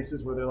other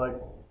faces where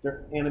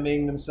they're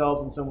animating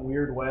themselves in some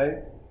weird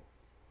way.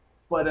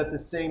 But at the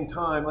same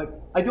time, like,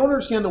 I don't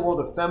understand the world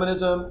of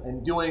feminism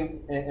and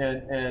doing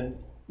and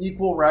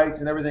equal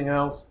rights and everything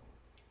else.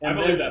 I And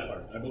believe then- that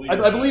part.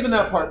 I believe in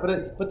that part,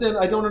 but then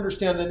I don't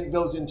understand. Then it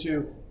goes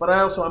into, but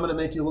I'm going to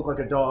make you look like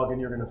a dog, and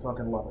you're going to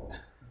fucking love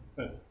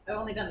it. I've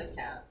only done the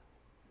cat.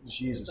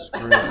 Jesus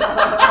Christ!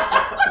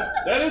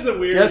 That is a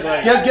weird.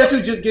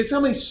 Guess how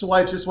many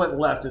swipes just went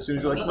left as soon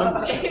as you're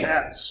like,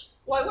 cats.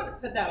 Well, I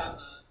wouldn't put that on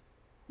the.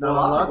 Well, a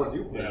Not lot of unlocked?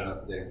 people do put it Yeah.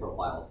 up their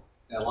profiles.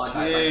 And a lot of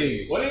guys actually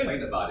Jeez. What is-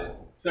 complain about it.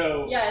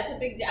 So Yeah, it's a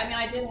big deal. I mean,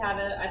 I did have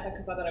it.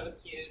 Because I thought I was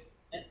cute,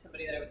 and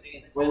somebody that I was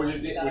dating at the What time would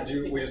you do? thought I Would was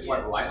you super just cute.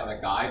 swipe right on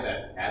a guy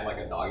that had like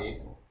a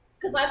doggy?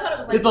 Because I thought it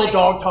was like His little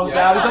dog tongues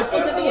Yeah. out. He's like, in the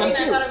 "Hey, beginning, I'm I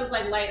cute." thought it was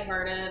like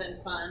lighthearted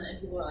and fun, and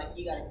people were like,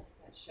 "You gotta take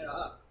that shit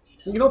up."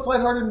 You know what's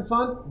lighthearted and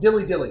fun?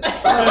 Dilly dilly.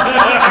 Just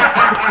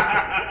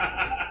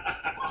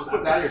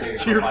put that in your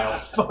dating You're profile.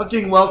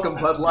 fucking welcome,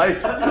 Bud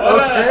Light.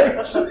 Okay.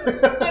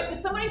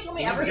 Like, somebody told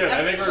me This is every good. I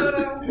every think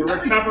photo. we're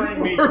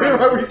recovering me We're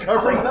from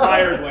recovering now.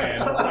 fired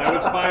land. I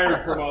was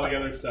fired from all the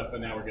other stuff,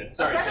 but now we're good. A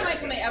Sorry. friend of mine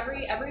told me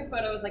every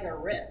photo is like a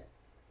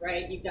wrist,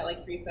 right? You've got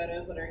like 3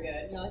 photos that are good.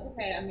 And you're like,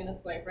 okay, I'm gonna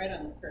swipe right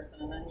on this person,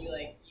 and then you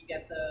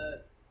get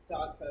the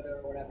dog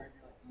photo or whatever, and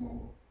you're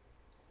like,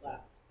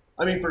 left.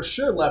 I mean, for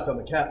sure, left on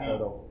the cat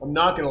photo. I'm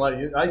not gonna lie to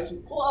you. I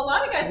see. Well, a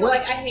lot of guys are What?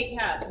 like, I hate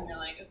cats, and you're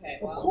like, okay,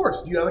 well, Of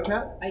course. Do you have a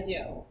cat? I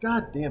do.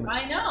 God damn it.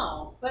 I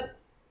know, but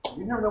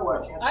You never know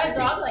what a cat's I have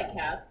thinking. dog like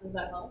cats. Does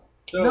that help?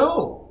 So,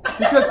 No,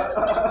 because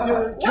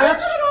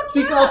cats. is it about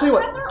I'll tell you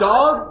cats? what. Cats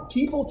are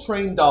People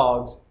train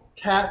dogs.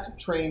 Cats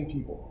train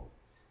people.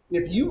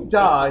 If you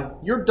die,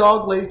 your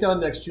dog lays down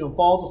next to you and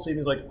falls asleep.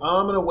 He's like,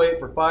 I'm gonna wait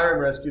for fire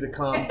and rescue to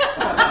come, and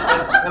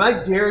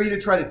I dare you to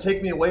try to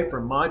take me away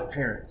from my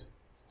parent.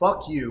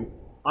 Fuck you.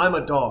 I'm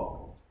a dog.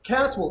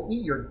 Cats will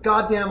eat your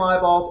goddamn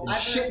eyeballs and I've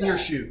shit heard in your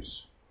that.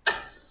 shoes.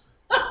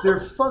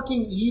 They're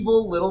fucking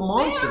evil little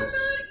monsters.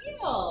 They are not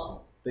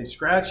evil. They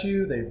scratch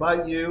you, they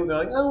bite you. They're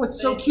like, oh, it's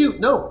so They- cute.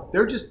 No,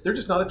 they're just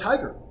not a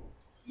tiger.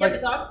 Yeah, Like-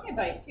 but dogs can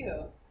bite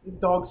too.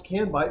 Dogs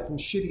can bite from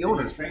shitty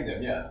owners. You trained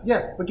them, yeah.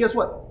 Yeah, but guess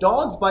what?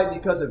 Dogs bite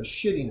because of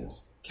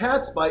shittiness.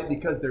 Cats bite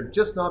because they're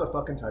just not a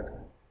fucking tiger.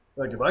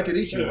 Like, if I could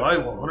eat you, I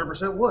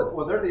 100% would.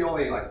 Well, they're the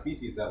only like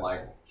species that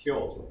like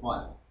kills for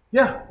fun.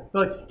 Yeah.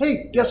 They're like,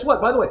 hey, guess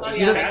what? By the way, Oh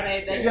you know,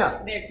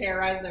 yeah, they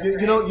terrorize their prey.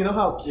 you know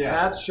how Yeah.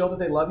 cats show that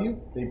they love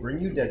you? They bring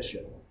you dead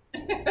shit.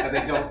 And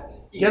they don't.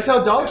 eat. Guess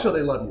how dogs show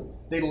they love you?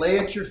 They lay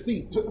at your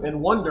feet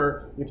and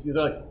wonder if they're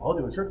like, I'll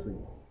do a trick for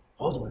you.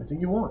 I'll do anything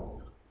you want.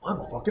 I'm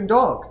a fucking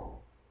dog.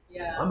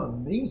 Yeah. I'm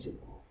amazing.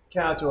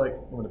 Cats are like,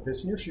 I'm going to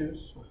piss in your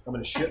shoes. I'm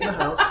going to shit in the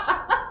house.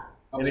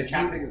 Oh, And the if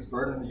cat you- thing is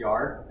bird in the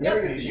yard. Yeah.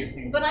 Bring it to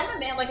you. But I'm a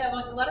man. Like I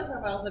want a lot of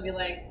profiles that be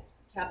like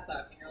cat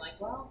suck, and you're like,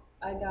 well,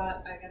 I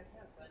got cats.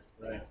 So I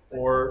just Right.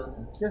 spend Or, on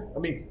them. yeah, I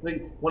mean,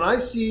 like, when I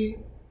see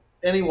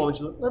any woman,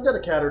 she's like, I've got a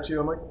cat or two.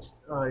 I'm like,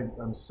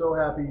 I'm so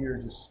happy you're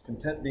just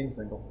content being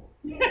single.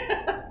 I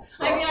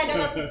mean, I know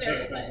that's a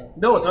stereotype.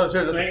 No, it's not a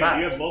stereotype. That's a So, fact.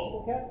 you have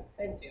multiple cats?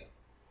 I do.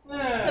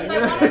 Yeah. Because I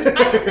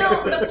want to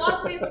know the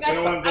philosophy is like You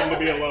don't want them to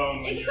be wasn't-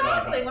 alone. when you're not-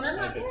 Exactly, when I'm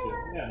I not get you.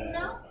 there, Yeah, you no,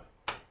 know? that's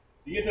fine.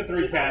 You get to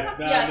 3 People cats, come-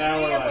 now, yeah, now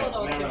 3 we're is a like,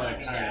 little now too we're much,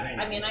 like, all yeah. right, hang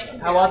I on mean, a I second. can-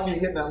 How often are you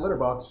hitting that litter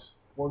box?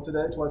 Once a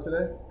day? Twice a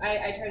day?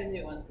 I try to do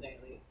it once a day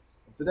at least.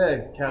 Once a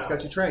day. Cat's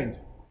got you trained.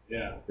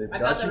 Yeah. They've I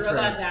got got the you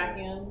robot trained.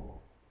 vacuum.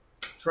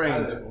 I had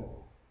Trained. a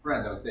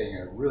friend that was dating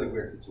a really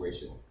weird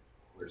situation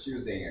where she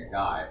was dating a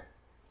guy.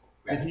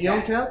 who had Did he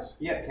own cats?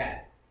 He had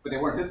cats, but they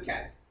weren't his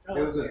cats. Oh,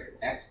 it was that's his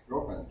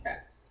ex-girlfriend's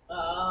cats.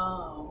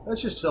 Oh.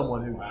 That's just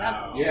someone who. Wow.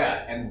 That's- Yeah,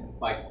 and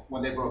like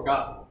when they broke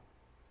up,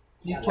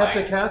 He Yeah, kept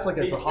the like- cats like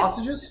as the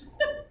hostages?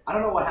 I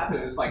don't know what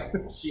happened. It's like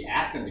she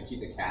asked him to keep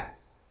the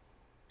cats,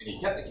 and he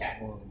kept the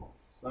cats.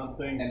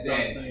 Something, And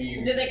something. then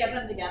he, Did they get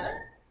them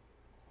together?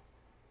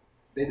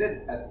 they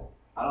did.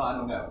 I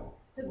don't know.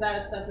 Because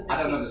that's a big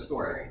I don't know piece the of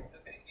story.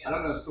 Okay. I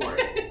don't know the story,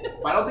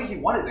 but I don't think he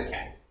wanted the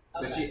cats.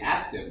 But Okay. she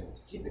asked him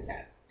to keep the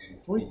cats, and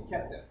We- he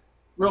kept them.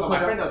 Real so quick.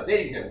 my friend that was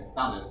dating him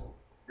found it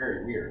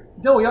very weird.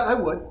 No, yeah, I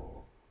would.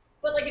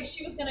 But like, if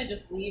she was gonna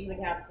just leave the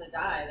cats to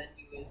die, then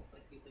he was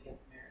like he's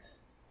against Samaritan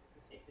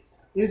to take the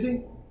cats. Is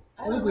he?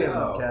 I think we have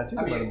enough No. cats. You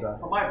I can let mean, them die.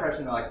 from my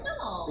impression, like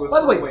No. it was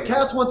By the way, way-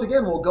 cats once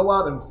again will go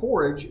out and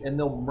forage and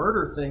they'll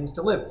murder things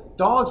to live.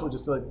 Dogs will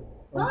just be like,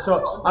 Dogs will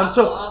dogs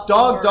also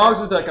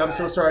will be like, murder. I'm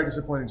so sorry I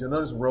disappointed you, and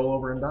they'll just roll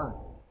over and die.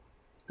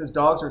 Because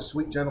dogs are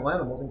sweet, gentle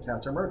animals, and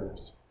cats are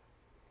murderers.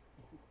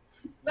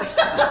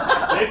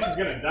 Jason's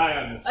gonna die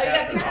on this. Oh,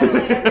 yeah, Cats are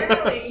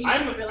apparently you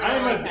I'm, just really I'm,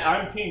 don't like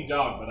I'm cats. team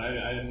dog, but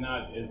I'm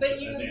not as.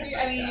 But you, as I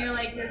anti-cat mean, you're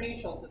like as you're that.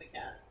 neutral to the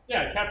cat.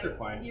 Yeah, cats are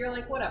fine. You're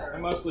like whatever.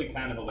 I'm mostly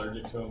kind of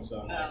allergic to them,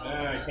 so I'm like,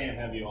 Oh. I can't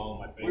have you all in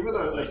my face. even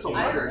though Like, they're so you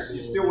know, murderous,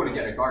 you still want to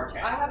get a guard I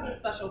cat. have a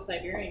special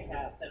Siberian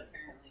cat that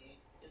apparently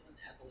isn't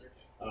as allergic.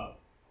 Oh.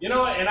 You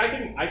know what? And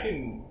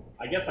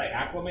I guess I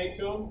acclimate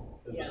to them.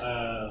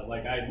 Yeah.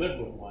 Like I lived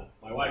with one.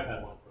 My wife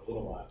had one for a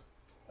little while.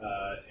 For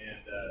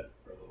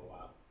a little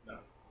while. No,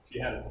 she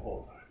had it the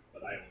whole time,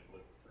 but I only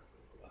lived with her for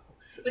a little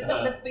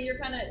while. But but you're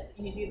kind of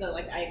you do the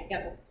like I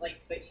get this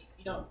like but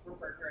you don't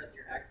refer to her as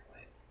your ex-wife.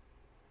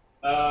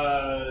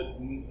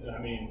 I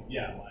mean,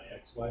 yeah, my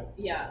ex-wife.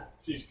 Yeah.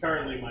 She's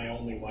currently my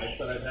only wife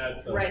that I've had.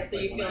 So Right. So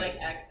you when feel I- like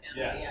ex and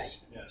Yeah. yeah, you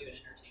can Yeah. just do it I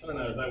interchangeably. don't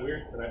know. Is that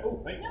weird?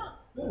 Oh, thank you. No.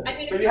 I mean, But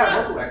if you you're have on-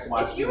 multiple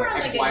ex-wives. if You you were have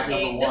on like a ex-wife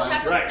date, number this one,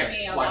 happens right, to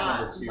me a ex-wife lot.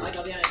 number two. Like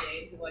I'll be on a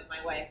date with like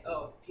my wife.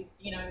 Oh, excuse,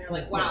 you know, and you're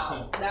like,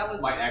 wow, that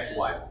was My recent.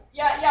 ex-wife.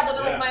 Yeah, they'll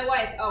be Yeah. like my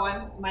wife. Oh,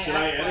 I'm my Should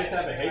I ex-wife. edit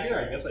that And you're behavior?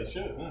 like- I guess I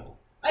should. Huh?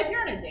 If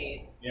you're on a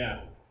date,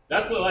 Yeah,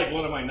 that's like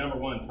one of my number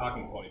one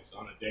talking points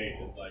on a date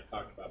is like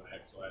talking about my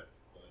ex-wife.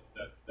 So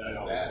that That's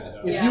always bad, comes that's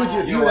up. If Yeah. you would, You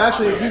if you don't would want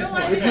actually, to if I you, don't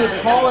want to do if you would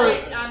that. call her,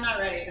 Like, I'm not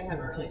ready to have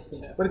a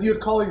relationship. but if you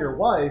would call her your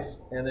wife,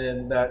 and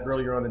then that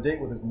girl you're on a date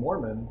with is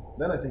Mormon,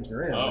 then I think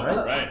you're in, Oh,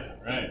 right?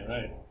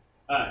 right.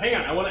 Hang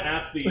on, I want to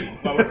ask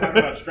while we're talking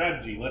about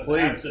strategy, let's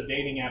Please. ask the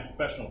dating app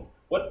professionals.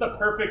 What's the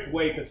perfect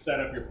way to set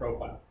up your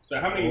profile? So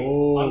how many,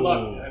 Oh.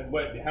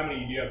 how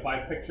many, do you have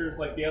 5 pictures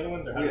like the other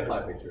ones? Or how We have does it-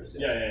 5 pictures.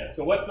 Yeah.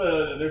 So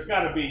there's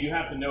got to be, you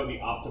have to know the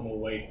optimal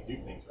way to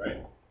do things,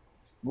 right?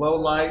 Low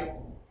light,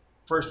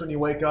 first when you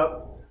wake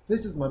up.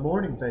 This is my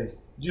morning face.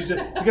 You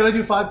gotta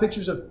do 5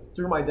 pictures of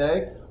through my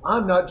day.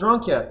 I'm not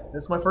drunk yet.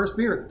 It's my first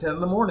beer. It's 10 in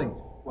the morning.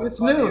 What's It's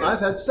funny noon. is- I've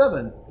had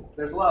 7.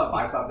 There's a lot of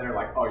advice out there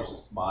like, oh, you should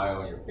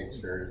smile in your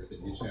pictures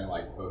and you shouldn't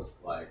like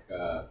post like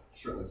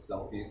shirtless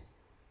selfies.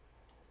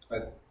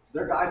 But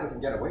there are guys that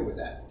can get away with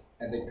that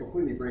and they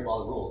completely break all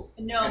the rules.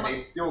 No, and my- they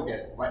still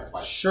get right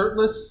swipes.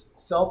 Shirtless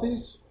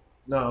selfies?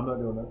 No, I'm not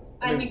doing that.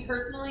 I mean,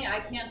 personally, I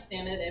can't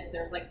stand it if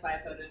there's like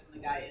 5 photos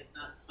and the guy is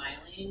not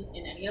smiling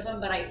in any of them.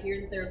 But I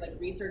hear that there's like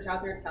research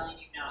out there telling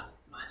you not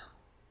to smile.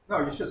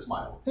 No, you should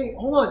smile. Hey,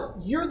 hold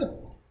on. You're the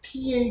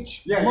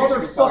PH Yeah, you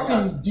should be telling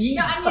us. motherfucking D.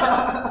 Yeah, I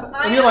mean,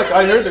 And you're like,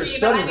 I heard there's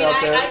but I studies mean,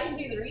 out there. I can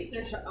do the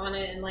research on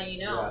it and let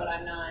you know, Yeah. but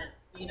I'm not,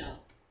 you know,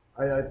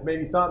 I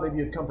maybe thought maybe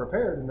you'd come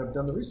prepared and have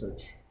done the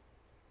research.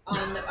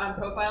 on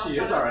profiles. She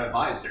is our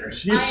advisor.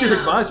 She's I your know.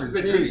 advisor. She's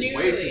been Jeez. drinking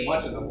way too Nudity.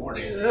 much in the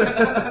mornings.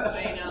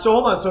 I know. So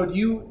hold on. So do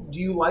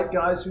you like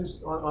guys who's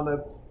on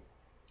the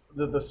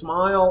the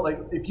smile. Like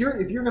if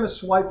you're gonna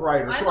swipe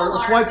right I'm or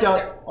alarmed swipe if down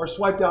they're- or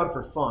swipe down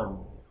for fun,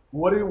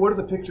 what are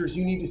the pictures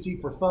you need to see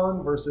for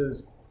fun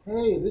versus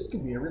hey, this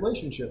could be a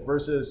relationship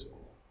versus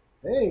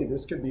hey,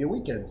 this could be a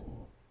weekend.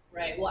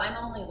 Right. Well, I'm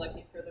only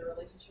looking for the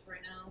relationship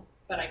right now,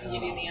 but I can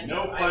give you the answer.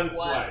 No if I fun was.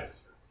 swipes.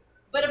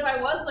 But if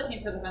I was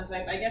looking for the fun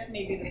swipe, I guess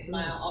maybe the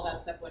smile, all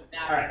that stuff wouldn't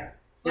matter. All right.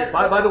 But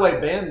By the way,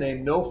 band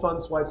name, no fun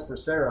swipes for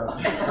Sarah.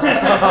 100%.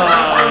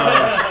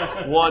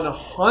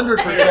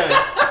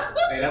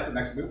 Hey, that's the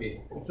next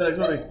movie. It's the next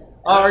movie.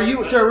 Are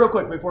you, Sarah, real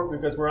quick,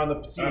 because we're on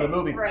the scene of the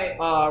movie. Right.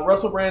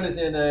 Russell Brand is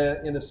in a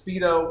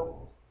Speedo.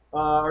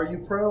 Are you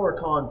pro or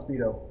con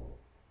Speedo?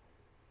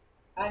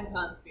 I'm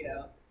con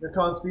Speedo. You're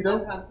con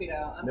Speedo? I'm con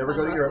Speedo. I'm Never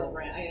con go to Russell Europe.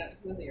 Brand.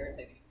 He was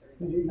irritating.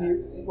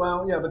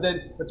 Well, yeah, but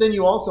then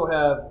you also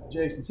have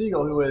Jason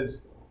Segel, who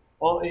is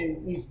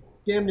he's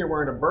damn near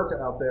wearing a burqa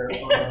out there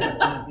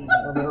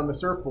on the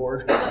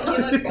surfboard. He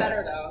looks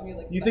better though.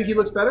 You think he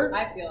looks better?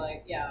 I feel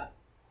like, yeah,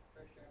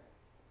 for sure.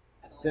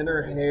 I don't like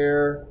Thinner this.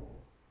 hair.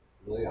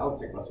 Really, I would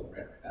take Russell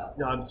Brand right now.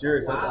 No, I'm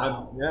serious.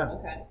 Wow. Yeah.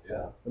 Okay.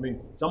 Yeah. I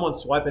mean,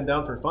 someone's swiping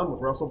down for fun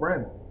with Russell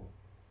Brand.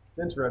 It's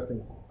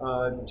interesting.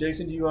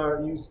 Jason, do you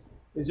use?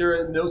 Is there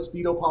a no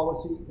Speedo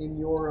policy in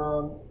your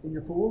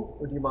pool,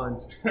 or do you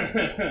mind?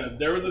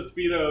 There was a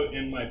Speedo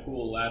in my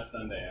pool last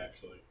Sunday,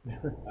 actually.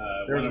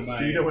 There was a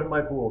Speedo in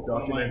my pool.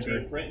 One of my Documentary.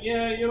 good friends.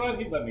 Yeah, you know what?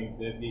 He let me.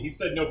 He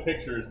said no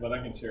pictures, but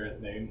I can share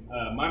his name.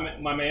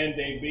 My man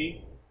Dave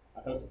B. I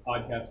host a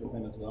podcast with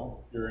him as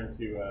well. If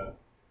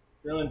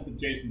you're into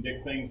Jason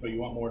Dick things, but you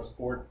want more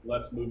sports,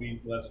 less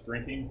movies, less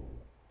drinking.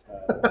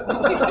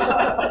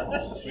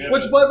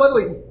 Which, by the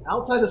way,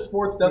 outside of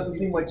sports doesn't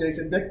seem like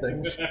Jason Dick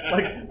things.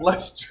 Like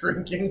less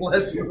drinking,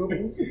 less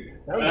movies.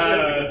 That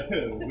was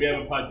great. We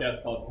have a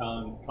podcast called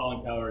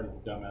Colin Cowherd is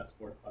a dumbass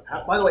sports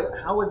podcast. By the way,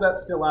 how is that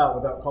still out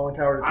without Colin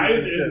Cowherd to cease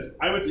and desist?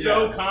 I was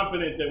so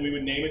confident that we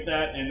would name it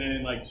that, and then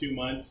in like 2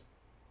 months,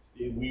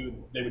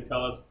 they would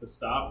tell us to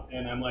stop,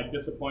 and I'm like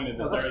disappointed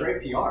that No, that's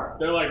great PR.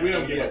 they're like, we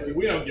don't give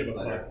a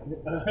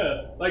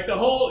fuck. Like the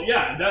whole,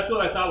 that's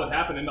what I thought would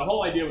happen, and the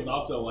whole idea was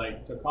also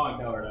like, so Colin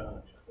Cowherd, I don't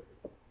know, he's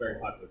a very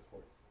popular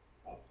sports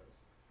talk person,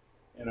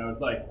 and I was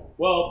like,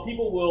 well,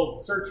 people will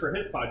search for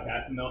his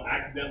podcast and they'll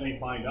accidentally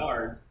find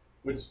ours,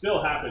 which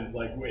still happens.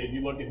 Like if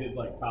you look at his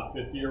like top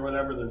 50 or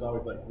whatever, there's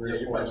always like 3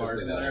 or 4 of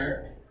ours in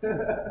there.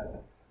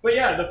 But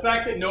yeah, the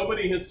fact that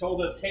nobody has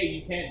told us, hey,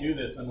 you can't do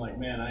this, I'm like,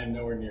 man, I am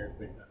nowhere near as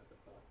big time as I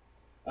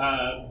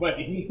thought. But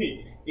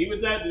he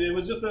was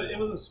it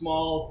was a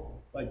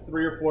small, like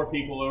 3 or 4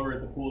 people over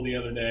at the pool the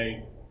other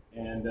day,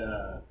 and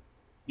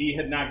he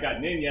had not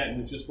gotten in yet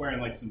and was just wearing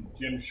like some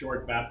gym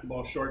short,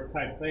 basketball short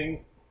type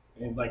things.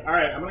 And he's like, all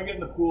right, I'm going to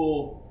get in the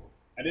pool.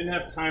 I didn't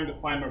have time to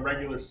find my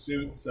regular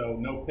suit, so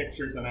no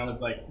pictures. And I was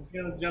like, he's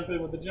going to jump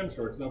in with the gym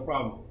shorts, no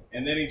problem.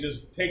 And then he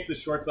just takes his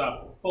shorts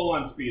off, full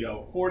on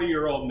Speedo,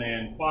 40-year-old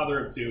man,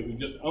 father of 2, who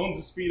just owns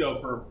a Speedo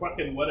for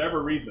fucking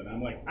whatever reason.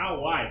 I'm like, how,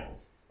 why?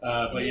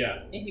 But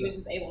yeah. And he was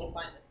just able to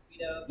find the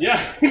Speedo.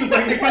 Yeah, he was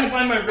like, I couldn't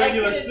find my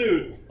regular couldn't-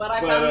 suit. But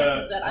I found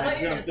this instead. I I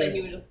thought you were going to jumped say in.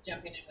 he was just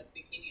jumping in with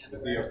bikini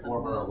Is he underwear. a or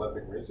former something.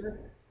 Olympic racer?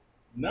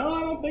 No, I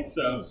don't think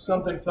so.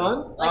 Something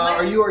fun? Like my-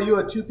 Are you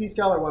a 2-piece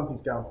gal or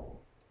 1-piece gal?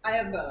 I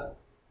have both.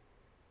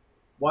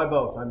 Why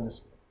both? I'm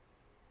just.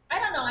 I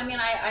don't know. I mean,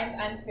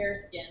 I'm fair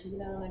skinned, you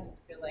know, and I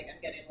just feel like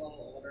I'm getting a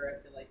little older.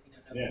 I feel like, you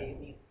know, nobody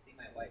needs to see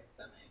my white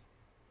stomach.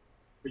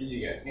 But you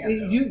get a tan. Do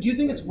though. you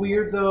think it's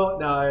weird though?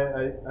 No,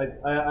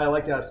 I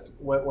like to ask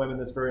women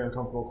this very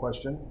uncomfortable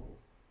question.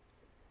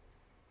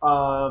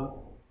 I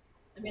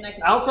mean, I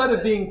can Outside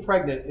of being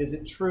pregnant, is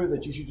it true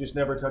that you should just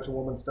never touch a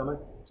woman's stomach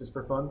just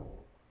for fun?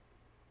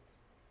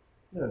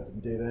 Yeah, that's some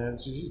data.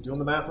 She's doing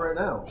the math right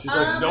now. She's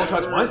like, don't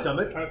touch my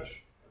stomach.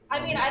 Touch. I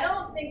mean, I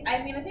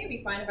think it'd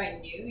be fine if I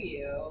knew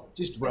you.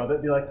 Just rub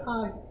it. Be like,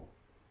 hi.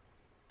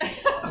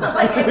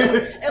 Like,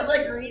 as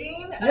like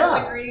greeting? Yeah,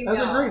 As a greeting? as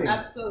a No, greeting.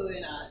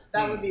 absolutely not.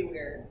 That would be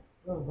weird.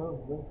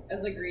 Oh,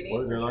 As a greeting,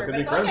 Well, you're for not sure. gonna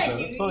be But if, like, friends I then,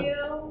 knew it's fine.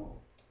 you,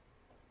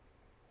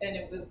 and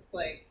it was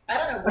like, I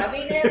don't know,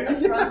 rubbing it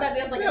in the front,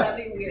 that'd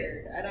be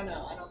weird. I don't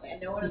know.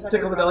 No one has Just ever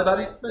tickle the belly rubbed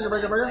button. my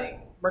stomach,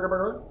 like,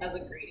 Burger. as a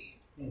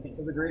greeting.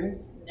 As a greeting?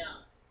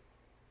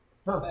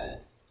 No. Huh.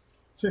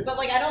 But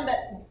like, I don't,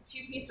 that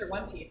 2-piece or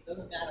 1-piece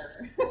doesn't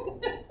matter.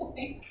 It's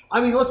like,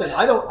 I mean, listen,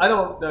 I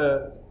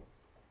don't.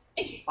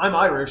 I'm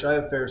Irish. I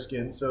have fair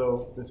skin,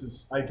 so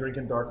I drink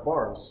in dark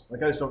bars.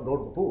 Like I just don't go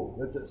to the pool.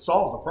 It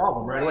solves the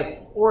problem right away.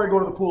 Right. Or I go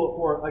to the pool at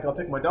 4. Like I'll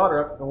pick my daughter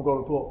up and we'll go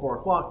to the pool at 4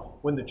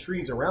 o'clock when the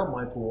trees around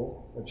my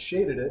pool have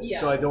shaded it, Yeah.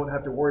 so I don't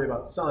have to worry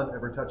about sun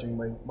ever touching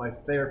my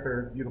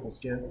fair, beautiful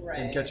skin and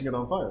Right. catching it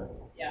on fire.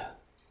 yeah.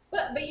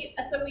 But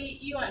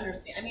you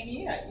understand. I mean,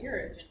 you're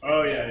a ginger.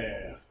 Oh, too.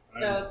 yeah.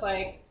 So it's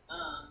like,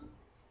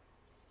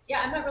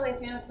 yeah, I'm not really a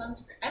fan of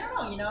sunscreen. I don't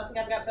know, you know, it's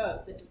like I've got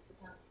both. It just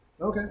depends.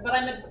 Okay. But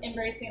I'm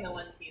embracing the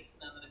 1-piece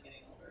now that I'm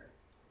getting older.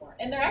 More.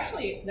 And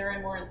they're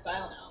more in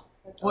style now.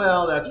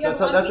 Well, that's You have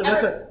a one piece-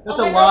 that's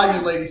oh, a my lie God,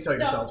 you ladies tell no,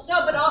 yourselves.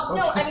 No, but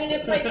no, Okay. I mean,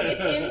 it's like, it's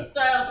in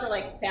style for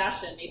like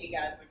fashion. Maybe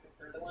guys would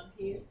prefer the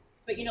 1-piece.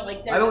 But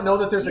like I don't know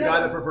that there's a guy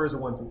that that prefers a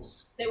one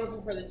piece. they would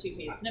prefer the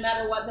 2-piece, no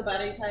matter what the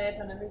body type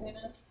and everything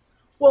is.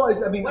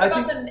 Well, I mean, What I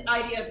about think. the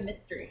idea of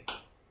mystery?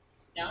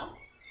 No.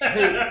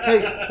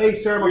 Hey,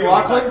 Sarah We don't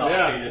McLaughlin.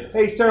 complicate it.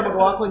 Hey, Sarah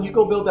McLaughlin, you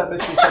go build that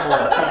mystery somewhere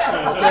else.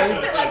 I Okay.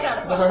 actually like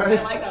that song. All right.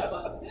 I like that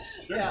song.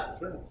 Sure, Yeah.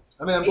 sure.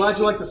 I mean, I'm glad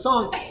you like the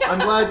song. I'm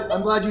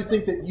glad you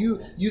think that you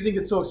think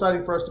it's so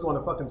exciting for us to go on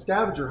a fucking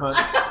scavenger hunt.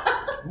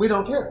 We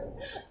don't care.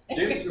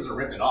 Jesus is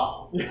ripping it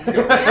off. Yeah, Right,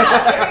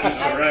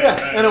 Yeah,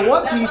 right, and a right.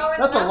 one That's piece, always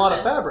that's a an lot of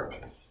option.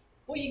 fabric.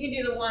 Well, you can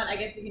do the one. I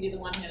guess you can do the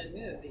one-handed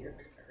move that you were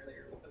talking about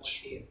earlier with the one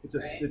piece.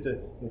 It's right?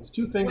 it's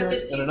two With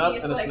fingers the and an up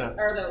two-piece, and a like, snap.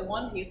 or the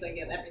one piece, like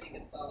everything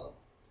gets all,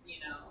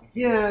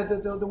 Yeah,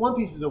 the one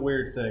piece is a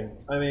weird thing.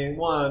 I mean,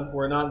 one,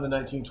 we're not in the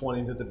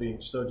 1920s at the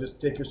beach, so just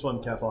take your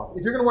swim cap off.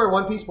 If you're gonna wear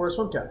one piece, wear a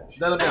swim cap.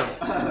 Then I'm down.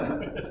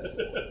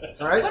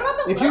 All right. What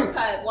about the If low you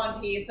cut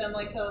one piece and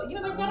like the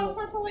they've got all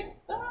sorts of like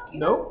stuff.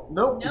 nope. If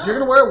No. you're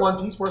gonna wear a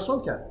one piece, wear a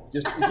swim cap.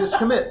 Just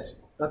commit.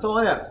 That's all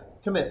I ask.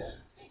 Commit.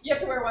 You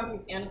have to wear one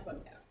piece and a swim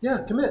cap.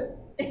 Yeah, commit.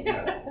 That's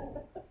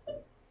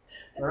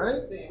All right.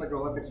 interesting. It's like an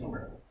Olympic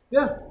swimmer.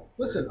 Yeah.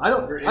 Listen, I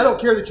don't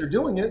care that you're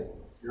doing it.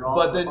 You're all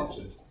But then-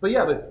 function. But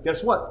yeah, but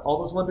guess what? All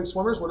those Olympic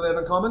swimmers, what do they have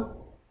in common?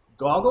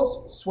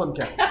 Goggles, swim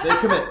cap. They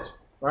commit.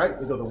 All right,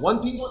 they go the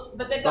one piece. Well,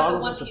 but they've got the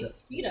goggles, one and swim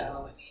piece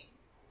speedo. I mean,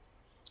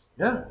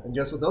 Yeah, and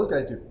guess what those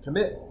guys do?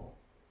 Commit.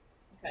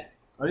 okay.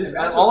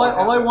 All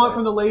I want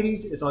from the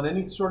ladies is on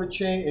any sort of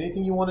chain,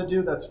 anything you want to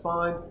do, that's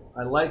fine.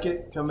 I like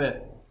it.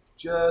 Commit.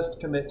 Just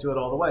commit to it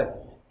all the way.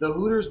 The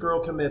Hooters girl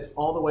commits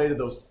all the way to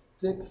those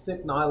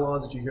thick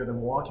nylons that you hear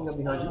them walking up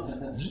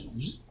behind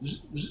you.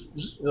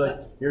 You're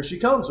like, here she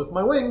comes with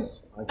my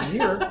wings. I can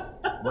hear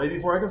her way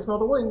before I can smell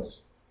the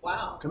wings.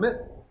 Wow. Commit.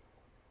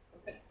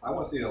 I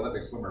want to see an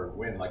Olympic swimmer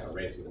win like a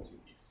race with a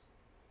two-piece.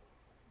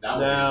 That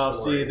would Now, be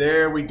a story. see,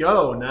 there we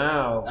go.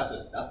 Now,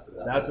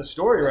 That's a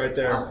story that's right a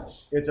there.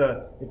 challenge.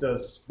 It's a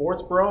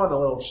sports bra and a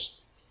little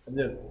and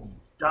then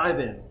dive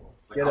in.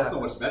 Like, Get I'm out. so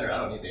much better. I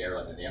don't need the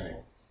aerodynamic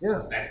Yeah.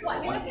 effects Well, I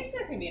of the mean, I one think piece.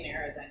 there can be an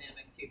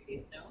aerodynamic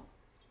 2-piece. No.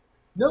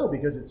 No,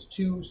 because it's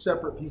two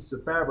separate pieces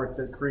of fabric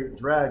that create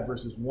drag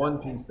versus one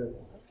piece that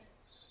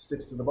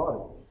sticks to the body.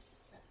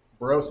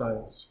 Bro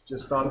science.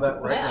 Just thought of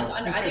that right now.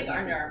 I think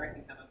Under Armour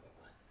can come up with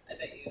one. I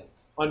bet you.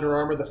 Under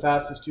Armour, the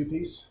fastest two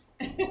piece.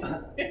 I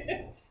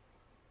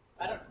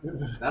don't.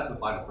 That's the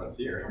final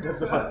frontier. That's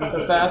the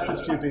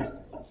fastest two piece.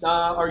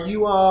 Are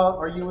you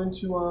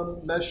into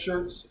mesh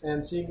shirts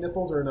and seeing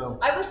nipples or no?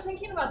 I was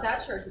thinking about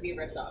that shirt to be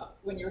ripped off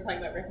when you were talking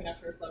about ripping off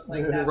shirts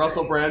like that.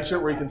 Russell Brand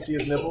shirt where you can see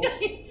his nipples.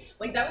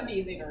 Like that would be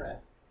easy to rip.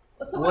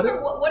 So What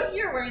what if- if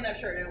you're wearing that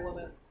shirt and a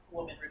woman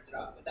ripped it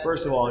off? Would that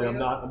First do of it all,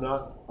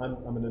 for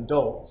I'm an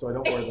adult, so I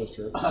don't wear those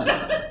shirts.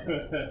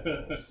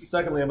 Right.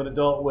 Secondly, I'm an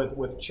adult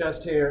with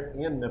chest hair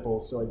and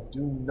nipples, so I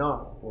do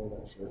not wear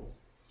that shirt.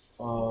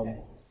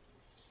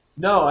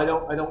 No, I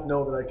don't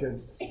know that I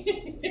could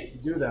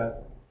do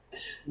that.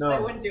 No. I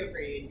wouldn't do it for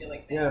you. You'd be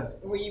like, Yeah.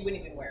 thanks. Or you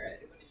wouldn't even wear it.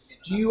 It wouldn't even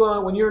be Do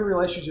you, when you're in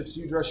relationships,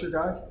 do you dress your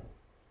guy?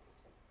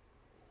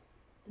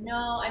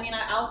 No, I mean,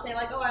 I'll say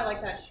like, oh, I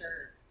like that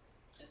shirt,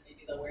 and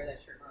maybe they'll wear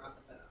that shirt more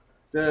often than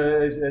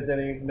others. Has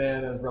any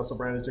man, as Russell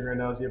Brand is doing right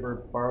now, has he ever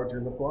borrowed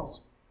your lip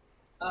gloss?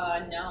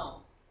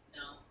 No,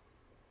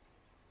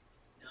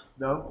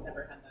 No?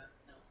 never had that.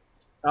 No.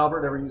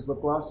 Albert, ever used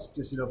lip gloss?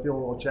 Just, feeling a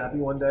little chappy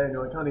one day, and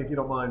you're like, honey, if you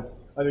don't mind,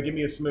 either give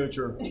me a smooch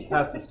or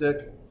pass the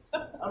stick. I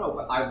don't know,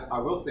 but I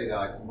will say that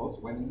like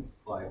most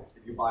women's, like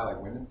if you buy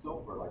like women's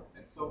soap or like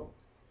men's soap,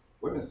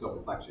 women's soap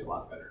is actually a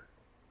lot better.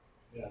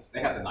 Yeah.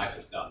 They have the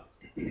nicer stuff.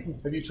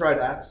 Have you tried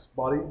Axe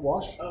body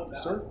wash, Oh,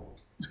 God. sir?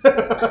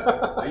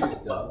 I use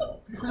Dove.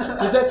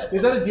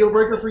 Is that a deal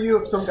breaker for you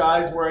if some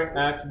guy's wearing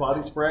Axe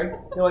body spray?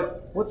 You're like,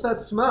 what's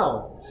that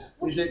smell?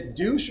 Is it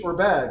douche or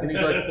bag? And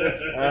he's like,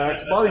 it's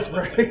Axe body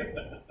spray.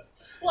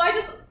 Well,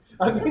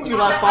 I made you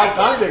laugh 5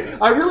 times there.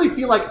 I really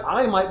feel like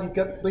I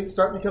might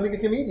start becoming a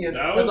comedian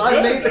That because was I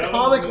good. made the That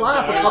comic was-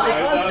 laugh a No, couple I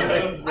times thought today.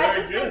 that was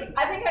very good.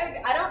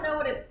 I don't know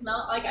what it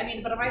smelled like. I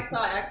mean, but if I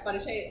saw Axe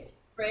body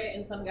spray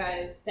in some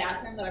guy's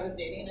bathroom that I was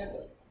dating, I'd be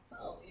like,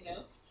 oh,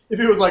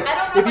 If it was like, I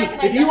don't know if I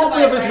can if you open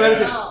identify up his right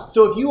medicine, now.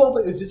 so if you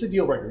open, it's just a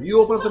deal breaker.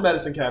 You open up the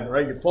medicine cabinet,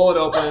 right? You pull it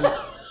open,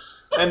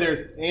 and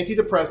there's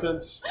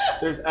antidepressants,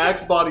 there's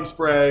Axe body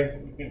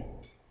spray,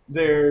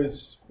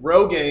 there's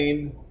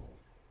Rogaine,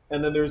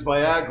 and then there's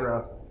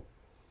Viagra.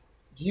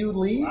 Do you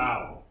leave?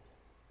 Wow.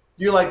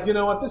 You're like, you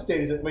know what? This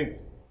date isn't. I mean,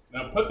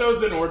 Now put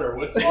those in order.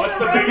 What's the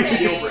Rogaine, biggest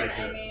deal I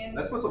breaker? mean,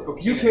 Let's put some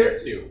cocaine You in care- there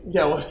too.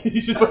 yeah. Well,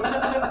 you should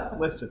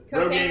listen.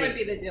 cocaine Rogaine would is-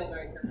 be the deal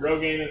breaker.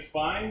 Rogaine is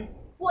fine.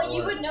 Well,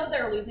 you Or- would know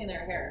they're losing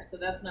their hair, so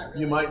that's not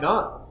really. You might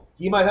not.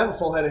 He might have a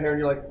full head of hair, and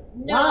you're like,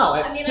 No, wow,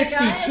 at I mean, a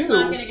guy is 62.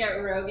 not going to get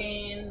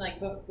Rogaine like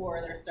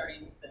before they're starting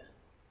to thin.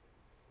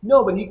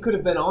 No, but he could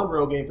have been on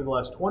Rogaine for the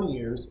last 20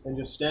 years and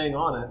just staying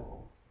on it.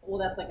 Well,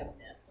 that's like a myth.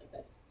 Like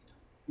that, just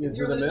Is if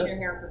you're it a losing myth? your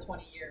hair for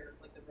 20 years,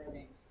 like the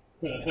Rogaine.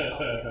 Just isn't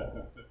gonna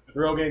help you.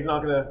 Rogaine's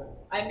not gonna.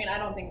 I mean, I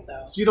don't think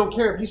so. So you don't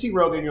care if you see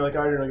Rogaine, you're like, I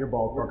already know you're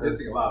bald We're fucker.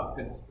 dissing about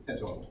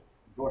potential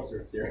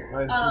endorsers here.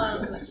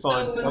 It's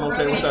fine. So it was I'm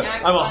okay with Rogaine, that.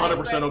 Axe I'm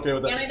Bodies, 100% okay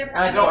with that. Antidepressant.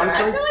 Axe I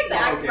Bodies. feel like the Oh,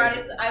 Axe okay.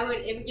 Bodies,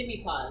 it would give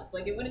me pause.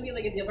 Like it wouldn't be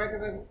like a deal breaker,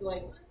 but it was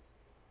like, what?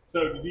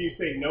 So do you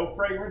say no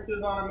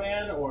fragrances on a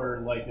man,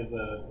 or like is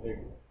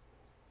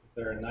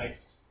there a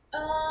nice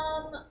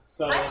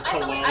subtle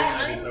cologne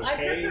that is I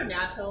prefer okay?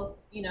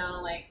 naturals. You know,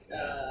 like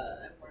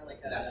I'm more like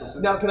a Natural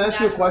scents. Now, can I ask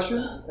you a natural question?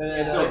 scents.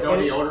 And- So no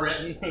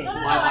deodorant. No,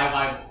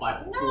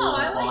 My No, full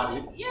I like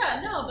body. to,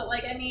 yeah, no, but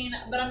like, I mean,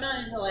 but I'm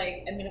not into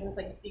like, I mean, if it was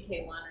like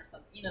CK1 or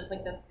something, you know, it's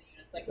like that's the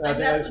unisex. Like,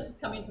 that's what's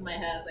just coming to my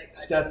head. Like,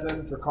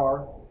 Stetson,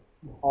 Drakkar,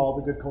 all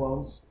the good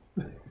colognes.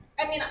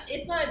 I mean,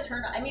 it's not a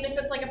turn on. I mean, if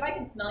it's like, if I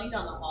can smell you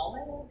down the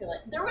hallway, I feel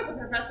like, there was a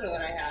professor that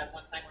I had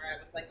one time where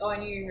I was like, oh, I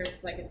knew you were here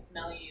because I could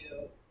smell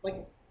you, like, I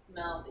could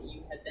smell that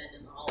you had been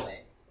in the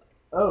hallway. It's like,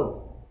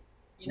 Oh.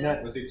 you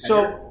know? Was he tenured?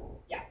 So,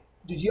 Yeah.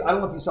 did you? I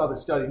don't know if you saw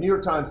this study. New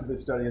York Times did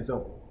this study, and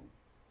so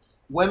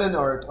women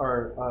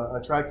are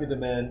attracted to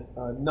men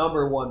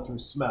number one through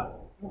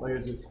smell.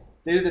 Like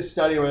they did this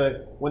study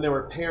where when they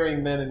were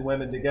pairing men and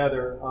women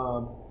together,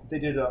 they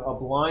did a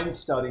blind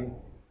study,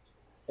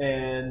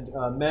 and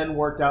men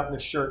worked out in a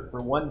shirt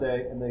for one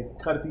day, and they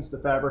cut a piece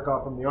of the fabric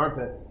off from the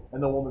armpit,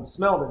 and the woman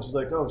smelled it. And she's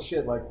like, "Oh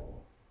shit! Like,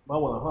 I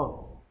want a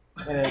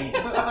hump," and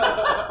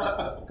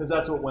because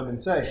that's what women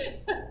say.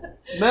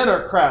 Men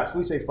are crass.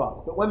 We say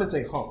fuck, but women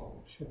say hump.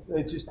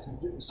 It's just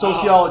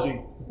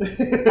sociology.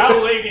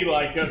 How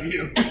ladylike of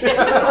you.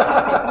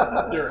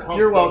 Your hump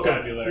You're welcome.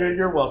 vocabulary.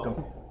 You're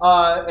welcome.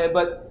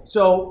 But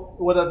so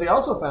what they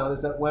also found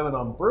is that women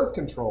on birth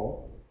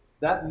control,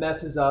 that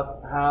messes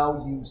up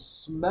how you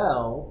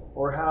smell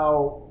or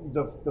how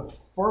the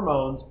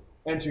pheromones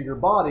enter your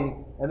body,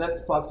 and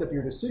that fucks up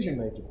your decision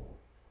making.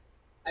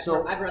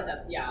 I've read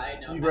that. Yeah, I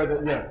know. You've read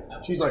that,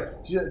 yeah. She's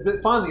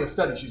finally a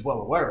study she's well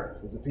aware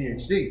of. It's a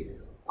PhD.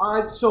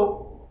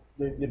 So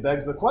it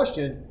begs the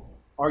question: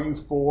 are you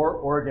for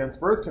or against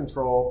birth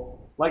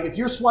control? Like if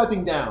you're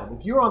swiping down,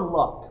 if you're on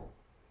luck,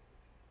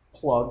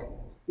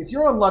 if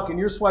you're on luck and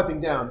you're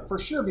swiping down, for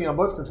sure be on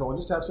birth control and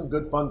just have some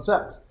good fun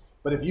sex.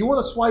 But if you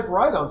want to swipe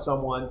right on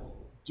someone,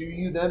 do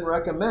you then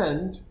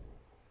recommend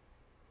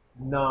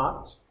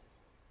not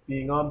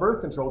being on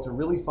birth control to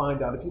really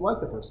find out if you like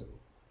the person?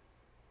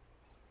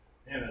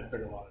 Man, that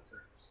took a lot of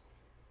turns.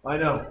 I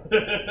know.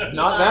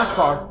 Not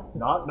NASCAR.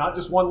 Not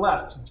just one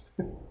left.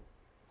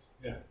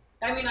 Yeah.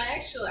 I mean,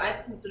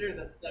 I've considered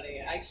this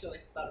study. I actually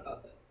thought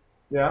about this.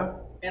 Yeah?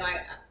 And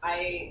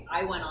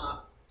I went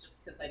off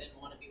just because I didn't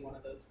want to be one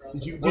of those girls.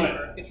 Did you that was on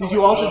birth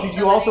control. did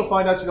you also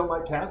find out you don't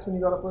like cats when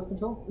you got off birth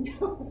control? No.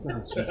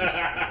 Oh, Jesus.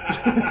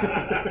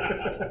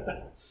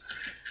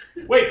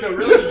 Wait, so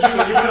really you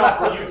went off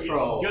birth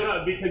control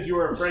because you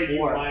were afraid you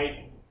Or-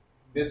 might.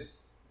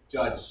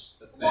 Misjudge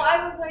the scent. Well,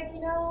 I was like,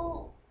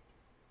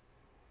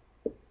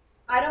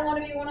 I don't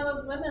want to be one of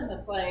those women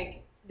that's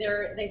like,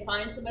 they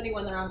find somebody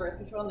when they're on birth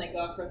control and they go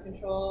off birth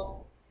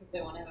control because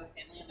they want to have a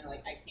family and they're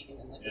like, I can't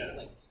even live with you,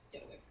 like, just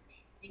get away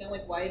from me.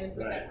 Like, why even take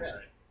that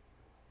risk?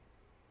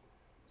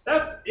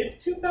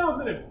 It's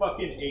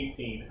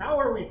 2018. How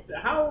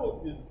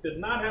to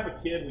not have a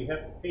kid? We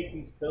have to take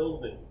these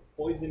pills that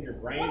poison your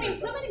brain. Well, I mean,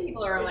 so many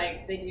people are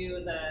like, they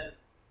do the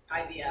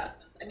IVF.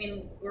 I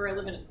mean, we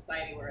live in a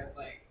society where it's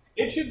like,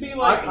 it should be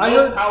like I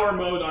low heard- power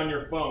mode on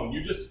your phone.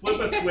 You just flip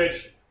a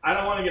switch. I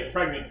don't want to get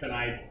pregnant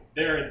tonight.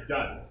 There, it's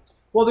done.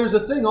 Well, there's a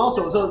thing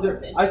also. There's So all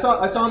sorts of I saw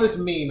interesting this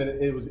studies. meme,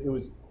 and it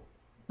was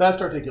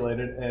best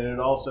articulated, and it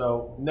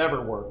also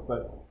never worked,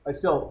 but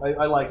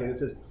I like it. It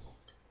says,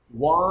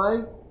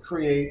 "Why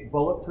create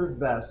bulletproof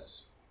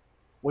vests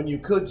when you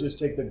could just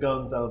take the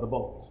guns out of the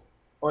bullets,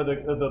 or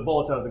the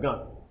bullets out of the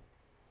gun?"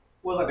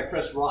 Well, it's like the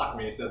Chris Rock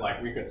when he said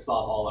like we could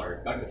solve all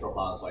our gun control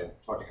problems by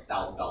charging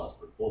 $1,000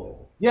 per bullet.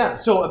 Yeah.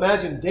 So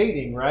imagine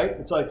dating, right?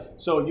 It's like,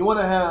 so you want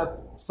to have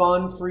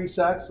fun, free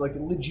sex, like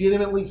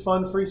legitimately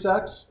fun, free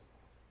sex.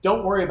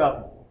 Don't worry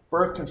about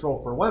birth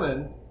control for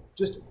women.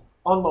 Just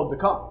unload the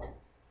cock.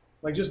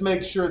 Like, just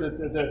make sure that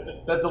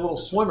the little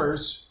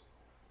swimmers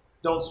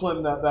don't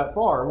swim that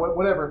far,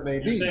 whatever it may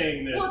You're be.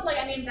 saying that well, it's like,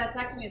 I mean,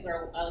 vasectomies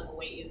are like a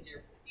way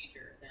easier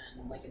procedure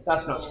than like it's.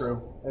 That's not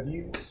true. Have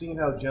you seen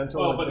how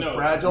gentle Well, and but no.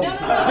 fragile? No, no,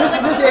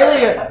 no, This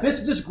area,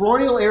 this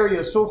groinial area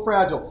is so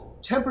fragile.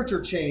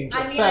 Temperature change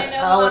I mean, I affects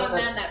know how a lot it. of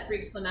men that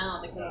freaks them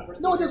out. Like,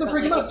 No, it doesn't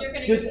freak them like, out. If you're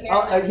going to Just-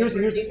 compare those here's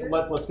two procedures,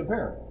 let's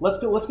compare.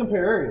 Let's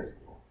compare areas.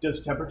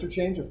 Does temperature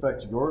change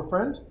affect your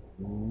friend?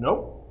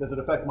 Nope. Does it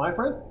affect my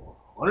friend?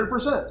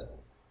 100%.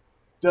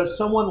 Does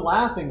someone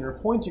laughing or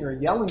pointing or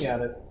yelling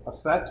at it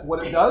affect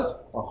what it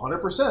does?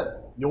 100%.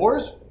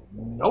 Yours?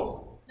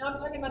 Nope. No, I'm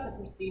talking about the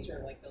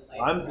procedure, like the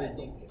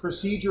life-threatening.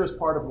 Procedure is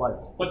part of life.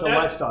 But It's a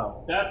that's-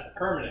 lifestyle. That's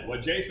permanent.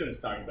 What Jason is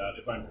talking about,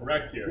 if I'm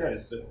correct here, Yes.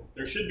 is that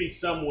there should be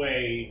some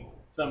way,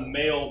 some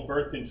male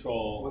birth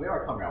control Well, they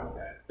are coming out with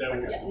that. It's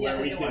that like Yeah, where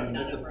yeah, we they're can working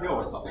on it's it a for pill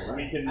or all something, time.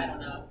 right? we can I don't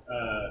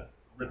know.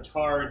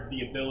 retard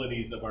the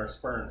abilities of our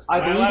sperms. I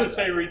Am I believe allowed to it-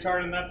 say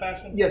retard in that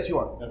fashion? Yes, you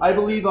are. Okay. I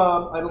believe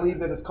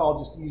that it's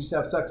called you just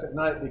have sex at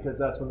night because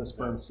that's when the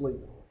sperms sleep.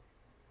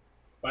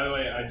 By the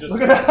way, I just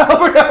Look at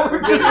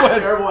Albert just That's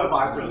went. terrible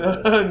advice for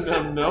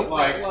listeners. No. It's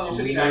like Whoa. you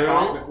should We jack know.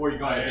 off before you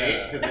go on a Yeah.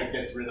 date because it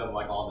gets rid of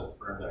like all the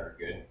sperm that are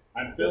good.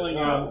 I'm filling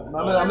out. I'm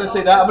gonna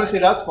say that. I'm gonna say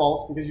that's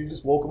false because you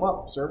just woke him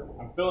up, sir.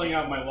 I'm filling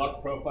out my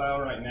luck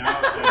profile right now.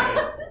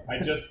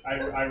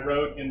 And I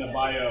wrote in the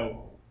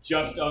bio,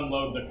 just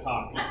unload the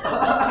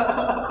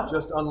cock.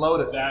 Just unload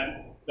it.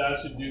 That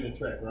should do the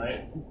trick,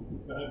 right?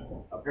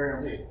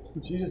 Apparently.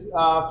 Jesus.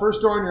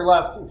 First door on your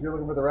left if you're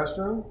looking for the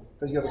restroom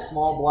because you have a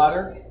small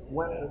bladder.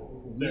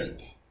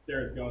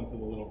 Sarah's going to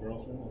the little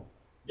girl's room.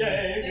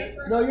 Yeah, you're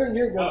good. No, you're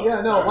good. Oh,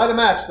 Yeah, no, sorry. light a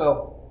match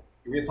though.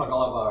 We can talk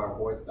all about our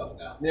boy stuff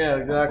now. Yeah,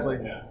 exactly.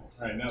 Yeah.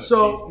 All right, now that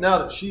So she's- now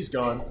that she's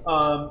gone,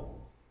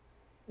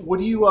 what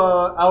do you,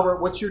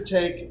 Albert? What's your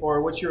take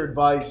or what's your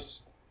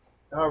advice,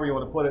 however you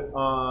want to put it,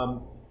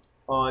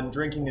 on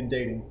drinking and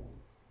dating?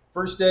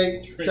 First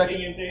date, Drinking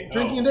second, and dating?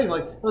 drinking Oh. and dating.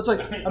 Like, it's like,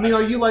 I mean,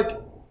 are you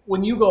like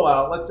when you go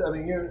out? Let's, I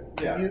mean,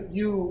 Yeah.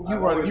 you I've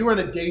run always- you run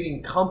a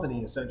dating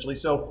company essentially.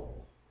 So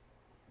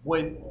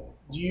when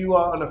do you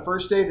on a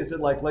first date? Is it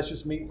like let's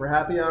just meet for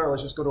happy hour?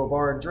 Let's just go to a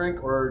bar and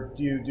drink, or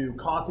do you do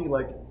coffee?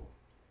 Like,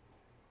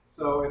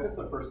 So if it's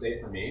a first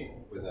date for me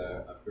with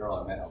a girl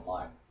I met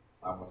online,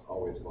 I almost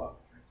always go out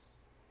for drinks.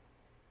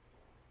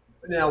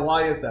 now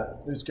why is that?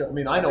 I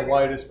mean, I know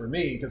why it is for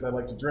me because I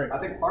like to drink. I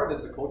think part of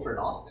it's the culture in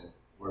Austin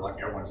where like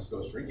everyone just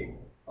goes drinking.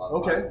 all the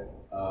Okay.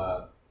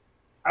 time.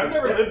 I've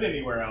never lived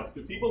anywhere else.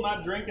 Do people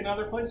not drink in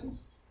other places?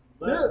 Is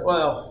that- There,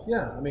 well,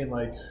 yeah. I mean,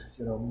 like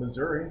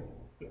Missouri.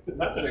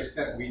 Not to the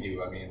extent we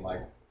do. I mean,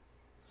 like.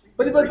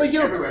 But you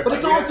know, everywhere. but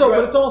it's like, also, yeah,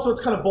 but it's also,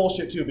 it's kind of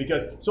bullshit too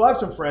because so I have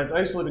some friends. I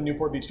used to live in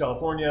Newport Beach,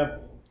 California.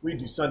 We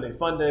do Sunday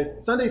Fun Day.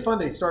 Sunday Fun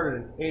Day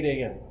started at 8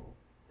 a.m.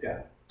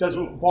 Yeah. because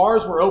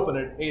bars were open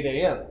at 8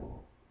 a.m.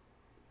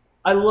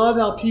 I love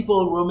how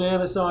people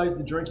romanticize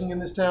the drinking in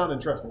this town,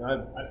 and trust me, I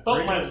felt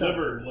drink my in this town.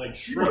 liver like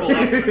shrivel up.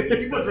 when you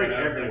People said drink that.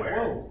 I was like,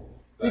 everywhere. whoa.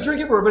 They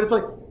drink everywhere, but it's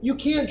like you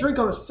can't drink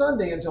on a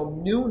Sunday until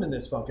noon in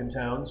this fucking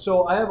town.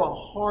 So I have a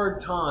hard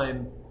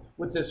time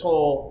with this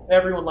whole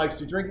everyone likes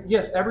to drink.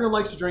 Yes, everyone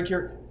likes to drink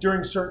here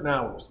during certain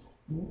hours.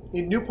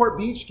 In Newport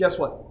Beach, guess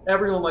what?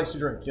 Everyone likes to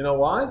drink. You know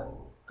why?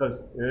 Because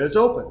it's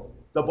open.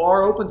 The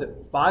bar opens at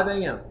 5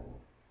 a.m.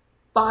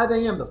 5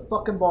 a.m. the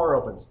fucking bar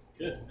opens.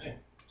 Good. Hey.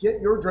 Get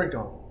your drink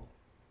on.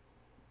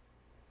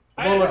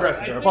 A little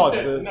aggressive there. I think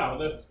apologize. that- no,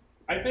 that's.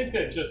 I think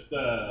that just.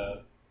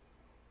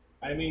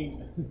 I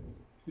mean,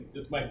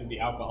 this might be the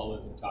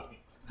alcoholism talking.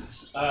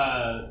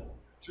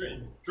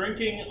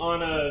 Drinking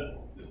on a.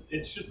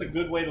 It's just a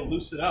good way to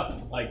loosen up.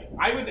 Like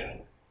I would,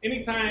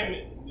 anytime.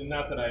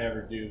 Not that I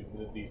ever do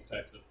these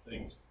types of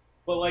things,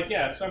 but like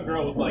yeah, if some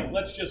girl was like,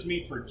 "Let's just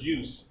meet for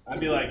juice," I'd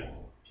be like,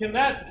 "Can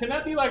that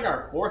be like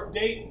our fourth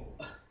date?"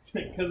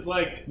 Because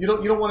like. You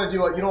don't want to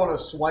do it. You don't want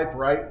to swipe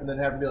right and then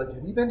have her be like,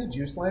 "Have you been to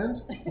Juice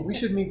Land? We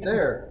should meet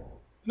there."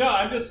 No,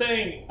 I'm just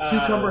saying.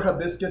 Cucumber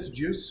hibiscus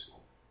juice.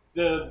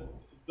 The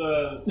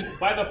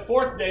by the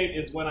fourth date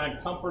is when I'm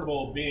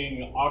comfortable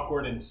being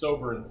awkward and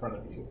sober in front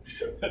of you.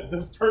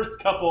 The first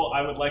couple,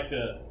 I would like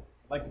to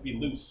be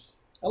loose.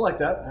 I like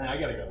that. I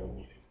gotta go to a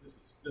meeting.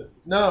 This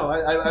is. No,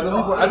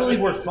 I believe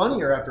we're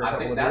funnier after a I couple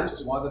think of that's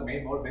beers. one of the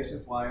main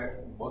motivations why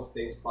most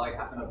dates probably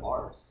happen at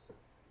bars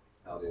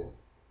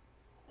nowadays.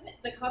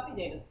 The coffee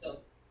date is still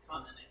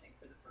common, I think,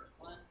 for the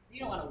first one because you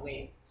don't want to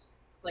waste.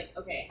 It's like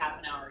okay, half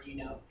an hour, yes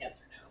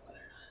or no, whether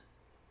or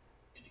not this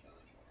is going to go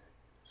anywhere.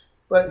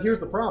 But here's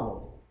the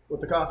problem with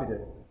the coffee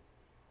date.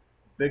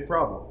 Big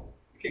problem.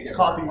 You can't get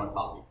Coffee. more than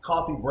one coffee.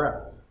 Coffee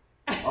breath.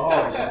 Oh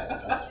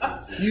yes,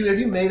 that's true. Too. Have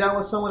you made out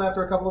with someone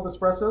after a couple of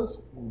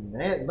espressos?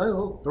 Man, might as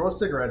well throw a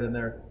cigarette in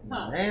there.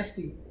 Huh.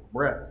 Nasty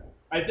breath.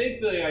 I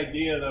think the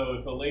idea, though,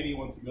 if a lady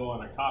wants to go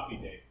on a coffee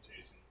date,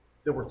 Jason,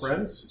 That we're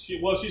friends.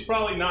 she's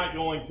probably not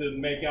going to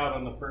make out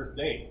on the first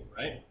date,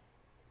 right?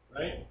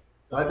 Right?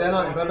 Have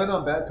I been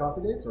on bad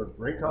coffee dates or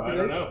great coffee I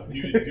don't dates? know.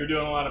 You're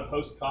doing a lot of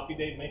post coffee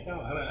date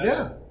makeout.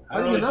 Yeah. I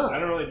How don't do you really, not? I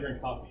don't really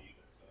drink coffee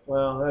either. So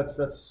Well,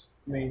 that's.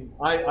 I mean,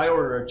 I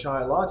order a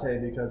chai latte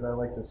because I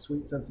like the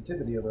sweet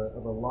sensitivity of a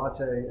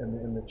latte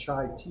and the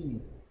chai tea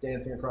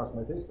dancing across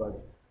my taste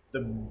buds. The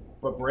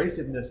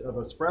abrasiveness of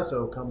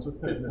espresso comes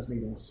with business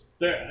meetings.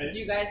 Sarah, Do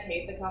you guys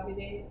hate the coffee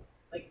date?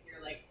 Like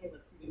you're like, hey,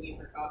 let's meet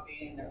for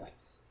coffee, and they're like,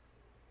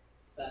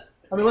 "Is that?"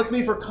 I mean, let's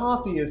meet for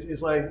coffee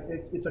is like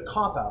it's a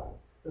cop out.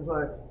 It's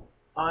like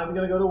I'm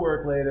gonna go to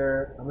work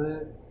later. I'm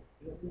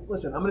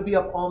gonna be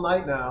up all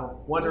night now,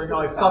 wondering how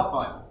I It doesn't sound fucked.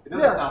 fun. It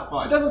doesn't sound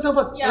fun. It doesn't sound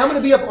fun. Yeah. And I'm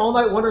gonna be up all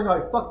night wondering how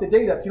I fucked the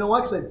date up. You know why?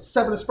 Because I had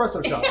 7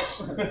 espresso shots.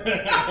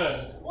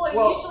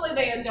 Well, usually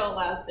they don't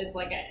last. It's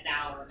like an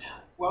hour now.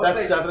 Well, That's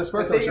say, 7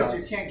 espresso the thing shots.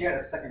 is, you can't get a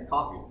second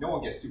coffee. No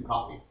one gets 2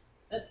 coffees.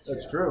 That's true.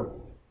 That's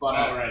true. But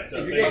All right, so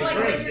if you they But get like a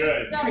when drink, you're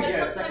good. stuck, You can get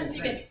a but second sometimes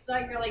you drink. get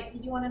stuck. You're like,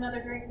 did you want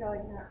another drink? You're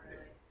like, not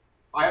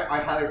really.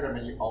 I highly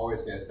recommend you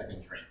always get a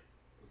second drink.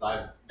 Because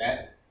I've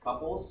met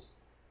couples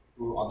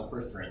who, on the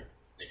first drink,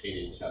 they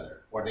hated each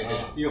other. Or they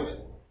didn't feel it.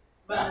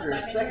 But on After the a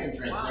second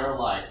drink, wow. they're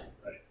like,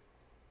 Right.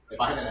 if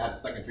I hadn't had a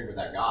second drink with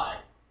that guy,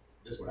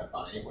 this wouldn't have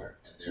gone anywhere.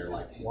 And they're like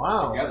Interesting.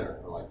 Wow. together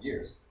for like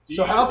years.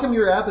 So how come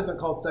your app isn't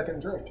called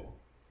Second Drink?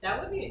 That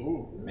would be.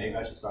 Maybe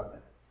I should start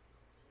that.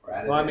 Or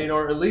add it Well, I in. mean,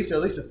 or at least a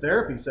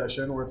therapy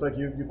session where it's like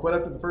you quit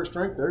after the first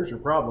drink. There's your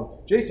problem.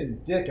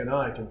 Jason, Dick, and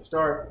I can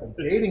start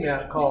a dating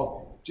app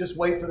called "Just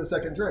Wait for the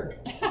Second Drink."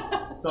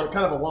 So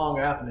kind of a long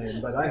app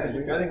name, but I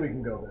think we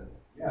can go there.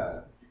 Yeah,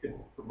 you could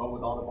promote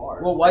with all the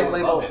bars. We'll They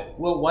would love it.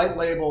 white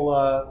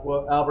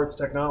label Albert's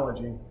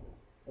technology, and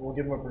we'll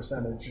give him a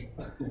percentage.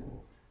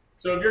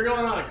 So if you're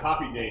going on a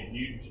coffee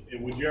date,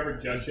 would you ever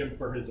judge him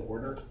for his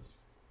order?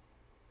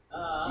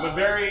 I'm a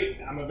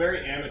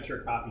very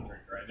amateur coffee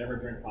drinker. I never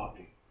drink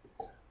coffee.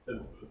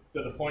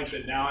 To the point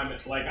that now I'm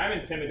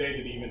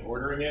intimidated even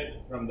ordering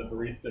it from the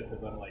barista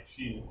because I'm like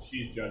she's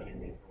judging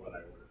me for what I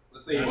order.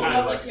 Let's say you Well, wanted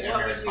what like would an you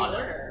Americano.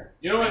 order?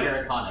 You know what?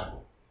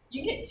 Americano.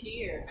 You get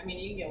tea, or I mean,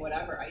 you can get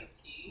whatever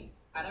iced tea.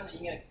 I don't know. You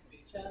can get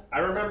a kombucha. I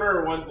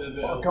remember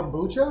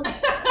Kombucha?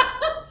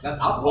 That's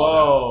alcohol.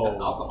 Whoa, That's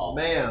alcohol.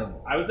 man!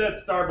 I was at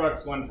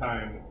Starbucks one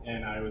time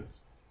and I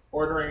was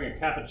ordering a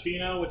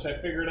cappuccino, which I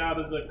figured out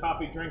is a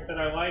coffee drink that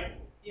I like.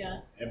 Yeah,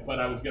 But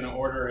I was gonna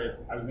order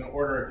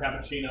a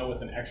cappuccino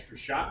with an extra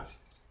shot.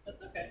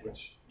 that's okay.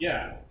 Which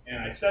and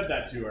I said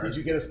that to her. Did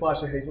you get a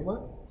splash of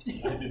hazelnut?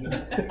 I didn't.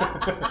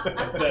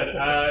 I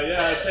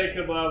said, take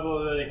a blah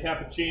blah the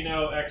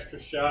cappuccino, extra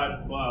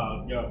shot,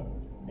 blah, go.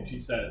 And she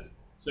says,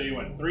 so you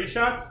want 3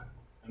 shots?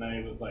 And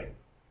I was like,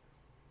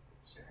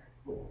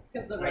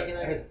 Because the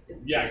regular is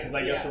yeah, because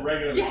I guess the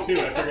regular was 2.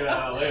 I figured that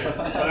out later.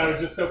 But I was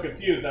just so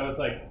confused. I was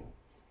like,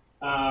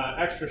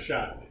 extra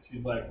shot. And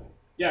she's like,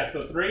 yeah,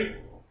 so 3?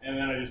 And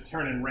then I just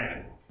turned and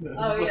ran.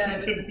 Oh yeah,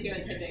 it was too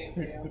intimidating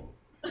for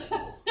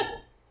you.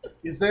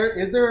 Is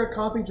there a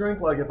coffee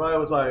drink like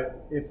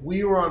if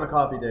we were on a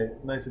coffee date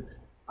and I said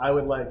I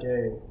would like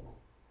a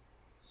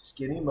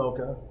skinny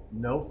mocha,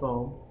 no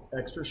foam,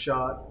 extra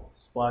shot,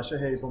 splash of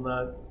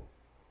hazelnut,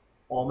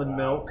 almond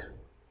milk,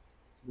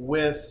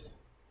 with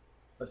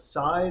a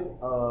side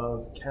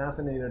of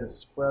caffeinated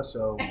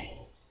espresso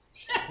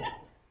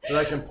that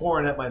I can pour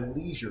in at my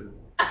leisure,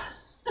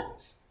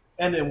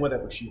 and then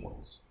whatever she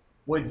wants.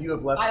 Would you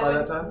have left by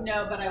that time?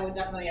 No, but I would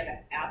definitely have to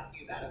ask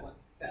you about it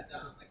once we sat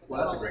down. Like,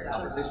 Well, that's a great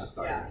conversation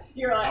starter. Yeah.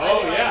 You're like, Oh,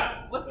 you're like,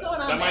 yeah. what's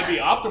going on That might there? be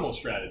optimal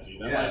strategy.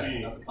 That might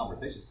be. That's a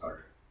conversation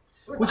starter.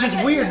 Which is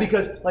weird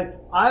because like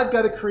I've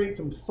got to create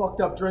some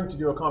fucked up drink to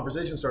do a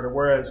conversation starter.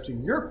 Whereas to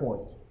your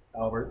point,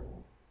 Albert,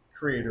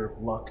 creator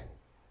of luck,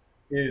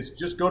 is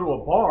just go to a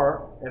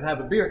bar and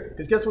have a beer.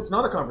 Because guess what's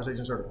not a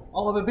conversation starter?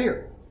 I'll have a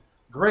beer.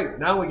 Great.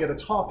 Now we get to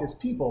talk as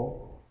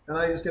people, and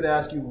I just get to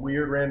ask you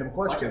weird random I can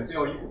questions.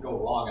 feel you could go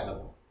wrong at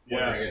the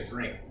ordering a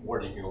drink more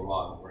than you can go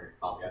wrong ordering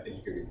coffee. I think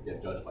you could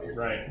get judged by your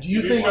drink. Right. Do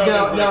you If think show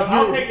now- them, now like, if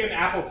I'll you- take an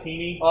apple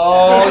teeny.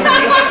 Oh,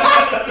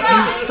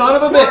 you son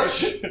of a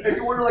bitch! If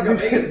you order like a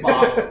Vegas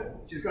bomb,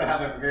 she's gonna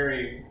have a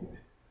very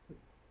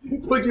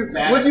Would you?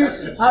 Bad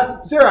question.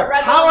 Sarah?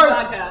 Red How Bull are?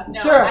 vodka.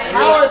 No, Sarah, I hate how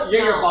the are- smell.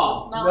 Jaeger The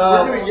bombs. smell No.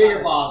 of We're Red doing Bull Jaeger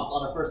vodka. bombs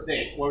on a first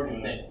date. What would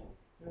you think?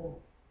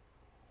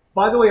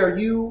 By the way, are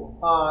you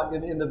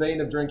in the vein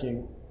of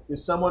drinking?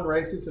 Is someone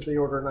racist if they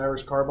order an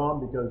Irish car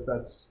bomb because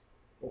that's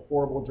a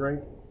horrible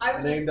drink? I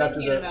was Named just after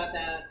thinking the- about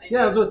that.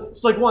 Yeah,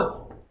 it's like one.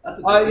 That's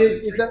a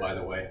Is delicious that- drink, by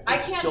the way. I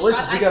it's can't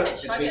delicious. chug, We I gotta- can't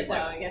chug it it tastes though.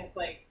 like- It gets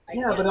like. I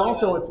Yeah, can't but do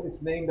also it.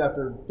 it's named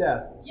after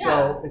death. Yeah.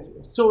 So it's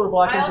silver,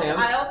 black, and tans.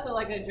 I also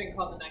like a drink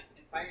called the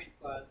Mexican Firing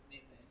Squad. It's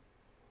amazing.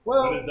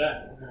 Well, What is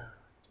that?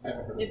 I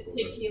haven't heard of It's it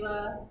before.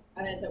 tequila,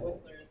 and it's at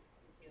Whistler's.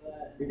 It's tequila.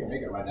 We can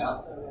make it right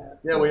now. So good.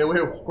 yeah,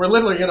 we're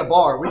literally in a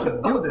bar. We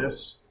can do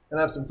this and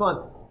have some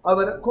fun.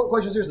 But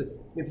question seriously,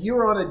 if you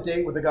were on a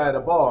date with a guy at a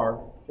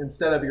bar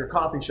instead of your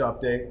coffee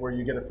shop date where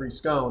you get a free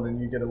scone and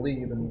you get to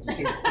leave and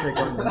take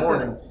one in the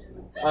morning,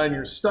 and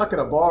you're stuck at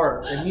a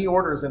bar and he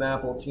orders an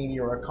apple teeny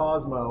or a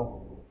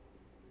Cosmo,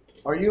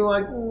 are you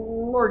like,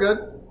 we're good?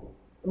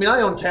 I mean,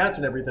 I own cats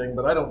and everything,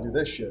 but I don't do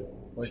this shit.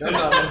 Like, I'm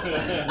not.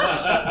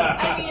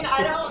 I mean,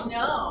 I don't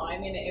know. I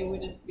mean, it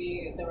would just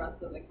be the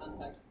rest of the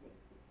context. Would,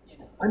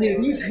 I mean,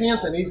 if he's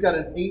handsome, he's got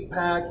an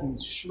 8-pack,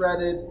 he's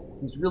shredded,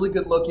 he's really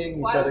good looking,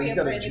 he's got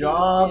a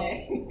job,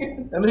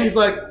 and then he's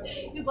like,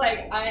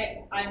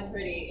 I'm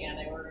pretty and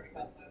I ordered a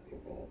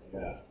Cosmo.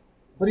 Yeah.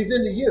 but he's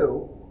into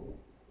you.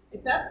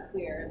 If that's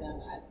clear,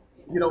 then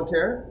You don't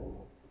care?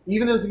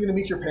 Even though he's going to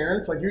meet your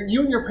parents, like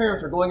you and your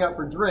parents are going out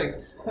for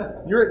drinks.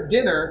 You're at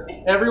dinner.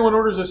 Everyone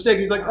orders a steak.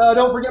 He's like,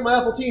 don't forget my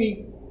apple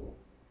teeny.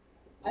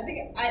 I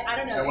think I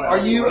don't know. Yeah, Are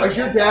you? Is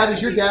your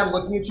dad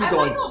looking at you I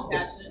going? like old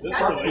fashions. this I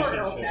can order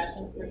relationship- old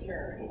fashions for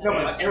sure. No,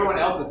 but like everyone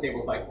else at the table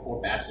is like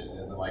old fashioned, and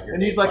then like your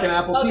And he's date's like an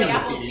apple Oh, the teeny.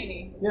 apple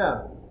teeny.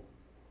 Yeah.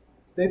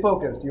 Stay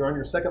focused. You're on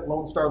your second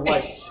Lone Star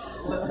Light.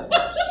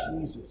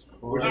 Jesus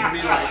Which Christ.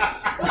 is be like,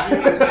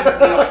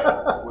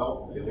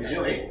 well, dilly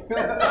dilly.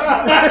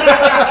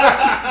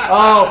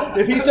 Oh,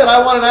 if he said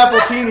I want an apple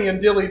teeny and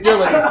dilly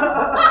dilly.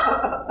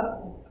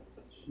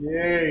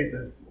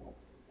 Jesus.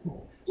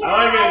 You know,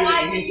 I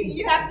like it.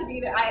 you have to be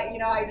there.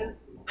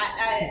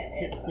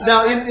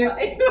 Now,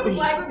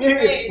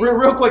 real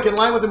real quick, in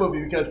line with the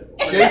movie, because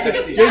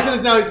Jason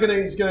is now he's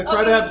gonna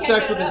try to have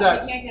sex with his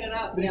ex, He can't get it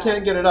up. but he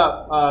can't get it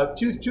up.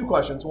 Two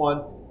questions. One,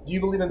 do you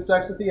believe in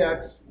sex with the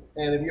ex?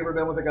 And have you ever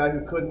been with a guy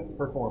who couldn't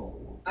perform?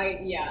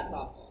 Yeah, it's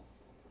awful.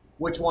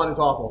 Which one is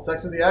awful?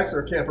 Sex with the Ex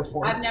or Can't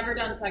Perform? I've never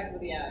done sex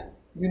with the ex.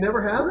 You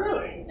never have?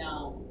 Really?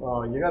 No.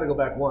 Oh, you got to go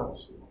back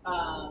once.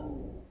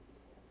 And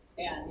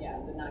yeah,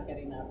 the not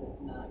getting up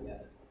is not good.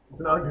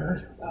 It's not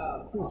good.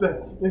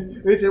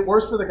 It's Is it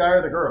worse for the guy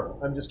or the girl?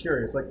 I'm just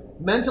curious. Like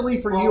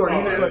mentally for you, or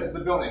you just like Is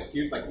it built an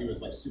excuse like he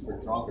was like super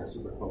drunk or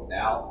super coked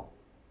out?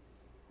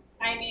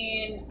 I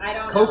mean, I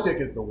don't coke know.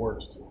 dick is the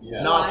worst.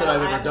 Yeah. Not that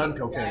I've I ever haven't done ex-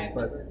 cocaine, I've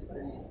but never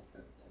experienced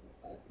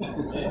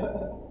coke dick,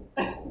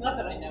 but not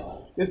that I know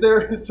of. is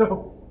there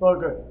so? Oh,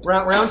 good.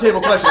 Round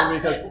table question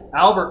because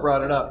Albert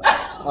brought it up.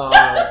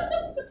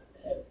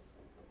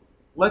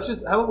 Let's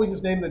just. How about we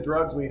just name the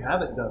drugs we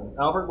haven't done?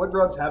 Albert, what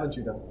drugs haven't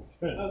you done?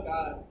 Oh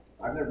God.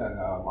 I've never done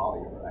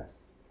Molly or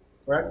X.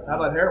 Rex, how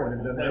about heroin?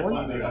 Have you done That's heroin?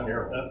 one of the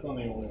only- that's one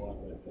of the only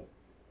ones I did.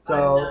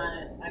 So,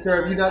 I'm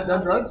Sarah, have you not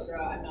done I'm not a big drugs?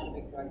 I'm not a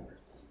big drug person.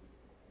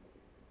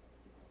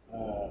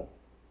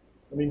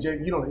 I mean, Jake,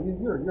 you don't.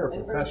 You're a I've heard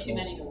too professional.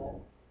 many to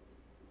list.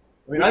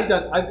 I mean,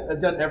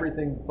 I've done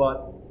everything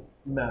but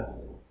meth.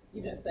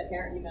 You just said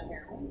heroin. You meant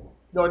heroin.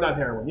 No, not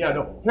heroin. Yeah,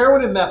 no,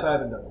 heroin and meth I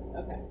haven't done.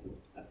 Okay.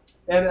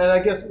 And I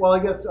guess, I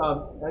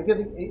get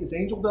is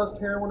angel dust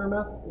heroin or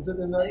meth? Is it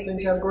in I that think same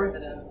it's category?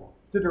 derivative.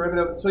 It's a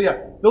derivative. So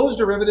yeah, those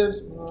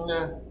derivatives,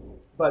 nah.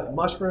 But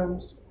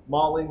mushrooms,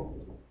 Molly,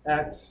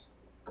 X,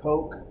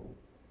 Coke,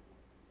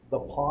 the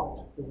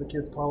pot, as the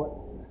kids call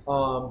it.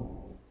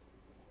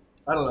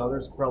 I don't know.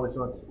 There's probably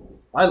some.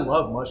 I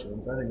love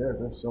mushrooms. I think they're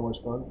so much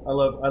fun. I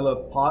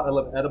love pot. I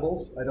love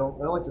edibles. I don't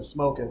like to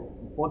smoke it.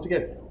 Once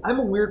again, I'm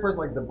a weird person.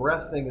 Like the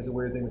breath thing is a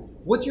weird thing.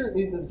 What's your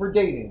for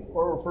dating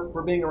or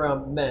for being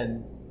around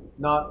men?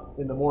 Not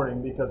in the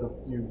morning because of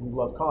you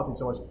love coffee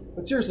so much.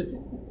 But seriously,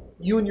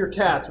 you and your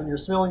cats, when you're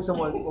smelling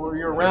someone or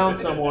you're around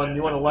someone,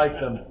 you want to like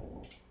them.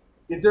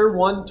 Is there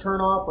one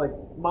turn off? Like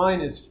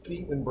mine is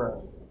feet and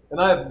breath. And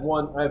I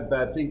have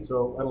bad feet,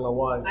 so I don't know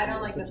why. I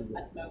don't like It's a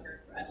such a-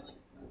 smoker's. I don't like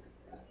a smoker's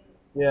breath.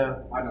 Yeah.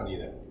 I don't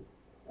either.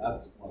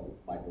 That's one of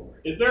my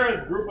favorite. Is there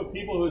a group of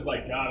people who's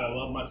like, God, I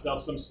love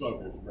myself some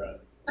smoker's breath?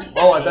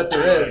 Oh, I bet Just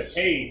there like, is.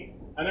 Hey,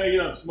 I know you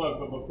don't smoke,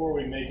 but before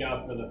we make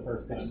out for the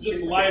first time, It just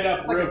tastes light up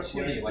it's like real a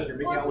chimney, quick. like Just-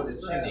 you're making out with a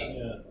It's chimney.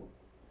 gross.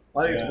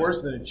 Yeah. I think Yeah. it's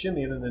worse than a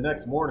chimney, and then the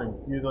next morning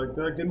you're like,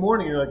 good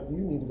morning. You're like, you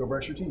need to go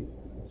brush your teeth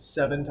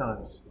 7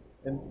 times,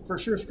 and for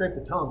sure scrape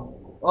the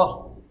tongue.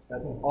 Oh,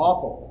 that's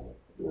awful.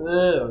 Ugh,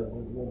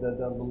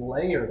 the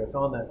layer that's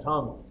on that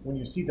tongue when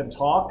you see them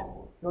talk.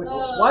 You're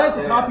like, why is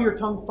the top of your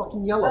tongue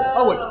fucking yellow?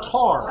 Oh, it's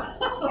tar.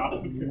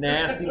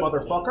 Nasty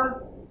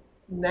motherfucker.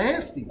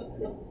 Nasty.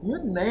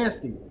 You're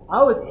nasty.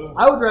 I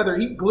would rather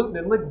eat gluten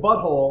and lick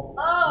butthole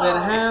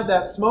than have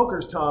that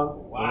smoker's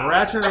tongue Wow.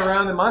 ratcheting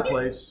around in my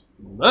place.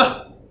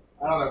 Ugh.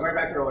 I don't know. Going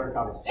back to earlier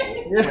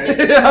conversation.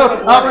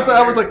 Yeah,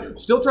 I was like,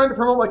 still trying to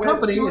promote my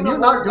company, and you're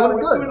not doing it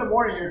It's 2 in good. the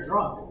morning. You're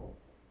drunk.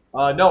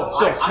 No,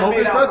 still I made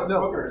smoker's out breath. some No,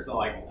 smokers, so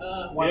like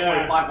Uh,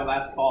 1:45 the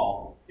last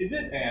call, Is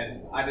it?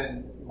 and I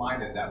didn't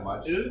mind it that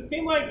much. Does it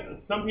seem like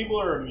some people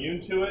are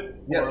immune to it?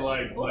 Yes. Or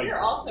like, Well, you're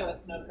also a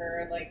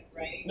smoker, like,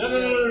 right?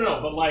 No.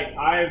 But like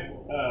I've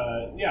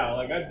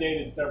I've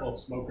dated several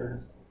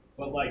smokers,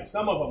 but like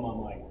some of them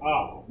I'm like,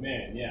 oh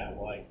man, yeah,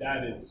 like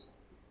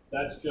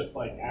that's just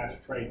like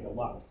ashtray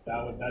deluxe.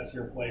 That's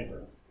your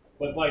flavor.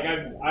 But like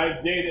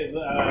I've dated.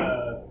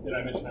 Did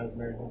I mention I was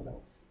married one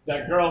time?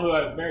 That girl who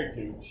I was married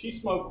to, she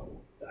smoked.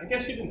 I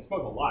guess she didn't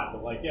smoke a lot,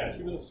 but like yeah,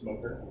 she was a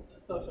smoker.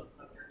 Social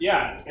smoker.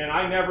 Yeah, and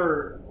I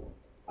never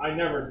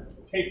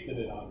tasted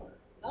it on her.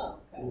 Oh,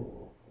 okay.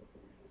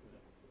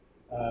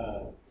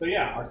 So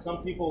yeah, are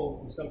some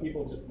people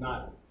just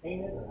not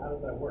tainted, or how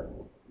does that work?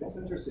 It's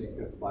interesting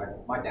because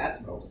my dad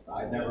smokes.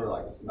 I never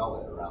like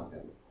smell it around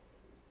him.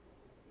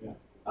 Yeah.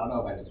 I don't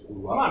know if I just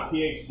grew Come up. on,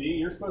 PhD,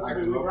 you're supposed to I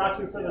be. We grew up brought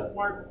like you for this, the yeah.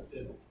 smart.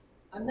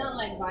 I'm not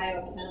like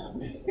biochem.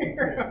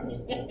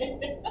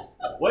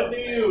 What do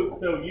you?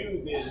 So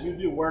you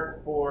do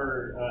work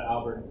for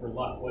Albert and for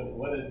Luck.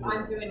 What is? Your,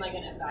 I'm doing like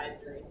an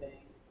advisory thing.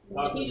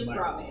 Talk to He the just mic.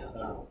 brought me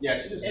on. Yeah,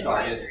 she just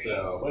started, Advisory.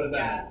 so What is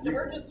that? Yeah, so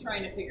we're just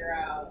trying to figure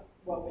out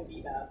what would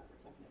be best for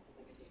coming up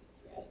with like a data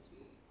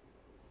strategy.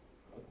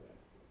 Okay.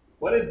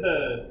 What is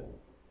the?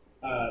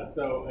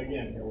 So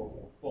again, here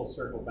we'll full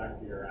circle back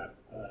to your app.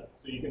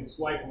 So you can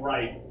swipe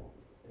right.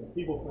 And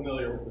people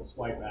familiar with the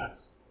swipe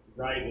apps,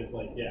 right is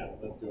like yeah,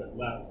 let's do it.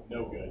 Left,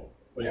 no good.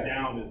 But Yeah.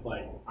 down is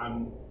like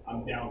I'm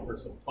down for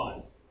some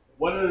fun.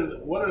 What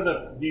are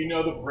the? Do you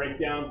know the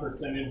breakdown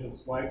percentage of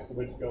swipes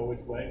which go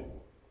which way?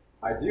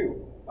 I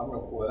do. I'm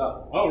gonna pull it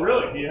up. Oh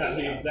really? Do you have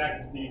the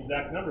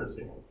exact numbers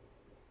here?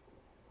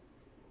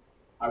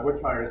 I would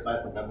try to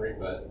recite from memory,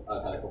 but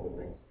I've had a couple of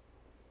drinks.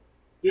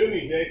 Do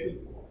me,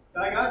 Jason.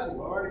 I got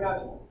you. I already got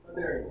you.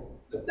 There you go.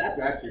 The stats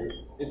are actually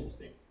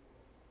interesting.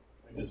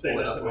 I just say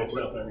Pull it that up to real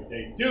myself every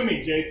day. Do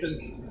me,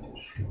 Jason.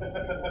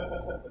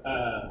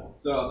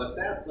 So the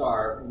stats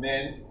are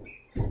men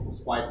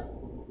swipe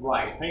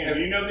right. Hang on. Do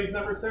you know these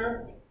numbers,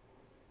 Sarah?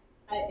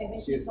 I think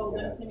you She's- told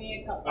yeah. them to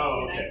me a Oh,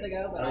 few okay. nights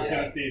ago, but I was I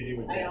gonna see if you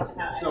would don't guess.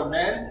 have. So I don't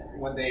men, remember.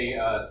 when they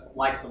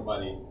like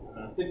somebody,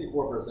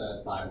 54% of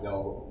the time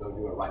they'll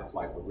do a right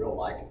swipe, a real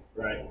like,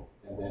 Right.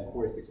 and and then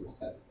 46% of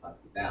the time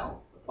it's a down.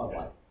 It's a fun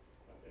life.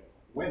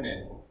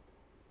 Women,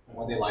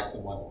 when they like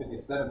someone,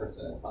 57%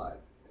 of the time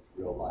it's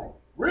real life.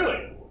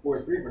 Really?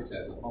 43% is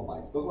a fun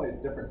life. So there's only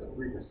a difference of 3%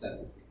 between the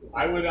sexes.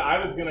 I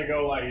was gonna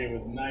go like it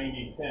was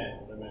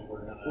 90-10. Women were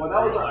gonna. Well,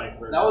 that was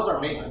our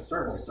fun main life.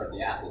 concern when we started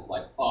the app. Is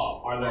like,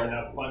 oh, Are there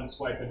enough fun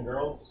swiping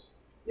girls?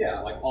 yeah,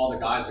 like all the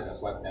guys are gonna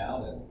swipe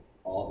down, and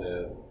all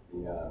the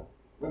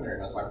women are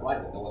gonna swipe right,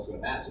 and no one's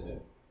gonna match. And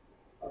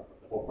the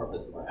whole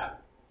purpose of our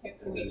app Can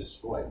has been we,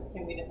 destroyed.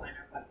 can we define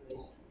our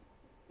population?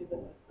 Is it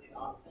mostly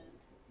Austin,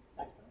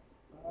 Texas?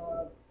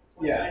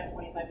 Yeah.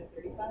 25 to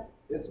 35?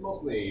 It's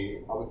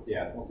mostly, I would say,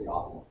 yeah, it's mostly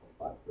Austin,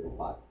 25,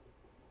 35.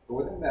 But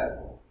within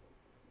that,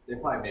 they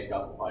probably make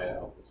up probably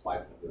of the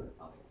swipes that they're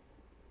counting.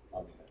 I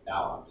mean,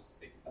 now I'm just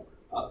making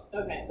numbers up.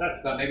 Okay. That's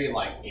about maybe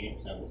like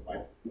 80% of the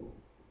swipes.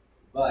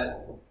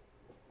 But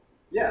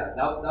yeah,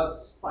 that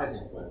was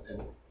surprising to us,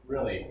 and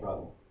really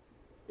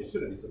it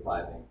shouldn't be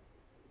surprising.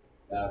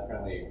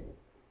 Apparently,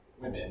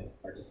 women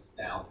are just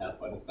down to have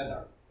fun and spend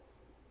our.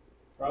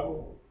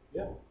 Probably.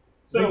 Yeah.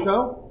 Think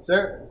so?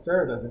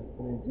 Sarah doesn't.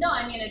 I mean, No,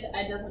 I mean, it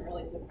doesn't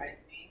really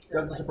surprise me. For,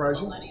 Doesn't surprise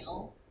you?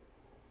 Millennials.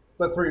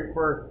 but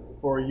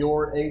for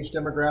your age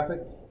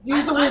demographic,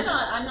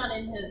 I'm not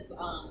in his,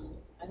 I'm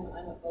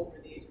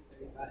over the age of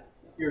 35,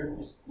 so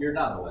You're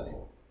not a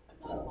millennial.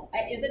 I'm not alone.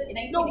 Is it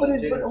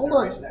 1980? No, but hold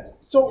on. Generation X.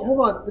 So hold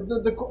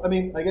on. I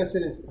mean, I guess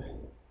it is.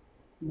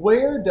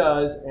 Where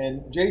does,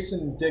 and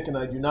Jason, Dick, and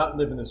I do not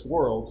live in this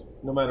world,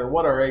 no matter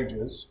what our age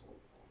is,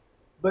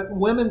 but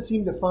women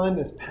seem to find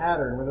this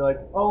pattern where they're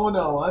like, oh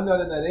no, I'm not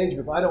in that age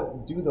group. I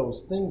don't do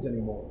those things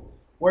anymore.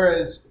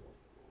 Whereas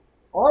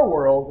our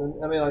world,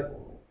 and I mean, like,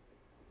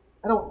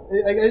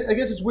 I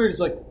guess it's weird. It's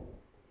like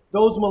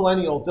those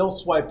millennials, they'll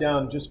swipe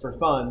down just for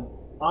fun.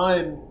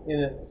 I'm in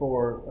it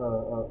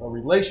for a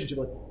relationship.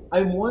 Like,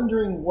 I'm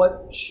wondering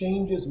what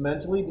changes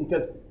mentally,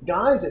 because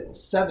guys at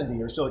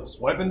 70 are still like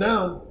swiping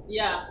down.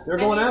 Yeah. They're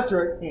going I mean,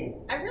 after it.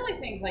 I really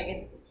think like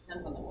it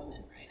depends on the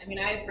woman, right? I mean,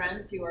 I have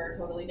friends who are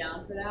totally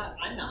down for that.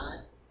 I'm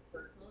not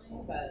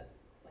personally, but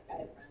like I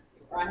have friends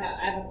who, or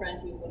I have a friend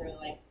who's literally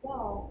like,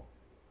 well,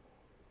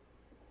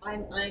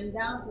 I'm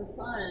down for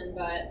fun,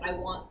 but I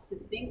want to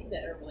think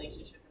that a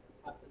relationship is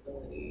a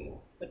possibility.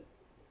 But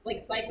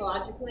like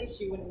psychologically,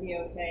 she wouldn't be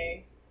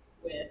okay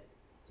with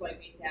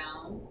swiping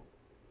down.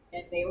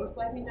 And they were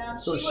swiping down.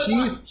 So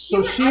she's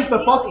she's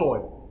the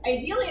fuckboy.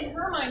 Ideally, in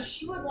her mind,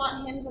 she would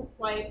want him to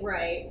swipe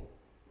right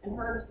and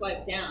her to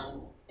swipe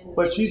down. And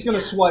But she's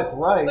gonna swipe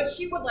right. But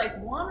she would like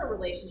want a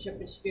relationship,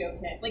 but she'd be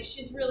okay. Like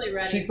she's really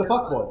ready. She's the for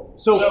fun.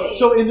 fuckboy. So Maybe.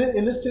 so in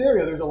this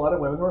scenario, there's a lot of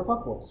women who are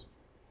fuckboys.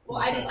 Well,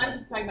 I'm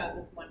just talking about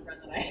this one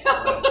friend that I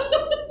have.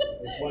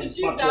 This one She's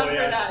down for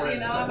fuckboy-ass that, friend. you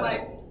know.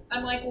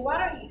 I'm like, well, why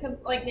don't you? Because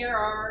like there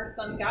are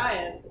some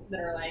guys that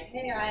are like,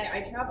 hey,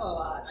 I travel a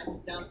lot. I'm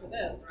just down for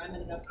this, or I'm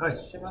in an open Hi.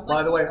 relationship. I'm By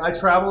like, the way, I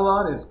travel a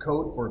lot is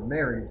code for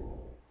married.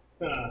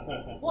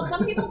 well,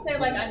 some people say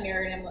like I'm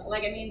married. I'm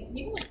like, I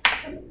mean,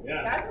 some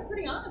Yeah. guys are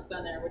pretty honest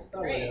on there, which is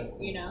Oh, great, yeah.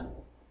 you know.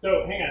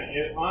 So hang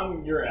on,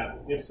 on your app,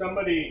 if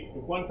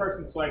one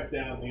person swipes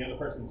down and the other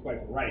person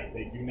swipes right,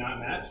 they do not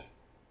match?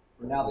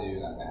 For now, they do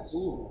not match.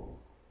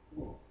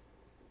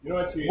 You know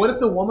what you... What if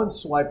the woman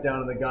swiped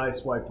down and the guy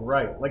swiped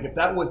right? Like if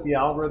that was the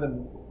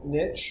algorithm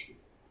niche.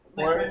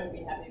 My or- friend would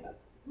be happy about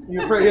this.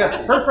 Your friend,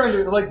 yeah, her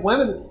friend, like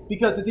women,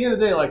 because at the end of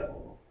the day, like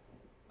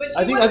But she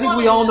I think would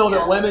we want all him know to that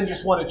have- women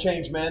just want to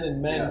change men,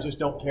 and men Yeah. just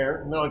don't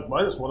care. And they're like,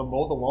 I just want to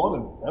mow the lawn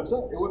and have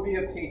sex. It would be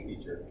a paid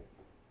feature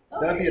Oh,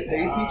 That'd be there a you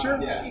paid go. feature?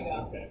 There you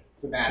go. Okay.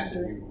 to match if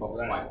you both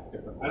Right. swipe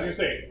different I was ways.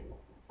 going to say,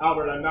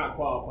 Albert, I'm not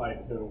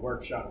qualified to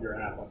workshop your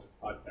app on this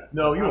podcast.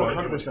 No, you I'm are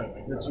gonna do it 100%.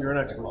 anyway. That's you're an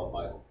expert.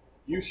 Qualifies.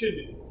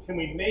 Can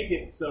we make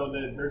it so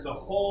that there's a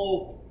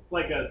whole, it's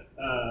like a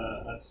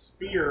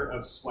sphere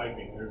of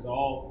swiping. There's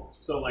all,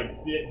 so like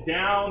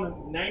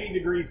down, 90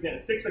 degrees down,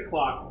 6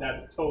 o'clock,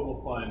 that's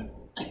total fun.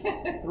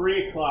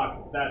 3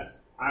 o'clock,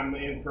 that's, I'm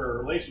in for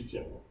a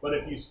relationship. But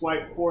if you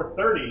swipe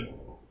 4:30,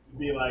 you'd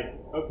be like,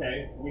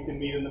 okay, we can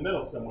meet in the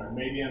middle somewhere.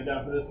 Maybe I'm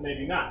down for this,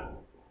 maybe not.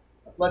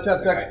 Let's have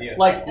sex. Idea.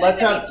 Like I let's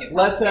think have that'd be too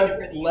let's have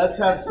complicated for the let's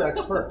user. have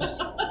sex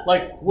first.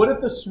 Like what if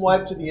the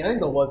swipe to the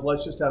angle was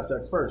let's just have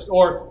sex first,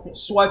 or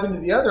swiping to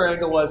the other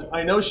angle was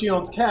I know she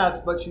owns cats,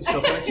 but she's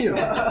still kind of cute.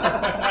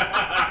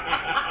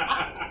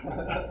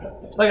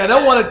 Like I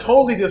don't want to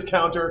totally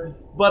discount her,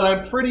 but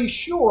I'm pretty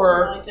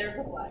sure Like there's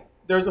a flag.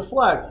 there's a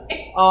flag.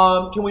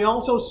 Can we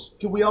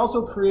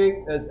also create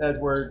as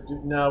we're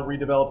now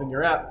redeveloping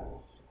your app?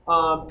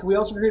 Can we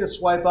also create a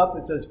swipe up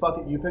that says "fuck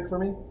it, you pick for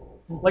me"?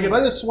 Like if I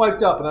just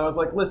swiped up and I was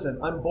like, "Listen,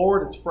 I'm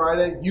bored. It's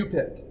Friday. You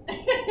pick,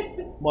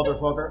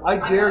 motherfucker. I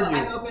dare I'm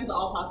you. open to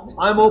all possibilities.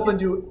 I'm open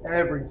to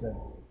everything.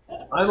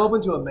 I'm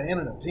open to a man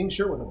in a pink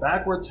shirt with a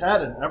backwards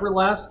hat and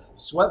Everlast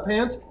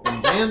sweatpants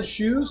and band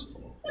shoes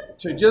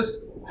to just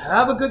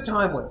have a good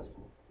time with."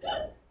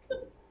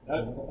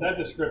 That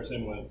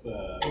description was...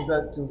 Was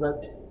that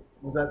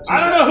too, I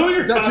don't know who you're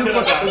was that too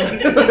talking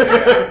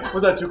close- about.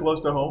 Was that too close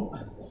to home?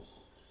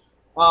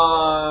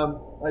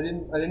 I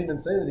didn't even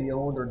say that he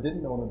owned or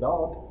didn't own a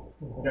dog.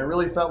 Like I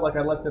really felt like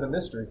I left it a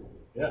mystery.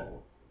 Yeah.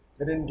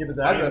 I didn't give his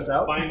address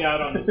out. Find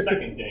out on the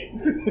second date.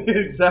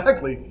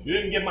 Exactly. You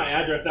didn't give my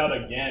address out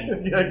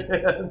again. Yeah,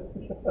 again.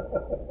 Thanks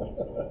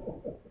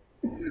for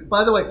that.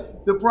 By the way,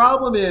 the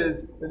problem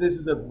is, and this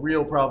is a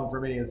real problem for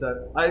me, is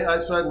that I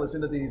try to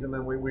listen to these and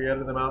then we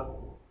edit them out.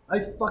 I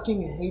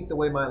fucking hate the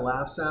way my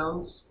laugh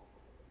sounds.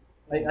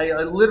 I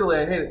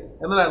literally hate it.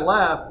 And then I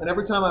laugh, and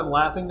every time I'm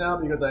laughing now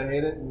because I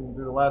hate it, and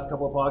through the last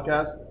couple of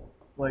podcasts, I'm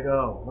like,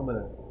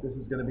 oh, this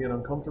is gonna be an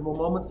uncomfortable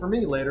moment for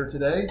me later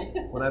today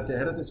when I have to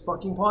edit this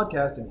fucking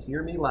podcast and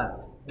hear me laugh.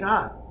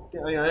 God,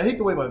 I hate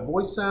the way my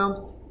voice sounds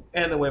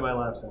and the way my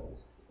laugh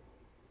sounds.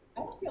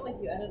 I don't feel like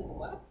you edited the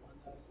last one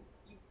though.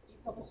 You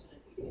published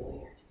it immediately,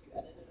 or did you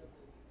edit it over?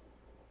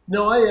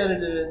 No, I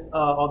edited it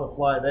on the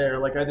fly there.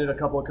 Like I did a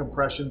couple of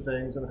compression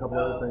things and a couple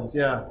other things.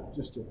 Yeah,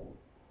 just to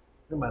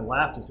make my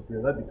laugh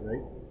disappear. That'd be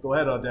great. Go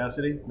ahead,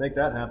 Audacity, make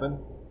that happen.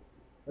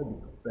 That'd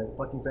be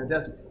fucking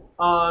fantastic.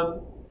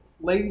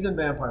 Ladies and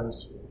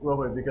vampires, real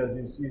quick, because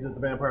he says the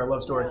vampire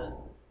love story. Yeah.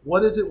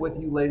 What is it with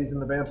you ladies and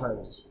the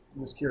vampires?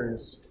 I'm just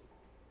curious.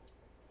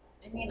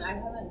 I mean, I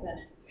haven't been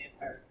into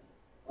vampires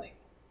since like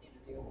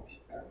Interview with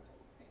a Vampire when I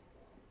was in high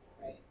school,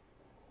 right?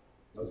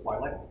 No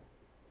Twilight?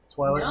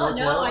 Twilight? No, I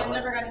Twilight?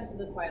 never got into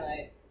the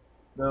Twilight.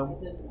 No.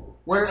 I didn't.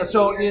 Where? That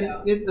So might be a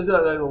year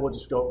ago.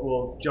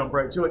 we'll jump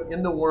right to it.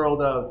 In the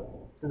world of,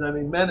 because I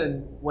mean, men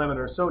and women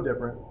are so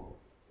different,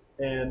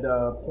 and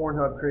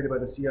Pornhub created by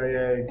the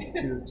CIA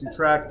to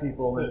track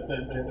people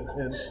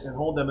and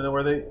hold them, and then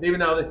where they even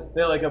now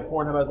they like a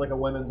Pornhub has like a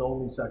women's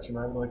only section,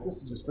 right? And they're like, this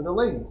is just for the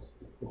ladies.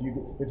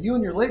 If you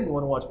and your lady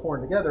want to watch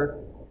porn together.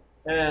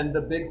 And the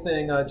big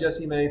thing,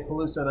 Jessie May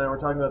Pelusa and I were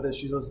talking about this.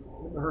 She goes,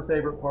 her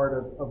favorite part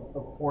of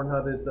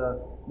Pornhub is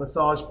the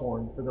massage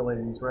porn for the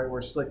ladies, right?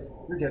 Where she's like,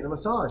 you're getting a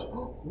massage.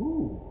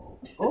 Ooh,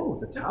 oh,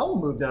 the towel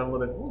moved down a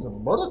little bit. Ooh, the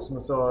buttocks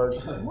massage.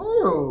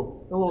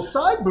 Whoa, a little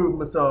side boob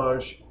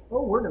massage.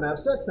 Oh, we're gonna have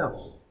sex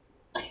now.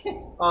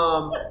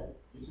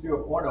 You should do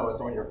a porno as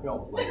one of your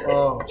films later.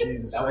 Oh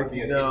Jesus! That would be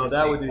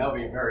that would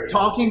be very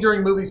talking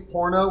during movies.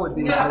 Porno would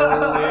be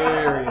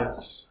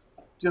hilarious.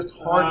 Just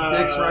hard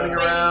dicks running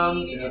But around.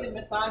 you need to do the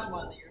massage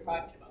one that you're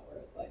talking about,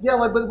 where it's like. Yeah,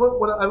 like, but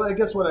I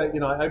guess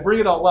I bring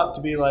it all up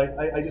to be like,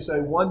 I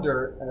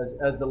wonder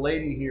as the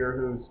lady here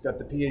who's got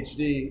the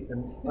PhD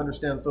and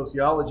understands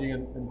sociology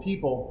and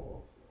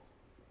people,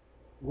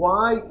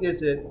 why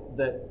is it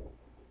that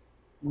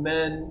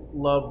men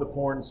love the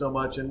porn so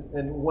much and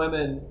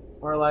women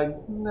are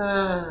like,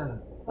 nah,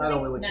 I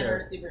don't really men care.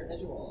 are super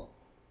visual.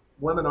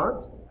 Women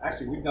aren't?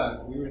 Actually,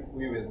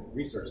 we were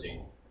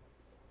researching,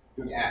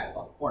 doing ads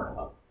on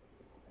Pornhub.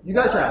 You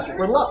guys have. You were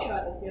We're telling me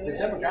luck. about this the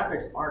The other day.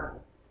 demographics aren't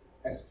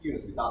as skewed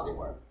as we thought they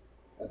were.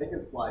 I think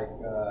it's like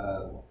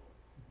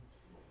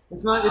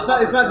It's not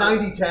I'm not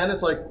 90-10,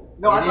 it's like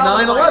no, I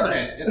thought it was 89-11.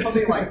 10. It's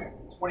something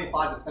like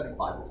 25 to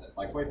 75%.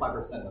 Like 25%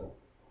 of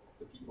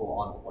the people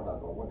on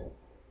Pornhub are women.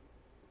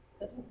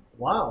 That doesn't surprise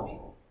Wow. me.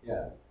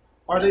 Yeah.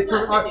 Are It's they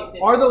not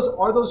are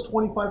those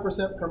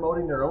 25%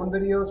 promoting their own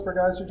videos for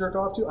guys to jerk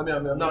off to? I mean,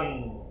 I'm not.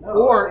 No.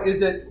 Or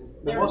is it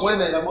The They're most,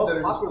 women? the most that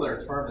are just- popular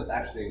term is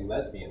actually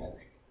lesbian, I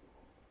think.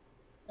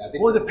 I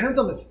think Well, it depends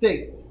on the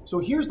state. So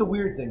here's the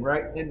weird thing,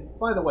 right? And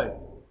by the way,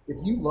 if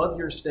you love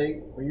your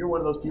state or you're one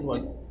of those people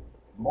like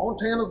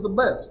Montana's the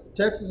best,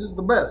 Texas is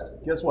the best,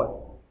 guess what?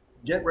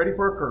 Get ready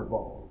for a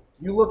curveball.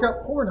 You look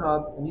up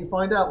Pornhub and you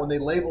find out when they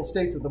label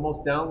states with the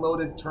most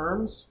downloaded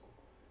terms,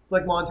 it's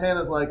like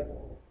Montana's like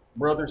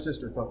brother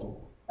sister fucking.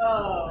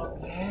 Oh.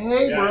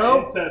 Hey, Yeah, bro.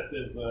 incest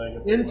is.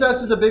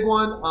 Incest is a big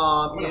one.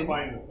 I'm gonna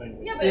find the thing.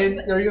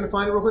 Yeah, Are you gonna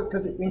find it real quick?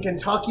 Because in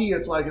Kentucky,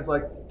 it's like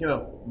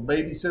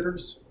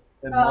babysitters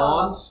and Oh.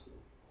 moms.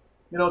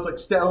 It's like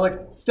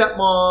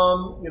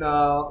stepmom.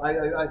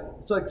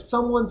 It's like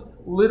someone's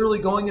literally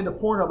going into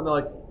Pornhub and they're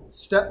like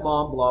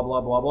stepmom, blah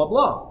blah blah blah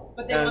blah.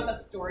 But they And want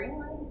the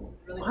storyline? Does it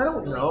really, I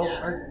don't really know.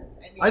 matter?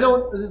 I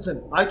don't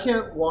listen. I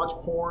can't watch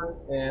porn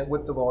and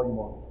with the volume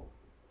on.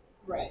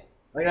 Right.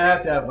 Like I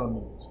have to have it on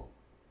mute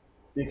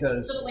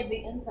because So, like,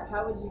 the inside,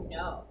 how would you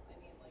know? I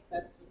mean, like,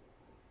 that's just.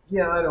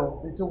 yeah, I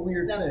don't. It's a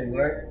weird That's thing,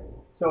 weird. right?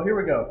 So here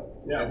we go.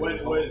 Yeah,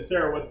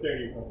 Sarah, what state are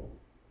you from?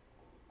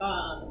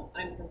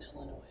 I'm from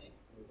Illinois.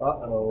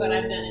 Uh-oh. But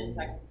I've been in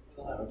Texas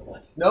for the last 20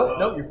 years.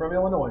 Nope, you're from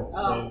Illinois.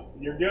 Oh. So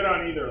you're good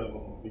on either of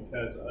them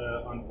because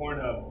on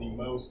Pornhub, the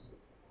most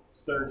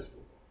searched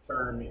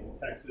term in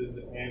Texas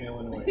and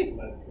Illinois is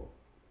lesbian.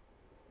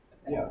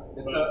 Yeah,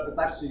 it's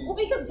actually Well,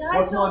 because guys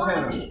What's don't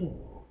Montana?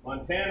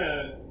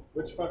 Montana,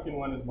 which fucking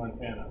one is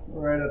Montana?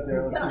 Right up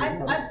there. Let's No, see. I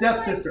feel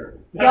Stepsister.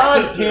 Stepsister.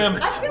 God damn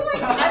it. I feel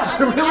like I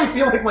really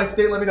feel like my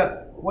state let me down.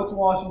 What's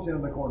Washington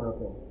in the corner up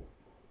there?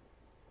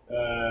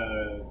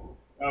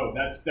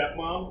 That's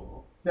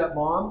stepmom.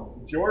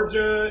 Stepmom?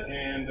 Georgia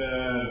and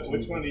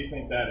which Jesus. one do you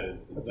think that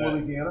is? That's that,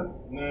 Louisiana?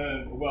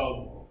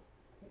 Well,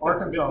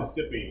 that's Arkansas.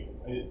 Mississippi.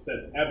 It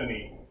says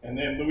Ebony, and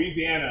then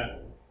Louisiana.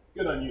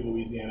 Good on you,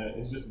 Louisiana.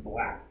 Is just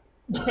black.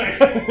 Wow.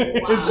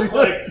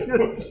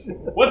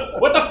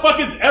 What the fuck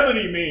does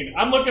ebony mean?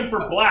 I'm looking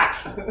for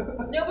black.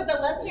 No, but the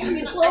lesbian, I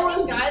mean, Well, I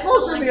think guys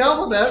closer don't in like the to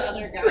alphabet. see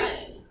other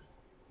guys.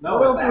 No,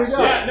 What it's else do we actually,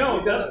 got? Yeah,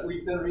 no,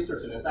 we've done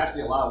research and it's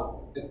actually a lot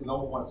of, it's the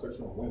number one search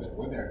on women.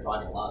 Women are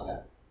driving a lot of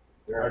that.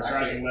 Are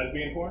driving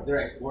lesbian porn? They're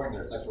exploring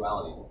their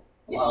sexuality.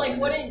 Yeah, but like,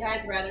 wouldn't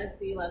guys rather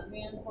see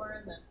lesbian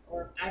porn than,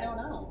 or I don't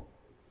know.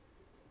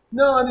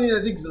 No, I mean,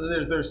 I think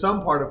there's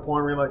some part of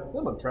porn where you're like,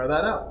 I'm gonna try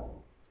that out.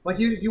 Like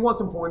you want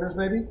some pointers,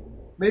 maybe?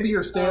 Maybe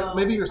your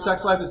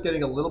sex life is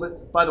getting a little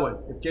bit. By the way,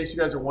 in case you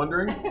guys are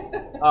wondering,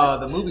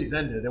 the movie's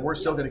ended, and we're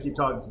still gonna keep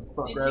talking some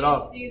fuck Did right you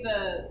off. see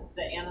the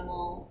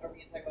animal? Are we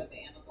gonna talk about the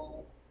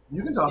animal?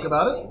 You can talk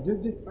about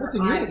it.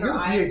 Listen, you're the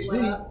eyes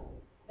lit PhD. up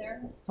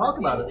there. Talk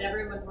about it.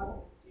 Everyone's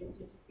watching. Did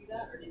you see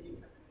that, or did you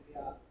turn the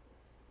movie off?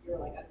 You were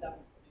like, I'm done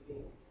with this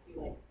movie. Did you see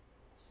like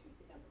she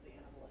becomes the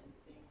animal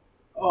instinct?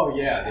 Oh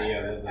yeah,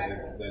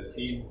 Actress. the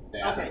scene,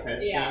 the Okay. pet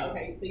Yeah. scene.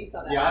 Okay. So you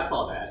saw that. Yeah, I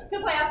saw that.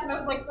 Because I asked him, I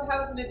was like, so how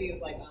was the movie? He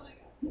was like, oh my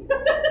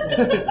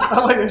god. I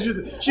like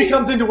it. She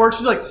comes into work.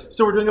 She's like,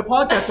 "So we're doing a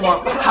podcast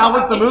tomorrow. How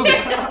was the movie?"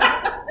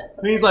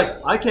 And he's like,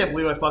 "I can't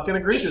believe I fucking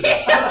agreed to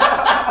this."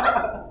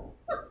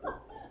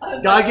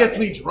 Guy gets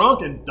me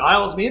drunk and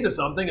dials me into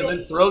something, and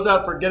then throws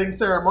out Forgetting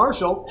Sarah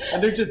Marshall,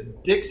 and they're just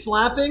dick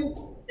slapping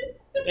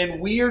and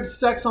weird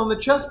sex on the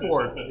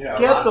chessboard. Yeah,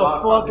 Get the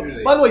lot of fuck.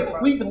 nudity. By the way,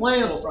 we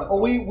glanced. Front Oh,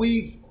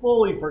 we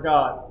fully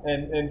forgot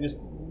and just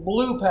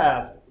blew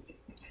past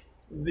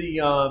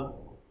the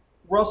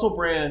Russell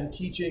Brand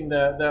teaching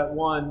that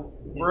one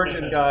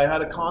virgin guy how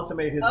to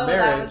consummate his That was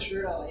marriage,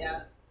 brutal.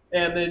 Yeah.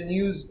 and then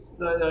used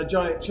the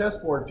giant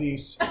chessboard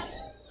pieces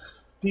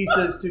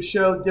to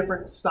show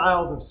different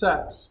styles of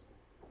sex.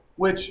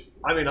 Which,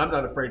 I mean, I'm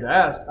not afraid to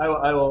ask.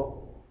 I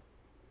will.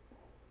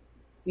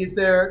 Is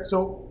there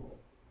so?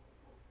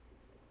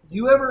 Do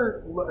you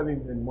ever? I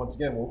mean, and once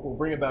again, we'll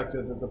bring it back to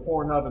the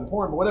Pornhub and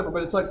porn, but whatever.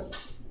 But it's like,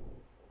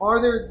 are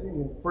there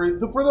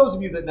for those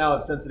of you that now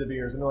have sensitive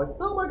ears and they're like,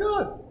 oh my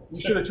god, you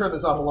should have turned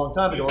this off a long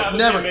time ago. How did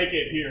Never you make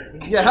it here?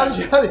 Yeah, how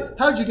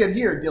did you get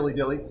here, dilly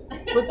dilly?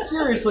 But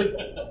seriously,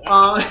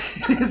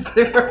 is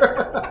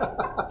there?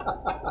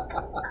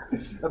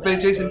 I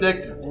made Jason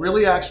Dick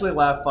really actually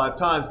laugh 5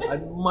 times. I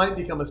might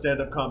become a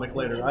stand-up comic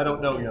later. I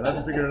don't know yet. I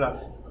haven't figured it out.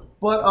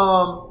 But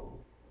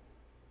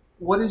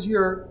what is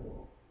your?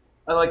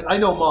 I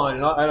know mine,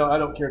 and I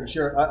don't care to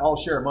share. I'll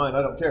share mine.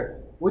 I don't care.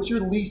 What's your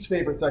least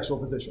favorite sexual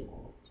position?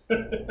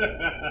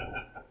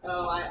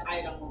 Oh,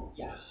 I don't.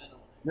 Yeah, I don't.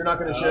 You're not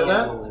going to share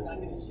that? I'm not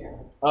going to share.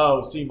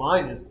 Oh, see,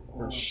 mine is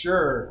for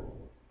sure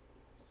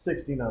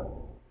 69.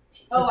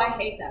 Oh, I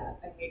hate that.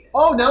 I hate it.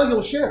 Oh, now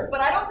you'll share. But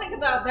I don't think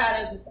about that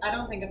as. I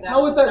don't think of that.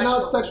 How as is that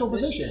not sexual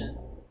position?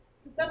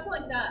 Because that's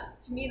like that.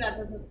 To me, that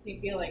doesn't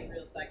feel like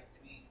real sex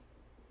to me.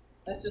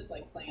 That's just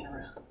like playing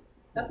around.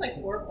 That's like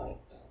foreplay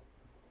stuff,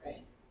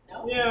 right?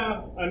 No.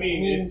 Yeah, I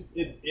mean it's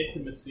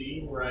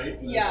intimacy, right?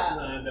 It's Yeah.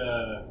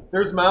 not,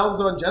 There's mouths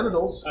on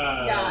genitals. Yeah,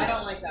 I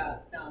don't like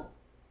that. No.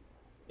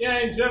 Yeah,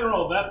 in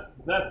general,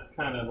 that's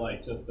kind of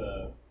like just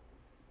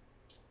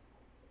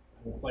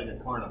it's like a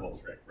carnival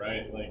trick,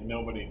 right? Like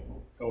nobody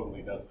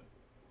totally does it.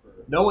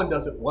 No one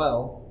does it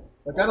well.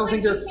 Like I don't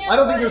think you there's. can't I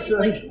don't think focus- there's.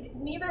 like,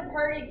 neither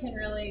party can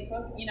really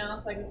focus. You know,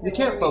 it's like okay, You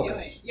can't what are we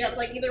focus. doing? Yeah, it's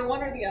like either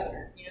one or the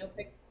other. You know,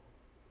 pick.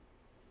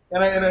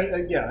 And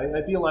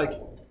I feel like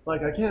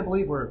I can't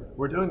believe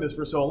we're doing this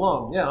for so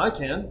long. Yeah, I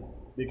can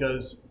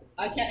because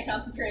I can't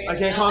concentrate. I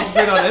can't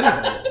concentrate on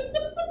anything.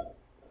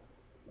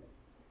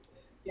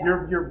 Yeah.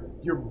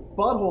 Your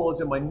butthole is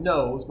in my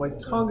nose. My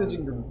tongue is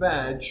in your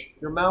vag.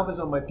 Your mouth is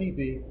on my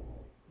pee-pee.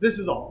 This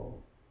is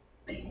awful.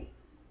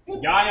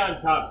 Guy on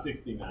top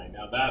 69.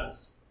 Now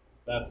that's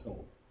some.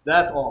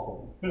 That's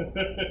awful.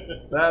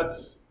 That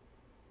is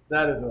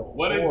a.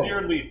 What is horrible.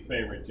 your least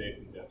favorite,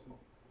 Jason Jepson?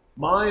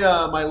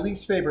 My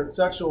least favorite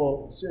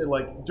sexual,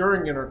 like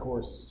during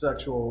intercourse,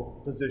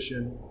 sexual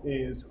position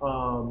is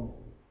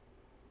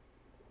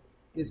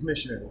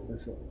missionary for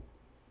sure.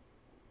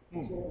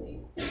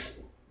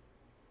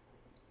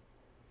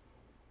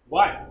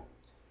 Why?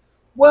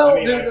 Well, I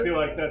mean, I feel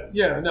like that's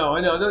yeah, no,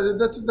 I know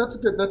that's a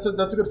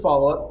good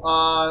follow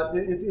up.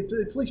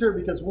 It's least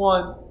favorite because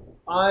one,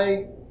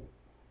 I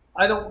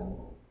don't.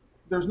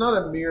 There's not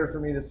a mirror for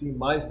me to see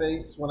my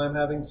face when I'm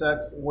having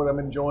sex, what I'm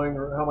enjoying,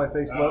 or how my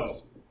face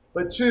looks.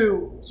 But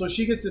 2, so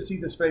she gets to see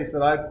this face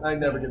that I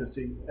never get to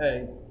see.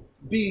 A,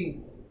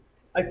 B,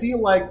 I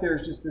feel like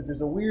there's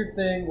a weird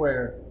thing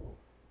where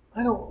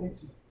I'm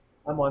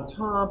on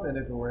top, and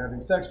if we're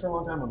having sex for a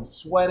long time, I'm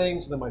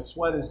sweating, so then my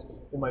sweat is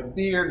in my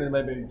beard, and it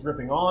might be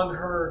dripping on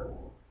her.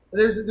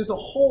 There's a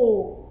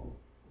whole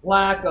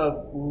lack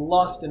of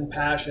lust and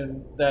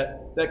passion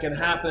that can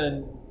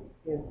happen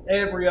in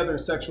every other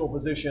sexual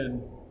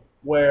position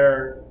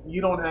where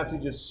you don't have to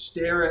just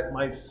stare at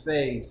my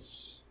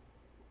face.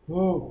 You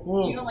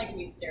don't like to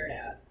be stared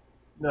at.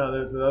 No,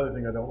 there's the other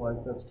thing I don't like.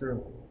 That's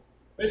true.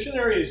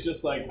 missionary is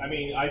just like, I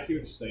mean, I see what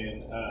you're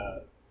saying.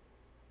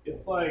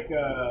 It's like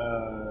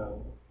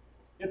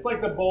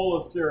the bowl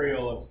of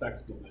cereal of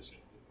sex position.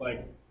 It's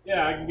like,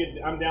 yeah,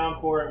 I'm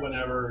down for it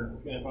whenever.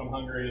 If I'm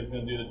hungry, it's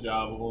gonna do the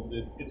job.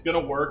 It's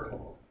gonna work.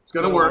 It's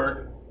gonna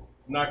work.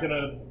 I'm not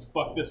gonna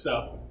fuck this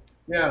up.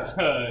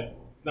 Yeah.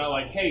 It's not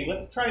like, hey,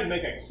 let's try and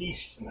make a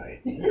quiche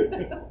tonight. You're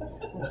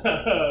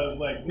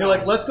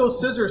like, let's go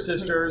scissor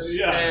sisters,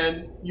 Yeah.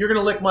 and you're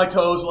gonna lick my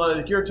toes while I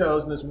lick your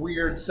toes in this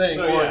weird thing.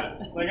 So or, yeah,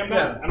 like I'm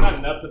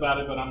not nuts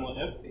about it, but I'm like,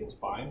 it's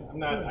fine.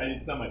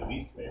 It's not my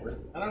least favorite.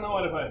 I don't know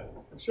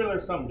I'm sure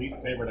there's some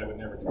least favorite I would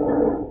never try.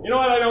 You know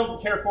what I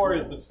don't care for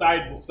is the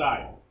side to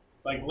side.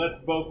 Like, let's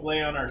both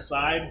lay on our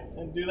side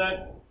and do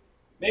that.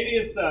 Maybe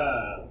it's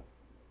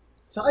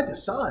side to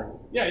side.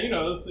 yeah, you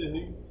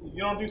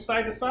don't do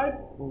side to side.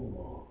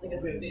 Like a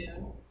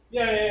spoon.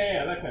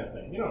 Yeah, that kind of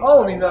thing. You know.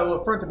 Oh, I mean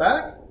the front to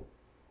back.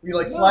 You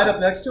like slide up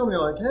next to him, and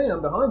you're like, hey,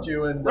 I'm behind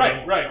you, and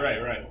Right.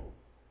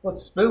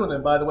 let's spoon.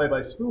 And by the way,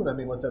 by spoon, I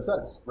mean let's have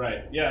sex.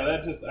 Right. Yeah,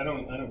 that just I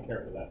don't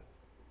care for that.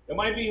 It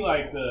might be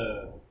like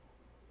the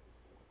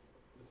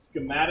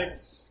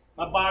schematics.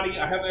 My body,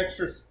 I have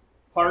extra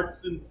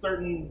parts in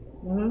certain.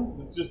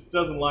 Mm-hmm. It just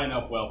doesn't line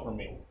up well for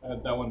me.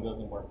 That one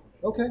doesn't work for me.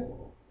 Okay.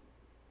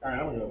 All right,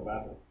 I'm gonna go to the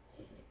bathroom.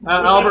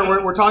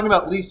 Albert, we're talking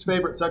about least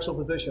favorite sexual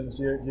positions.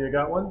 Do you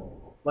got one?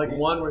 Like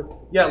Least- one where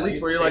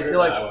least where you're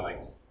like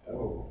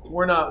oh.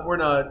 we're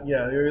not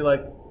yeah, you're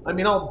like, I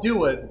mean, I'll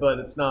do it, but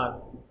it's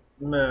not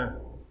meh.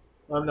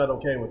 I'm not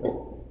okay with it.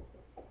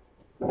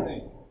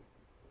 Hey,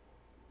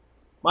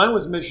 Mine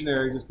was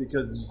missionary just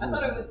because I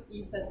thought it was,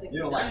 you said 69. you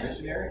don't like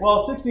missionary?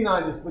 well,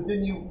 69 is, but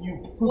then you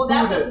Well,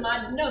 that poo-pooed was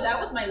it. that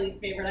was my least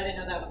favorite. I didn't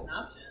know that was an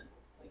option.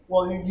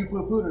 Well, you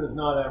poo-pooed it as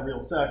not a real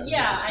sex. It's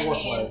Yeah, just I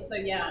foreplay. mean, so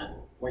yeah,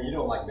 Wait, you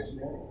don't like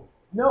missionary?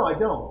 No, I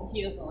don't.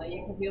 he doesn't like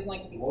it because he doesn't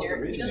like to be What was the stared.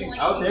 He reason? doesn't like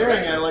I was to be Staring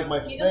stared at it like my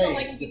He face. doesn't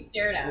like to be just-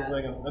 stared it's at.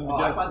 like I'm Oh,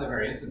 I find it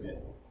very intimate.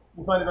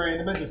 You find it very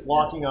intimate, just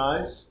locking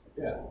eyes.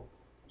 Yeah.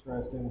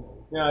 Interesting.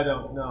 Yeah, I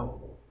don't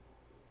know.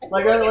 I feel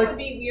Like, like, I- like- it would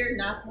be weird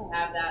not to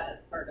have that as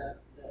part of the.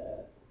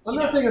 I'm you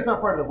not know. saying it's not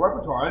part of the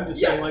repertoire. I'm just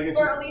saying like it's.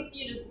 or Just, at least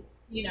you just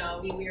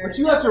be weird. but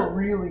you have to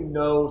really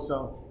know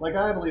some. Like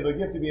I believe, like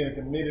you have to be in a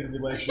committed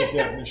relationship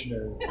to have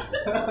missionary.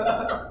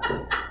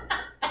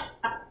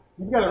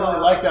 You've got to really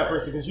like that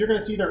person because you're going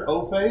to see their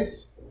O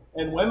face,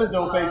 and women's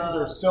O faces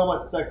are so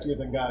much sexier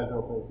than guys'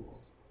 O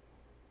faces.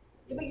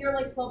 Yeah, but you're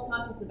like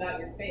self-conscious about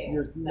your face.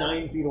 You're That's-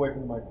 9 feet away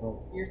from the microphone.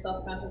 You're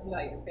self-conscious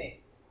about your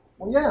face.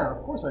 Well, yeah,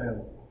 of course I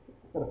am.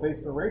 Got a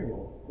face for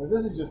radio. But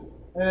this is just,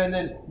 and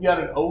then you got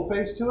an O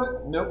face to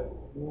it?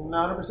 Nope,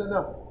 100%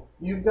 no.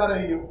 You've got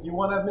a you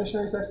want to have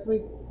missionary sex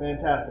with me?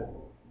 Fantastic.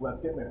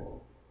 Let's get married.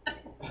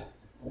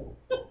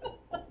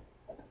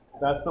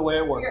 That's the way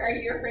it works. Are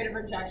you afraid of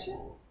rejection?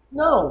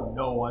 No,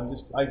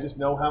 I just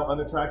know how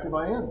unattractive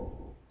I am.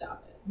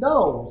 Stop it.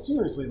 No,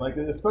 seriously, like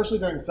especially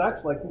during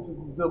sex, like this is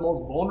the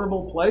most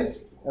vulnerable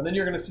place, and then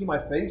you're gonna see my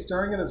face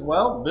during it as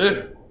well.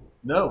 Ugh.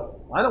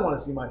 No, I don't want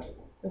to see my.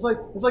 It's like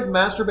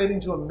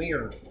masturbating to a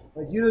mirror.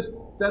 Like you just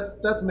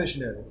that's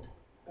missionary.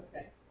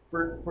 Okay.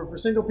 For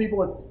single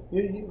people,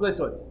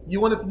 listen.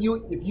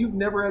 If you've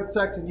never had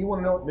sex and you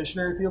want to know what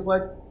missionary feels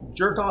like,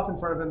 jerk off in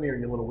front of a mirror,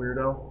 you little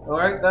weirdo. All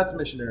right, that's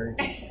missionary.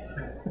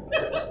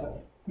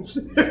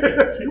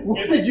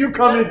 What did you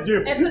come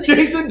into?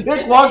 Jason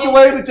Dick walked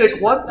away to take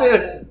one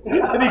piss,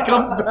 and he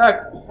comes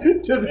back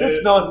to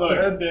this nonsense.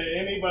 Look, to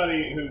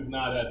anybody who's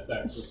not had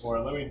sex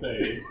before, let me tell you,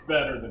 it's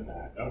better than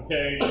that,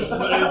 okay?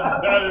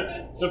 It's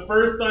better. The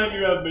first time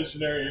you have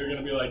missionary, you're going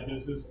to be like,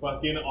 this is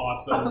fucking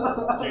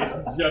awesome.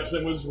 Jason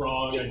Jepson was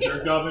wrong. I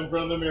jerked off in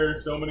front of the mirror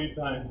so many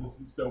times. This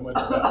is so much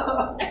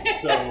better.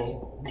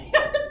 So,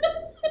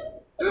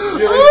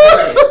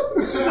 Dilly!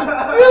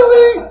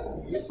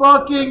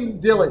 Fucking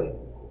Dilly.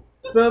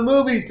 The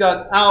movie's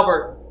done.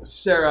 Albert,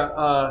 Sarah,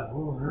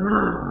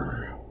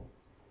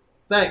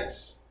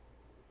 thanks.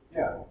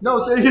 Yeah. No,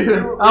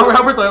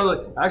 Albert's like, I was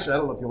like, actually, I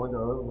don't know if you want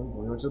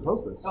to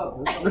post this.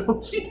 Oh.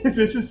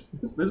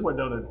 This went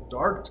down a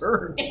dark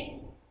turn. I'm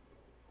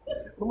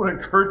going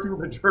to encourage people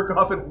to jerk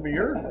off in a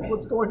mirror?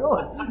 What's going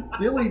on?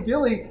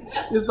 Dilly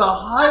is the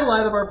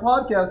highlight of our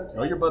podcast.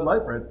 Tell your Bud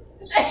Light friends.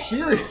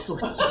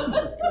 Seriously,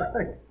 Jesus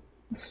Christ.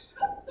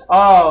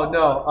 Oh,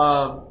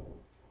 no.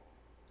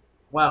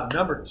 Wow,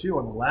 number 2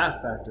 on the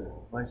laugh factor.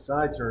 My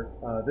sides hurt.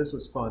 This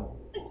was fun.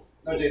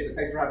 No, Jason,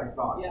 thanks for having us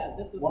on. Yeah,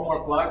 this is One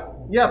more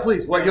plug. Yeah,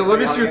 please. Well, So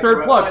this is your you third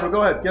wanna plug, get so your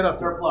go ahead. Get up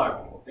Third there.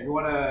 plug. If you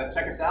want to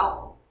check us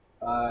out,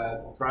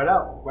 Try it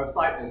out.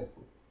 website is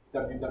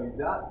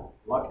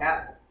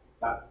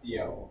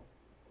www.luckapp.co.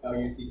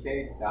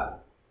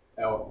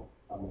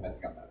 I'm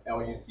messing up that.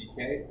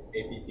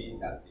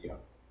 LUCKAPP.co.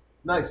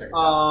 Nice. Check us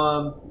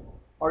out.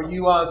 Are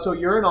you? So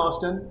you're in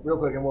Austin, real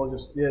quick, and we'll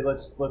just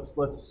let's.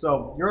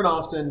 So you're in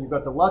Austin. You've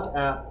got the Luck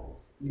app.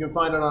 You can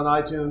find it on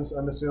iTunes.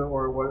 I'm assuming,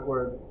 or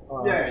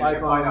Yeah, you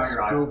can find it on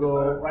your iPhone. Google.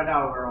 So right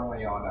now we're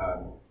only on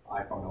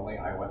iPhone only,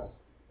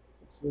 iOS.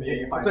 But yeah, you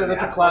can find That's it in the a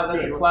App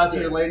Store.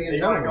 classier lady If and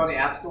you want to go gentleman. in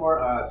the App Store,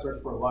 search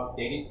for Luck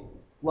Dating.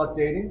 Luck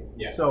Dating.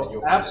 Yeah, and So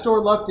you'll App find Store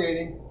us. Luck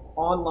Dating,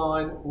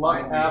 online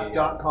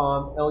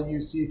luckapp.com,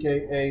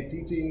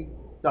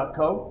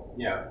 luckapp.co.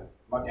 Yeah,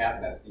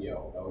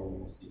 luckapp.co.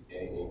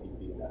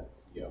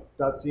 LUCKAPP.co.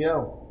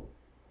 .co.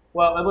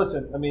 Well, and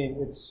listen, I mean,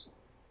 it's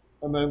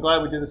I'm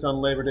glad we did this on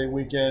Labor Day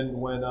weekend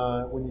when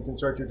you can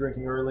start your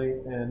drinking early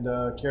and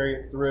carry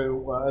it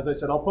through. As I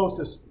said, I'll post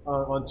this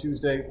on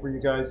Tuesday for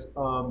you guys.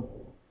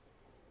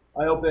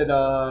 I hope it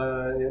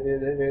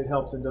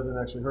helps and doesn't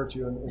actually hurt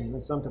you in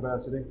some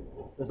capacity.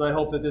 As I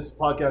hope that this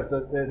podcast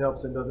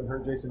helps and doesn't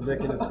hurt Jason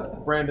Dick and his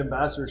brand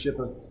ambassadorship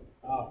of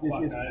this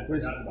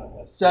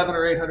 $700,000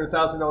 or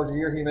 $800,000 a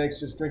year he makes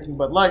just drinking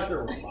Bud Light.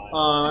 Sure, we're fine.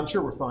 I'm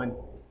sure we're fine.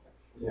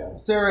 Yeah.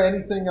 Sarah,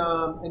 anything?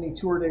 Any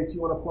tour dates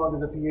you want to plug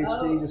as a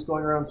PhD? Just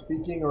going around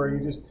speaking, or are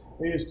you just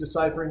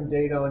deciphering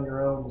data on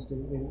your own, just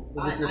with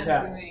your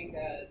cats? I'm doing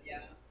good. Yeah.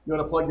 You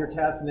want to plug your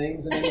cats'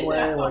 names in any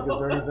way? Like, is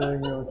there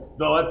anything?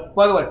 No.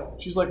 By the way,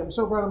 she's like, I'm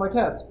so proud of my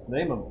cats.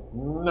 Name them.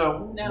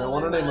 No, don't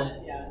want to name them.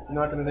 Yeah. You're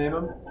not going to name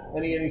them.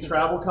 Any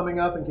travel coming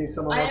up in case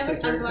someone wants to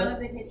take care I'm of your going on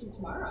cats? vacation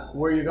tomorrow.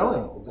 Where are you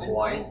going? Is it I'm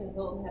Hawaii? going to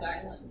Hilton Head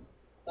Island,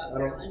 South I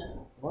don't- Carolina.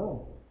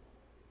 Wow.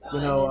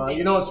 So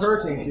You know it's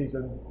hurricane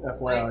season,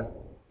 FYI.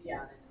 Yeah, I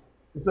know.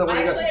 So what I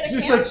you got? actually had to She's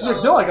like,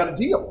 cancel. no, I got a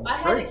deal. I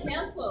It's had great. to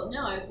cancel. No,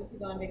 I was supposed to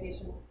go on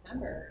vacation in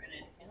September, and I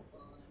had to cancel,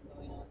 and I'm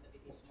going on the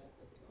vacation I was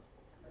supposed to go on in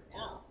September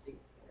now.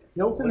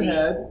 Hilton What do you-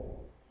 Head.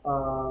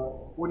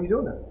 What are you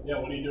doing there? Yeah,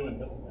 what are you doing,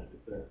 Hilton Head?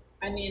 Is there?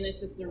 I mean, it's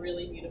just a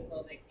really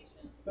beautiful vacation.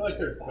 I feel like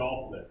there's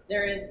golf there.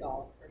 There is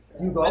golf for sure.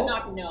 Do you golf? I'm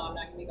not going to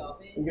be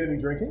golfing. You gonna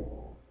be drinking?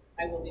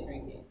 I will be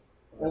drinking.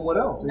 And what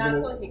else? Are you Not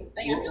gonna- till like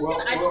extent. I just Will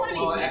want to be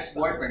an beach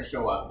ex-boyfriend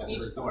show up at the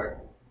Beach resort?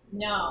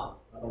 No,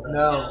 Okay.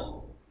 No. no.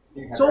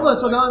 You have So hold your on.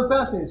 So own now I'm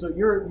fascinated. So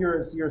you're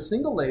a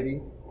single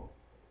lady.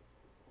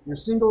 You're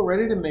single,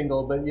 ready to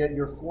mingle, but yet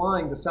you're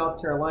flying to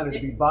South Carolina to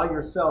be by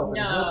yourself in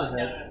No, Hilton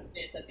Head. no,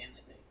 it's a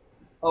family thing.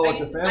 Oh, I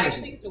it's a used to- I family.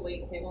 actually used to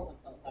wait tables on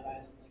Hilton Head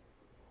Island.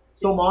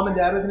 So mom and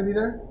dad are going to be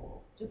there?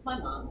 Just my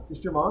mom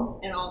Just your mom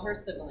and all her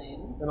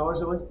siblings. and all your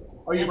siblings?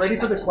 Are you And my ready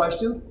for the cousins.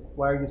 question?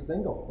 Why are you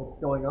single? What's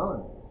going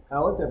on?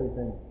 How is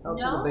everything? How's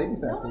No, the baby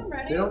no, factory? I'm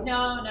ready. They don't,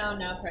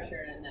 No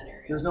pressure in that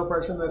area. There's no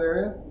pressure in that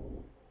area?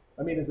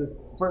 I mean,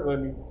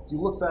 you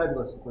look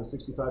fabulous for a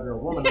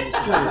 65-year-old woman.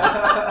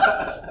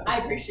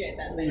 I appreciate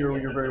that. Thank you.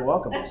 You're very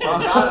welcome. She's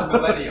not a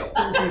millennial.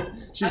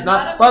 She's I'm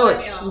not. not a By the way,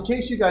 millennial, in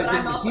case you guys But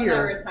I'm didn't also not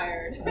hear,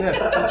 retired.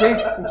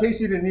 yeah, in case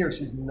you didn't hear,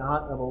 she's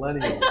not a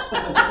millennial.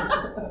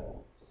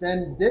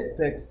 Send dick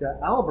pics to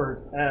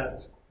Albert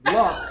at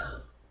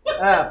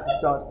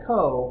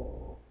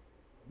lockapp.co,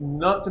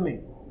 not to me.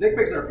 Dick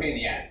pics are a pain in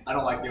the ass. I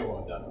don't like dealing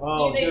with them.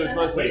 Oh, Do they dude, send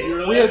listen. it Wait, you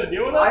really we have had- to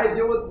deal with that? I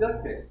deal with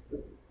dick pics.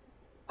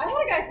 I had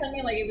a guy send me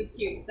it was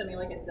cute. He sent me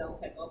a dill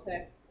pickle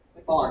pic.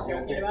 Like Oh, we were dill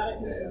joking pic. about it.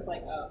 He was Yeah. just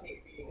like, oh,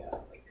 hey, here you go.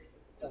 Like here's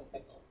this dill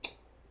pickle.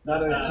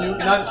 Not a It's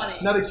kinda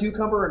funny. not a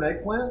cucumber or an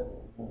eggplant.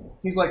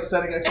 He's like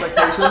setting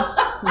expectations.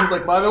 He's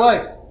like, by the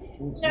way,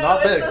 it's No,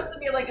 not it was big. supposed to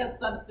be like a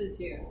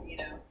substitute, you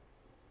know.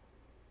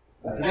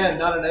 Once again,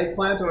 not an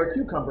eggplant or a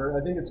cucumber.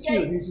 I think it's Yeah.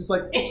 cute. He's just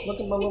like, look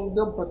at my little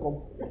dill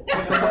pickle.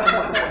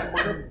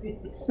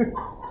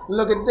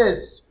 Look at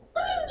this.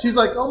 She's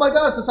like, oh my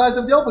god, it's the size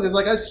of a dill pickle. He's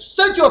like, I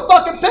sent you a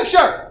fucking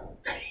picture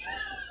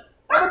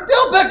of a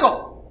dill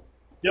pickle.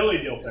 Dilly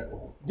dill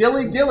pickle.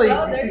 Dilly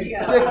Oh, there you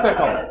go. dick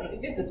pickle.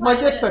 Good to It's my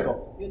tie it dick in.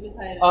 pickle. Good to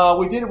tie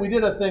it in. We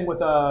did a thing with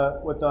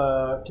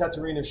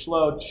Katerina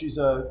Schlode. She's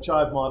a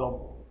chive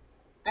model.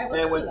 I and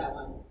listened with- to that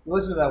one.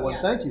 Listen to that one.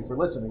 Yeah. Thank you for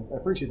listening. I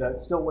appreciate that.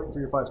 Still waiting for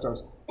your 5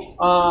 stars.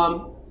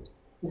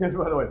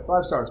 By the way,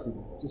 5 stars,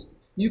 people. Just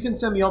you can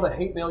send me all the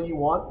hate mail you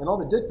want and all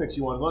the dick pics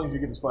you want as long as you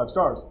give us 5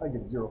 stars. I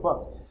give 0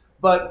 fucks.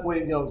 But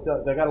they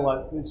got a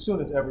lot. As soon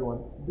as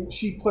everyone,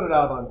 she put it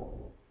out on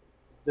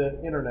the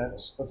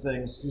internets of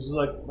things. She's just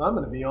like, I'm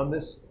going to be on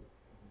this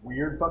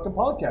weird fucking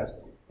podcast,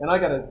 and I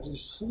got a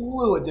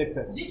slew of dick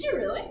pics. Did you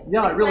really?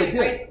 Yeah, I It's really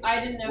like, did. I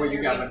didn't know Well, if you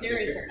you got were much being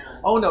serious dick pics. or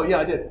not. Oh no, yeah,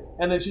 I did.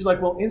 And then she's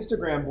like, well,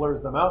 Instagram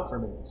blurs them out for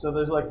me. So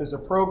there's a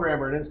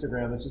programmer in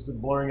Instagram that's just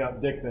blurring out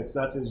dick pics.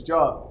 That's his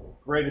job.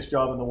 Greatest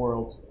job in the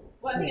world.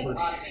 Well, I think it's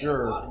For automated.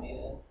 sure. It's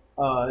automated.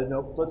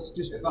 No, let's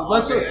It's not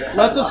let's automated.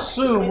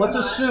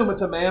 assume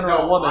it's a man or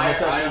a woman.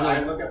 That's actually I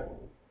doing it. look at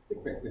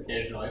dick pics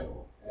occasionally.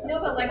 No,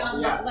 but like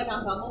on Yeah.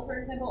 Bumble, for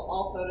example,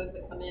 all photos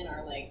that come in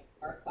are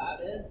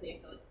clouded, so you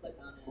have to click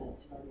on it in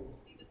order to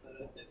see the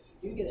photo. So if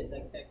you do get a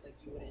dick pic,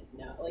 you wouldn't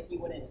know, you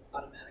wouldn't just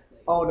automatically.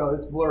 Oh no,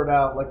 it's blurred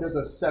out. Like there's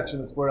a section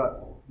that's blurred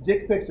out.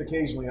 Dick pics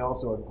occasionally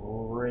also a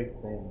great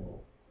band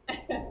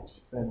name.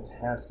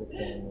 Fantastic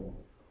band name.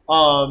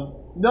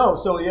 No,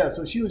 so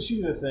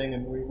she did a thing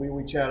and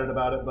we chatted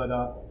about it, but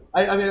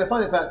I find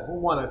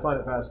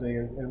it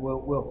fascinating, and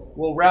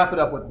we'll wrap it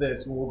up with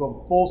this. We'll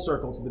go full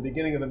circle to the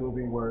beginning of the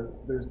movie where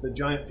there's the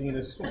giant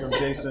penis from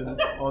Jason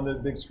on the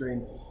big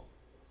screen.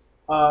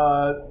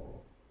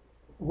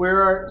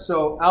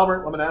 So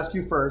Albert, I'm going to ask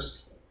you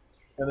first,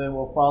 and then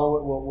we'll follow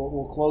it.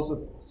 We'll close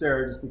with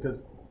Sarah, just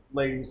because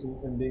ladies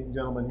and being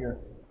gentlemen here.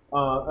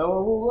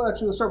 We'll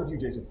start with you,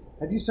 Jason.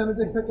 Have you sent a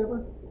dick pic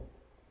ever?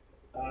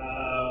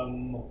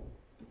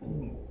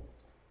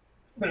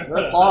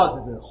 That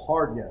pause is a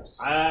hard yes.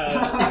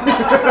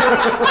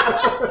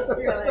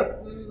 You're like,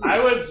 I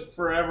was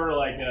forever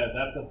like,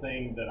 that's a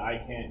thing that I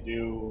can't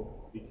do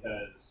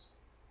because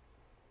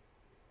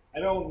I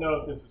don't know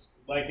if this is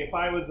like if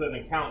I was an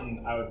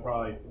accountant, I would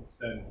probably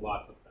send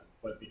lots of them.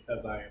 But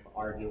because I am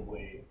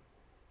arguably a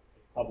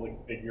public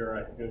figure,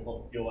 I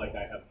feel like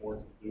I have more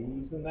to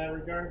lose in that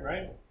regard,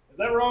 right? Is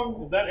that wrong?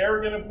 Is that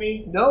arrogant of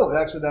me? No,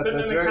 actually, that's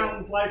Couldn't an very.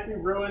 accountant's life be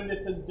ruined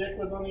if his dick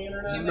was on the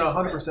internet? Too No,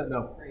 much 100% risk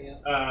no. For you.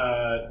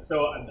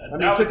 So I that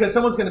mean, was- because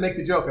someone's going to make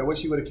the joke. I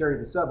wish he would have carried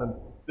the 7.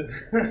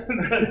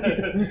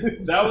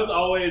 that was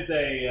always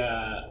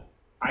a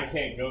I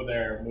can't go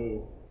there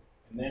move,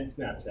 and then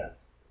Snapchat.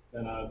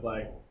 Then I was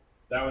like,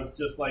 that was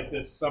just like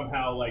this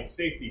somehow like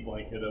safety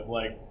blanket of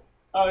like,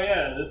 oh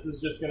yeah, this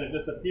is just gonna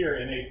disappear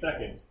in 8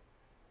 seconds,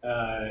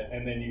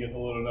 and then you get the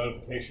little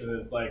notification that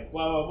it's like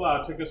blah blah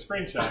blah. Took a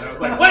screenshot, and I was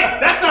like, wait,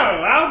 that's not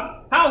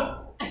allowed.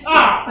 How?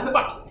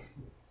 Fuck.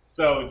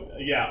 So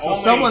yeah, So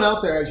only, someone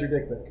out there has your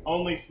dick pic.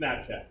 only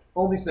Snapchat.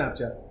 Only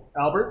Snapchat.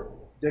 Albert,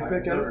 dick pic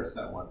I've never ever?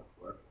 sent one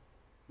before.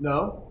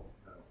 No.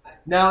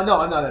 Now, no,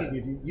 I'm not asking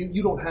if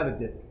you don't have a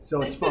dick,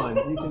 so it's fine.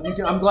 You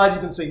can. I'm glad you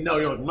can say no.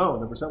 You're like, no,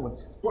 I've never sent one.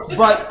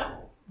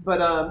 But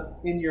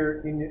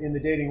in the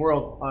dating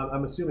world,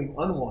 I'm assuming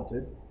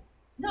unwanted.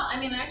 No, I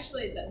mean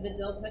actually, the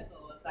dill pickle.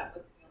 That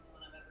was the only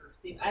one I've ever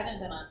received. I haven't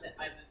been a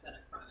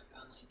chronic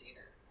online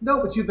dater.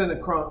 No, but you've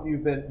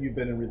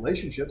been in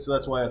relationships, so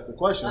that's why I asked the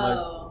question. Like,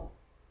 Oh,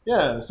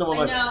 yeah, someone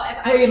I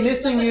like, know. hey,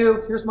 missing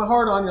you. Here's my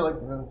heart on. You're like,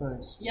 oh,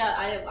 thanks.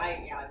 Yeah,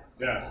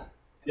 Yeah.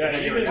 Yeah,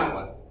 you even got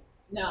one.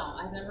 No,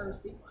 I've never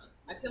received one.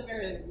 I feel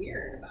very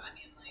weird about.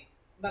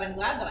 But I'm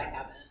glad that I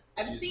haven't.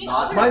 I've She's seen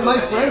not other. My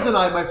people-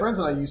 friends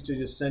and I used to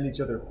just send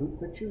each other poop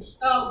pictures.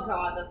 Oh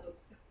God, that's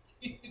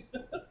disgusting.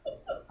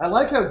 I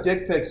like how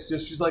dick pics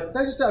she's like,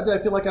 I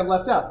feel like I'm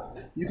left out.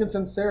 You can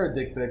send Sarah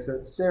dick pics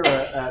at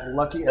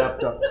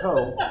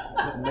sarah@luckyapp.co,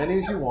 as many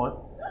as you want.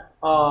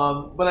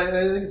 But I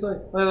think it's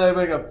like,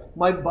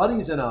 my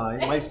buddies and I,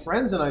 my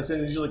friends and I said,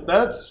 and she's like,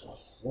 that's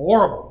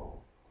horrible.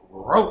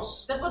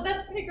 Gross. But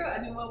that's pretty gross.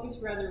 I mean, what would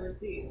you rather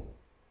receive?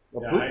 A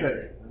yeah, poop I pic.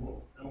 agree.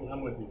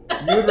 I'm with you.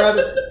 You would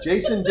rather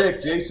Jason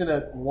Dick, Jason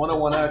at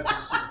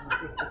 101X.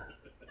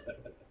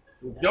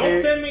 Don't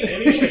send me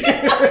anything.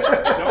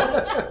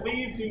 Don't,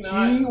 please do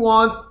not. He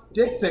wants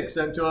dick pics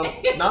sent to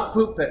him, not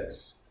poop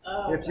pics.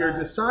 Oh, If you're God.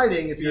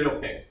 deciding, if you're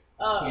Speedo pics.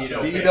 Oh.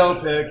 Speedo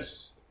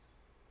pics,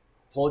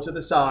 pull it to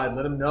the side,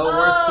 let him know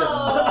where it's sitting.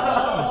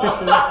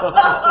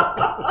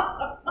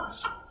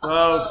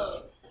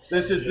 Folks,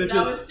 this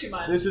was too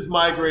much. is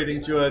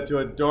migrating to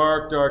a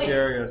dark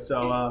area.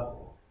 So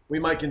we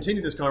might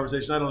continue this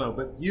conversation. I don't know,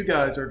 but you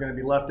guys are going to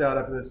be left out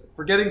after this.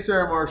 Forgetting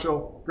Sarah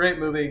Marshall, great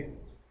movie.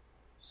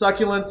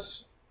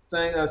 Succulents,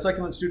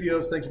 Succulent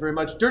Studios, thank you very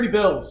much. Dirty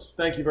Bills,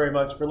 thank you very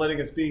much for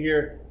letting us be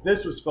here.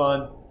 This was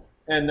fun.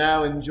 And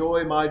now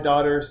enjoy my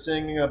daughter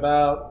singing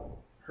about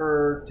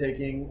her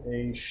taking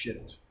a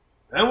shit.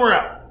 And we're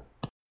out.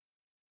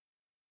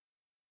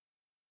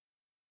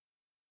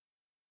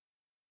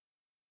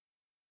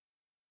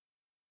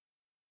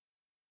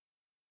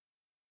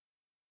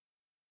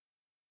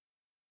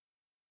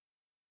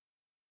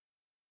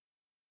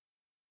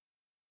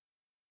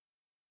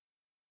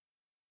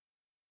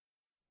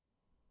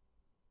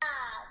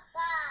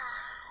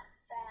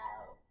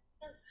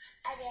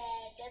 I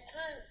did the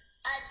poop.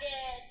 I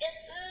did the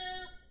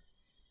poop.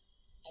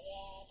 I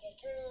did the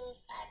poop.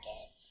 I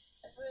did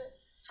the poop.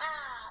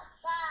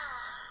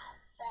 Outside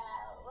the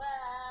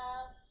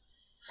world.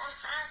 Ha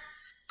ha.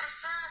 Ha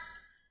ha.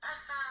 Ha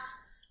ha.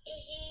 Hee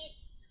hee.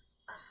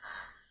 Ha ha.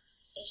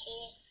 Hee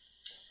hee.